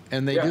lines,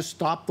 and they just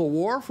stopped the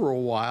war for a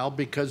while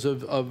because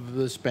of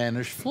the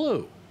Spanish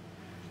flu.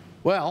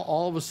 Well,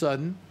 all of a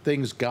sudden,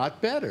 things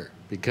got better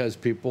because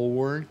people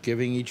weren't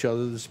giving each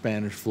other the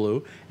Spanish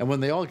flu. And when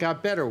they all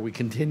got better, we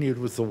continued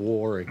with the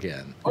war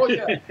again. Oh,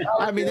 yeah.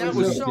 I mean, that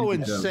was so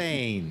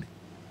insane,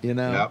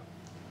 Yep.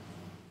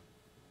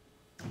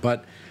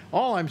 But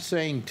all I'm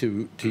saying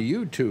to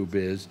YouTube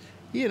is,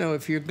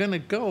 if you're going to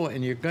go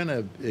and you're going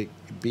to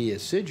be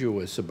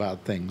assiduous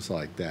about things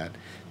like that,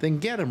 then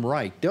get them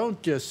right.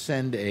 Don't just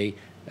send an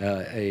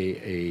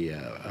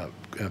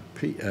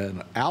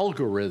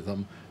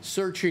algorithm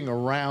searching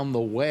around the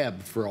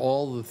web for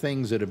all the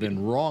things that have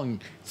been wrong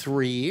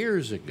 3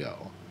 years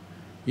ago.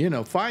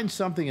 Find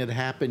something that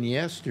happened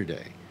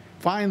yesterday.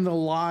 Find the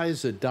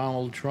lies that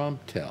Donald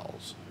Trump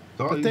tells.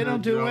 But they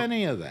don't do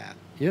any of that.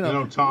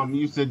 Tom,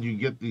 you said you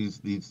get these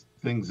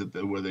things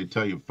where they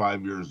tell you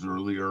 5 years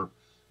earlier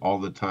all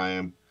the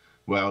time.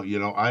 Well,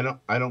 I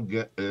don't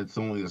get. It's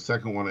only the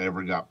second one I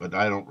ever got, but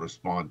I don't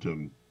respond to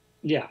them.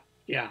 Yeah.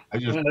 I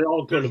just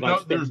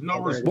there's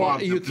no response. Well,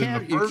 in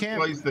the first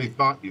place they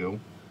thought you.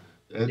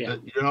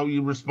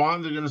 You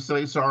respond, they're going to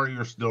say sorry,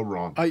 you're still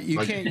wrong. You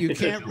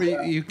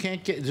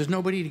can't get. There's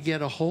nobody to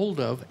get a hold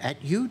of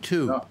at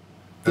YouTube.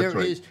 There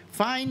right. is.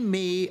 Find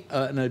me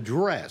an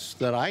address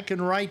that I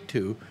can write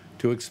to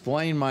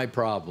explain my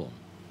problem,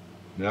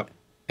 Yep.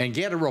 and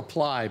get a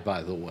reply.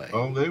 By the way.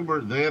 Oh, they were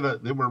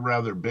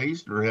rather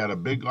based or had a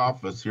big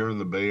office here in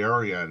the Bay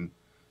Area, and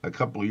a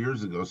couple of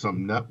years ago,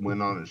 some nut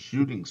went on a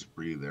shooting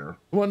spree there.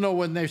 Well, no,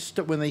 when they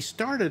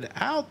started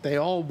out, they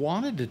all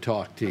wanted to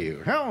talk to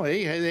you. Hell,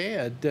 they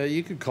had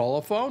you could call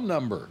a phone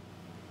number,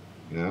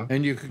 Yeah.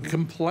 and you could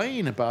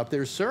complain about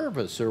their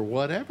service or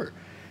whatever.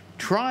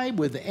 Try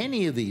with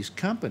any of these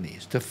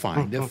companies to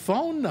find a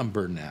phone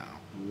number now.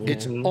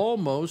 It's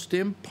almost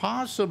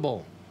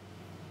impossible.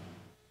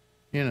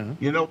 You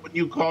know. When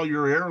you call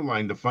your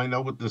airline to find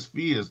out what this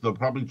fee is, they'll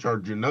probably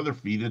charge you another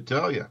fee to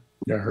tell you.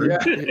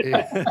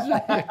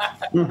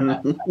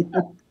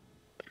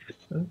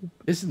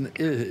 Isn't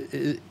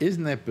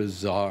that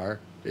bizarre?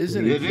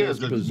 Isn't It it is.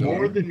 just It's bizarre?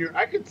 more than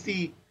I could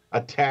see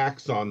a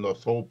tax on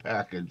this whole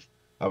package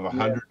of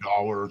 $100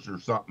 or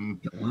something.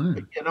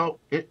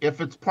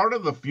 If it's part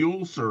of the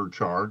fuel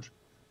surcharge,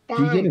 Do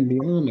you get a fine.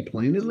 meal on the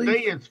plane at Say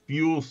least? it's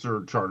fuel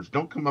surcharge.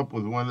 Don't come up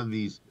with one of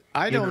these.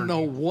 I don't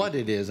know what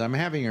it is. I'm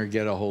having her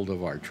get a hold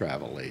of our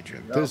travel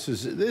agent. No. That's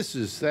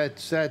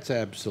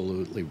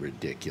absolutely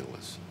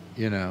ridiculous,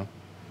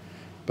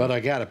 But I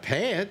got to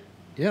pay it.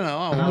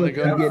 I want to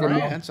go you to get a meal?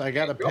 France. I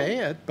got to pay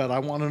it, but I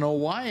want to know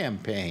why I'm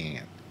paying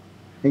it.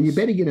 And you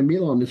better get a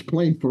meal on this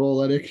plane for all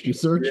that extra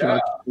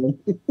surcharge.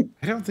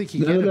 I don't think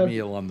you No, get a that-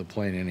 meal on the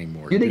plane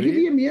anymore. Did they do give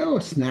you? you a meal,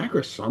 a snack,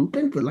 or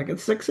something for like a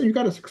 6? You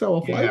got a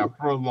 6-hour flight. Yeah,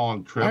 for a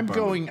long trip. I'm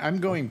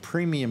going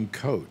premium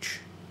coach.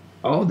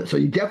 Oh, so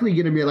you definitely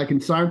get a meal like in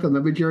Seinfeld.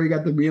 Remember, Jerry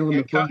got the meal in the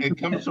It front.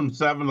 comes from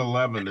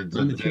 7-Eleven. It's a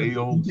On the day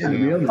old yeah, the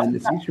meal sandwich. and the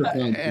seats are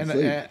And,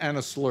 fancy. and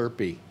a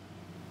Slurpee.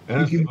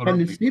 And it's And the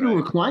Slurpee, seat will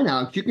right? recline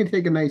out. You can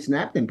take a nice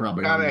nap then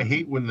probably. God, I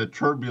hate when the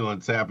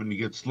turbulence happens. You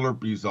get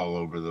Slurpees all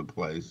over the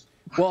place.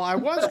 Well, I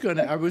was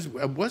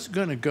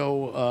gonna go.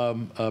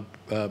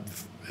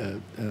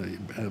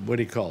 What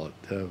do you call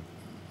it?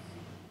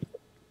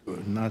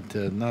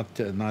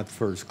 Not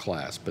first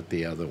class, but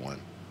the other one,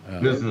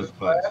 Business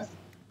class.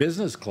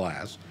 business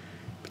class.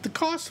 But the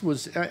cost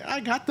was. I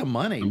got the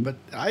money, but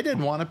I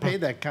didn't want to pay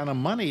that kind of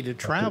money to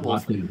travel.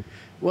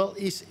 Well,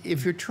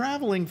 if you're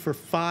traveling for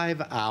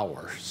 5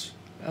 hours,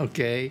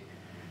 okay,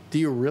 do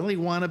you really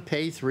want to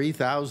pay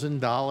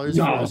 $3,000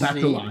 No, for a that's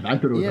seat? a lot. I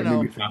thought it was like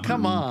maybe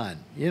Come 500. on,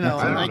 That's And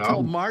I I don't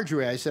told know.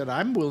 Marjorie, I said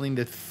I'm willing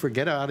to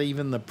forget about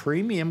even the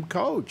premium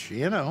coach,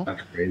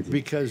 That's crazy.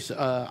 because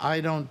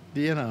I don't,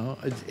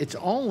 it's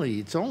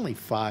only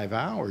 5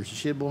 hours. She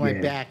said, well, my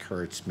Yeah. back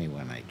hurts me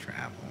when I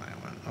travel.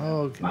 I went,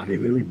 oh, Wow, okay. they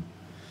really.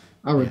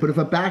 All right, but if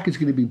a back is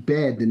going to be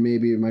bad, then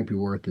maybe it might be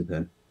worth it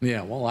then.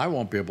 Yeah, well, I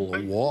won't be able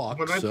to walk,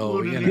 When I so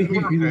flew to you New know.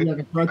 York, You need like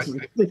a pretzel.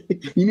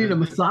 You need a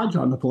massage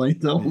on the plane,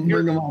 so bring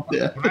them up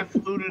there. When I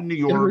flew to New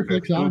York, I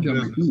reflex flew on my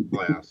business feet.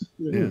 class.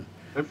 Yeah.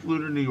 I flew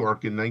to New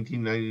York in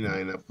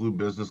 1999. I flew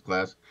business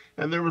class,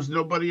 and there was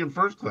nobody in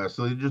first class,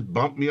 so they just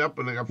bumped me up,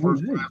 and I got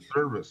first nice. class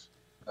service.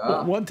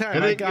 One time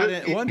And I it- got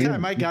it- in. One it-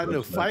 time I got into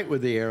a fight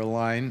with the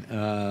airline.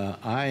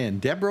 I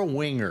and Deborah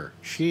Winger,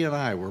 she and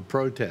I were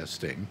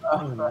protesting.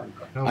 No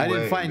I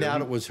didn't way, find out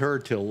really? it was her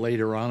till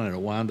later on, and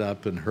it wound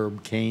up in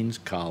Herb Cain's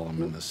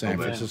column in the San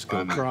that's Francisco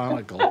funny.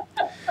 Chronicle.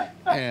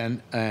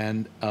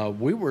 And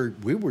we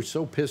were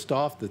so pissed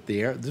off that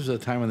this was a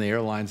time when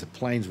the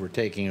planes were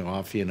taking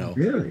off,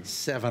 Really?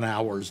 7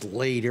 hours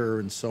later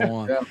and so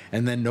on, Yeah.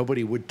 and then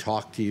nobody would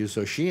talk to you.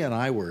 So she and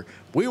I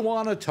we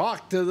want to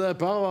talk to the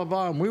blah blah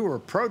blah, and we were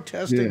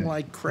protesting Yeah.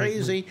 like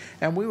crazy,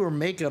 and we were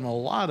making a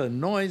lot of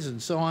noise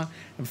and so on.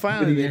 And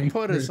finally, they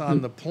put us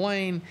on the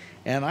plane,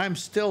 and I'm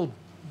still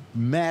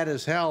mad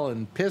as hell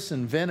and piss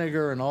and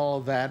vinegar and all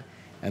of that.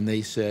 And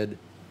they said,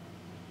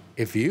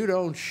 if you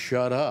don't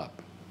shut up,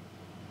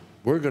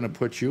 we're going to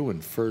put you in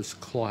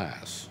first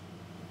class.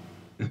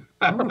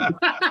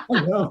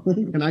 Oh,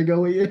 can I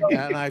go with you?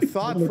 And I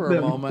thought for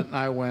a moment, and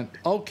I went,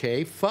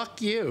 okay,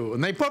 fuck you.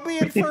 And they put me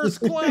in first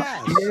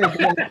class.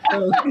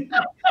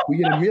 We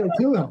get a meal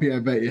too up here, I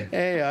bet you.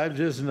 Hey, I've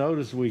just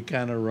noticed we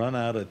kind of run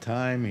out of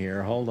time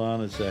here. Hold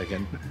on a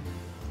second.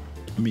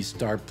 Let me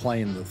start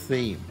playing the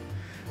theme.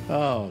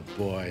 Oh,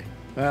 boy.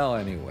 Well,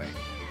 anyway.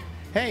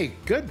 Hey,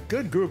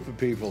 good group of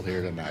people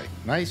here tonight.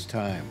 Nice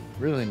time.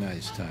 Really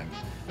nice time.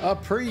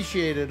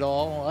 Appreciate it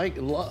all. I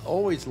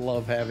always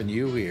love having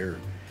you here,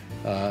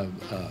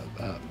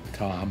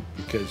 Tom,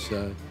 because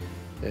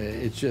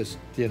it's just,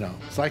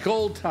 it's like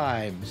old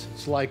times.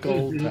 It's like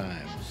old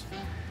times.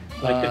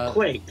 Like the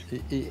quake.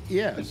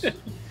 Yes.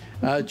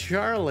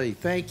 Charlie,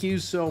 thank you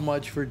so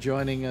much for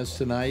joining us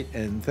tonight,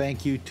 and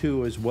thank you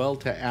too as well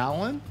to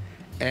Alan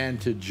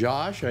and to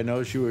Josh. I know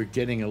you were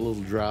getting a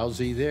little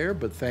drowsy there,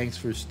 but thanks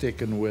for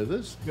sticking with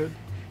us. Good.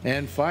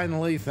 And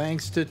finally,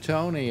 thanks to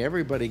Tony.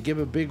 Everybody give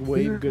a big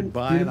wave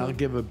goodbye, and I'll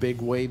give a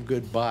big wave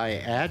goodbye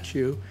at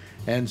you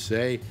and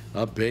say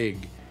a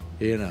big,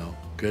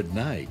 good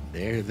night.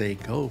 There they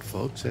go,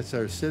 folks. That's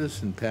our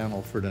citizen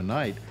panel for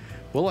tonight.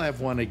 We'll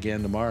have one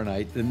again tomorrow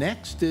night. The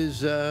next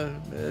is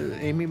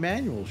Amy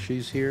Manuel.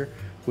 She's here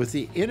with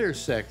The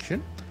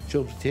Intersection.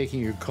 She'll be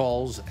taking your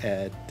calls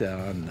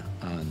on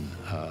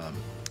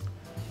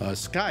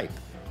Skype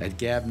at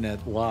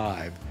Gabnet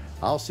Live.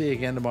 I'll see you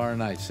again tomorrow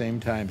night, same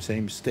time,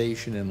 same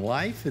station in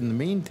life. In the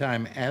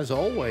meantime, as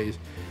always,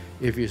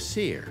 if you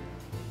see her,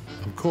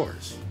 of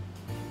course,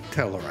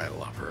 tell her I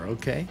love her,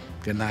 okay?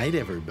 Good night,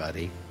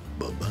 everybody.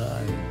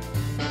 Bye-bye.